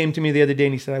he came to me the other day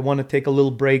and he said, I want to take a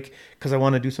little break because I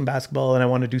want to do some basketball and I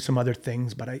want to do some other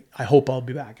things, but I hope I'll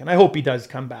be back. And I hope he does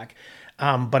come back.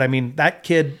 But I mean, that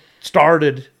kid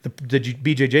started the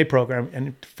BJJ program,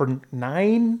 and for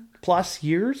 9+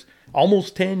 years,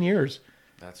 almost 10 years,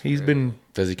 he's been.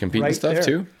 Does he compete and stuff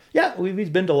too? Yeah, he's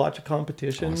been to lots of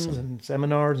competitions and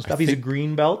seminars and stuff. He's a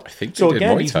green belt. I think so.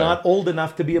 Again, he's not old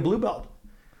enough to be a blue belt,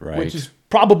 right? Which is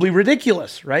probably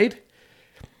ridiculous, right?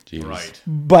 Jeez. Right.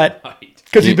 But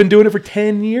because he's been doing it for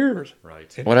 10 years.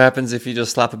 Right. What happens if you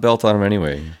just slap a belt on him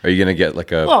anyway? Are you going to get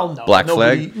like a black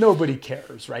flag? Nobody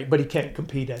cares, right? But he can't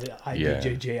compete at an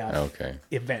IBJJF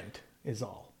event is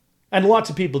all. And lots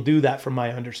of people do that from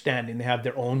my understanding. They have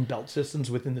their own belt systems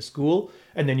within the school,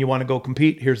 and then you want to go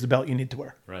compete, here's the belt you need to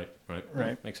wear. Right.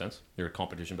 Makes sense. You're a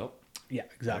competition belt. Yeah,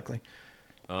 exactly.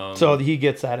 So he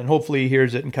gets that, and hopefully he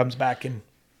hears it and comes back and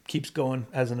keeps going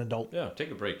as an adult. Yeah,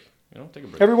 take a break. Take a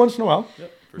break. Every once in a while.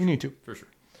 Yep, you need to. For sure.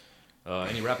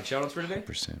 Any rapid shout-outs for today?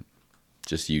 100%.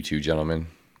 Just you 2 gentlemen.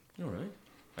 All right.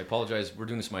 I apologize. We're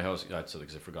doing this in my house. That's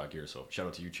because I forgot gear. So shout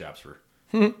out to you chaps for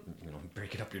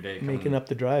breaking up your day. Making up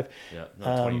the drive. Yeah,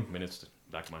 20 minutes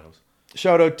back to my house.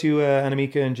 Shout out to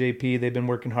Anamika and JP. They've been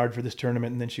working hard for this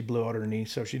tournament, and then she blew out her knee,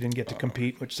 so she didn't get to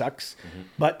compete, which sucks. Mm-hmm.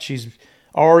 But she's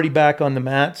already back on the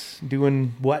mats,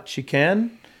 doing what she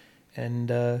can, and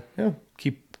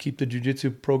keep the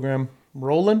jiu-jitsu program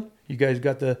rolling. You guys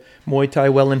got the Muay Thai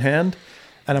well in hand,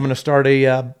 and I'm going to start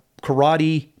a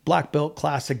karate black belt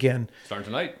class again.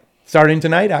 Starting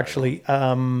tonight, actually.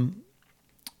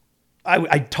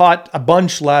 I taught a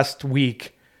bunch last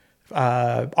week.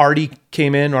 Artie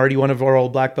came in. Artie, one of our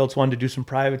old black belts, wanted to do some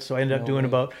privates, so I ended up doing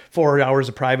about 4 hours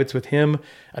of privates with him,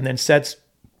 and then Sets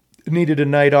needed a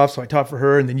night off, so I taught for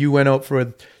her, and then you went out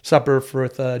for supper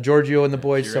with Giorgio and the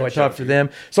boys, so I taught for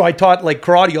them. So I taught like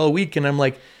karate all week, and I'm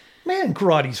like, man,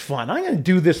 karate's fun. I'm going to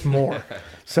do this more.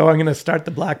 So I'm going to start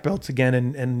the black belts again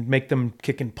and make them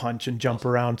kick and punch and jump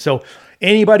around. So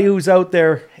anybody who's out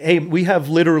there, hey, we have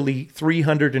literally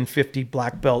 350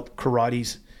 black belt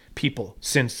karates people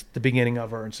since the beginning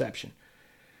of our inception.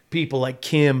 People like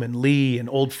Kim and Lee and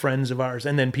old friends of ours,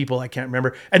 and then people I can't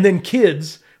remember. And then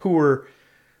kids who were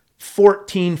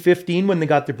 14, 15 when they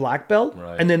got their black belt.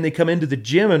 Right. And then they come into the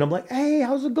gym and I'm like, hey,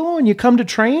 how's it going? You come to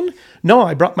train? No,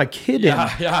 I brought my kid in.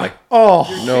 Yeah. Like, oh,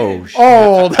 no.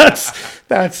 Oh,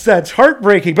 that's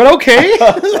heartbreaking, but okay.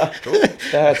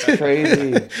 That's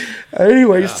crazy.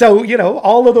 Anyway, so,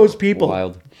 all of those people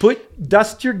Wild.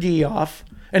 Dust your gi off.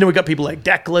 And then we got people like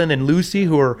Declan and Lucy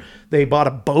they bought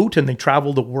a boat and they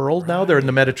travel the world now. They're in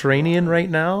the Mediterranean right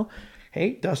now.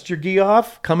 Hey, dust your gi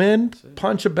off, come in,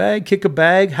 punch a bag, kick a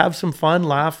bag, have some fun,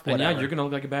 laugh, whatever. And you're going to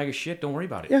look like a bag of shit. Don't worry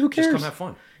about it. Yeah, who cares? Just come have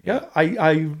fun. Yeah,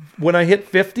 I when I hit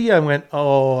 50, I went,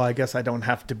 I guess I don't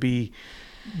have to be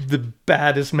the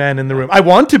baddest man in the room. I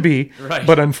want to be,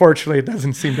 but unfortunately it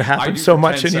doesn't seem to happen so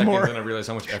much anymore. And I realize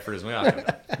how much effort is my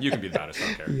ass. You can be the baddest, I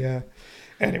don't care. Yeah.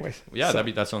 Anyways. Yeah,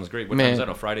 that sounds great. What time is that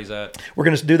on Fridays at? We're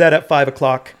going to do that at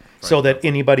 5:00. So that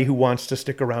anybody who wants to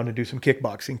stick around and do some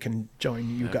kickboxing can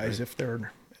join you guys if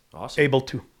they're able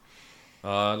to.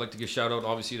 I'd like to give a shout out,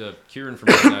 obviously, to Kieran for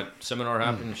making that seminar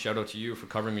happen. Shout out to you for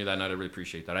covering me that night. I really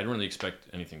appreciate that. I didn't really expect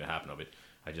anything to happen of it.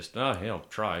 I just, I'll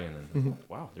try. And then,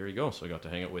 wow, there you go. So I got to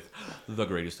hang out with the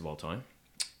greatest of all time.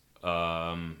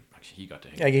 Actually, he got to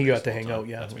hang out. Yeah, you got to hang out, out,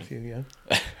 yeah, That's with me. you,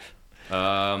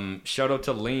 yeah. Shout out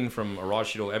to Lane from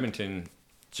Arashi-Do Edmonton.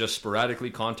 Just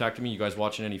sporadically contacted me. You guys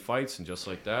watching any fights? And just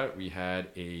like that, we had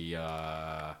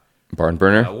a Barn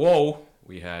burner.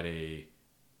 we had a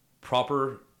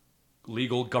proper,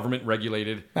 legal, government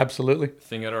regulated Absolutely.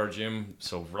 thing at our gym.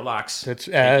 So relax. That's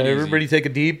Take it easy. everybody take a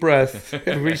deep breath.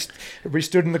 everybody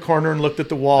stood in the corner and looked at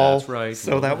the wall. That's right.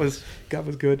 So that was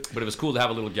good. But it was cool to have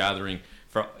a little gathering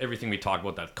for everything we talked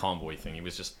about, that convoy thing. It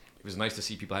was nice to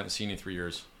see people I haven't seen in 3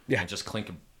 years. Yeah. And just clink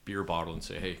a beer bottle and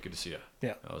say, hey, good to see you.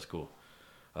 Yeah. That was cool.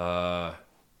 Shout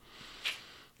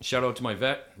out to my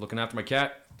vet, looking after my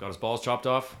cat. Got his balls chopped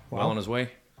off. Wow. Well on his way.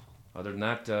 Other than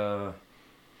that,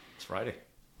 it's Friday.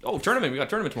 Oh, tournament. We got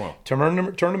tournament tomorrow.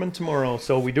 Tournament tomorrow.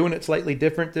 So we're doing it slightly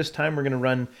different this time. We're going to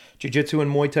run jiu-jitsu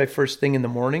and Muay Thai first thing in the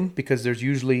morning because there's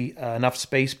usually enough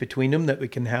space between them that we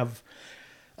can have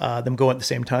them go at the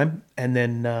same time. And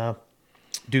then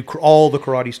do all the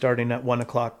karate starting at 1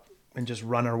 o'clock and just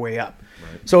run our way up.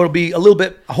 Right. So it'll be a little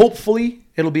bit, hopefully,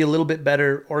 it'll be a little bit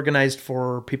better organized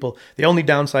for people. The only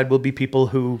downside will be people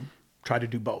who try to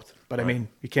do both. But I mean,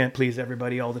 you can't please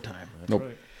everybody all the time. Nope.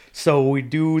 Right. So we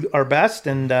do our best,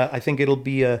 and I think it'll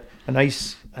be a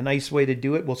nice way to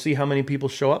do it. We'll see how many people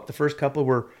show up. The first couple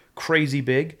were crazy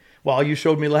big. Well, you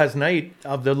showed me last night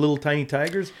of the little tiny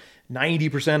tigers.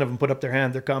 90% of them put up their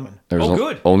hand. They're coming. There's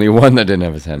good. Only one that didn't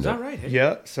have his hand Is up. that right? Hey?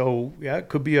 Yeah. So yeah, it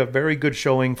could be a very good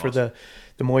showing for the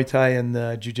Muay Thai and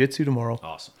the Jiu-Jitsu tomorrow.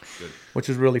 Awesome. Good. Which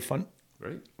is really fun.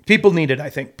 Great. People need it, I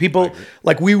think. People,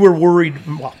 like we were worried.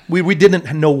 Well, we didn't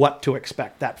know what to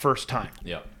expect that first time.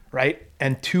 Yeah. Right?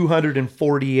 And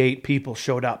 248 people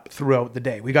showed up throughout the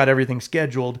day. We got everything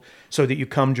scheduled so that you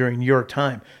come during your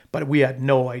time, but we had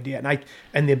no idea.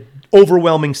 And the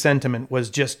overwhelming sentiment was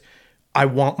just, I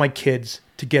want my kids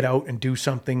to get out and do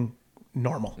something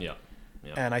normal. Yeah.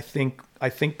 Yeah. And I think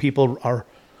people are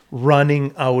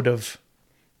running out of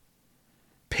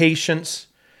patience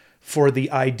for the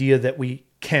idea that we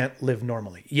can't live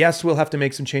normally. Yes, we'll have to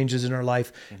make some changes in our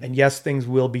life, and yes, things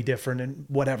will be different and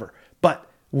whatever. But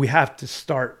we have to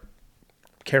start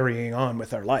carrying on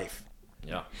with our life.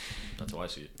 Yeah. That's how I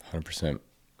see it. 100%.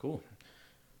 Cool.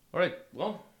 All right.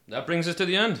 Well, that brings us to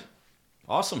the end.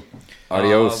 Awesome.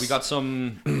 Adios. We got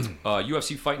some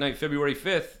UFC Fight Night February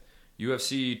 5th,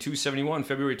 UFC 271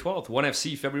 February 12th,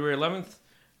 OneFC February 11th.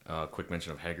 Quick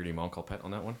mention of Haggerty Monkalpet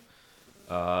on that one.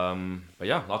 But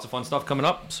yeah, lots of fun stuff coming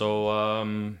up. So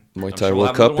Muay Thai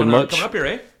World Cup in March. Coming up here,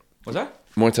 eh? What's that?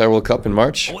 Muay Thai World Cup in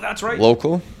March. Oh, that's right.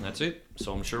 Local. That's it.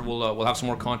 So I'm sure we'll have some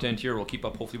more content here. We'll keep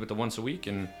up hopefully with the once a week.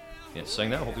 And yeah, saying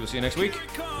that, hopefully we'll see you next week.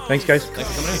 Thanks, guys. Thanks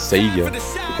for coming in. See ya. For the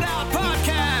Shout Out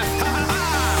Podcast.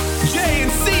 J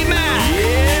and C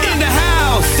Man in the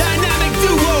house. Dynamic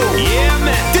duo. Yeah,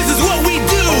 man. This is what we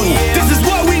do. This is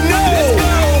what we know.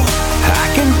 I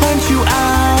can punch you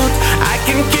out. I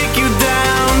can kick you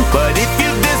down. But if you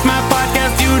diss my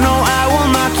podcast, you know I will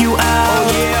knock you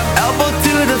out. Elbow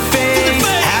to the face.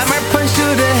 Hammer punch to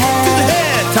the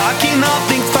head. Talking all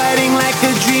things, fighting like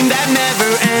a dream that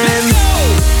never ends.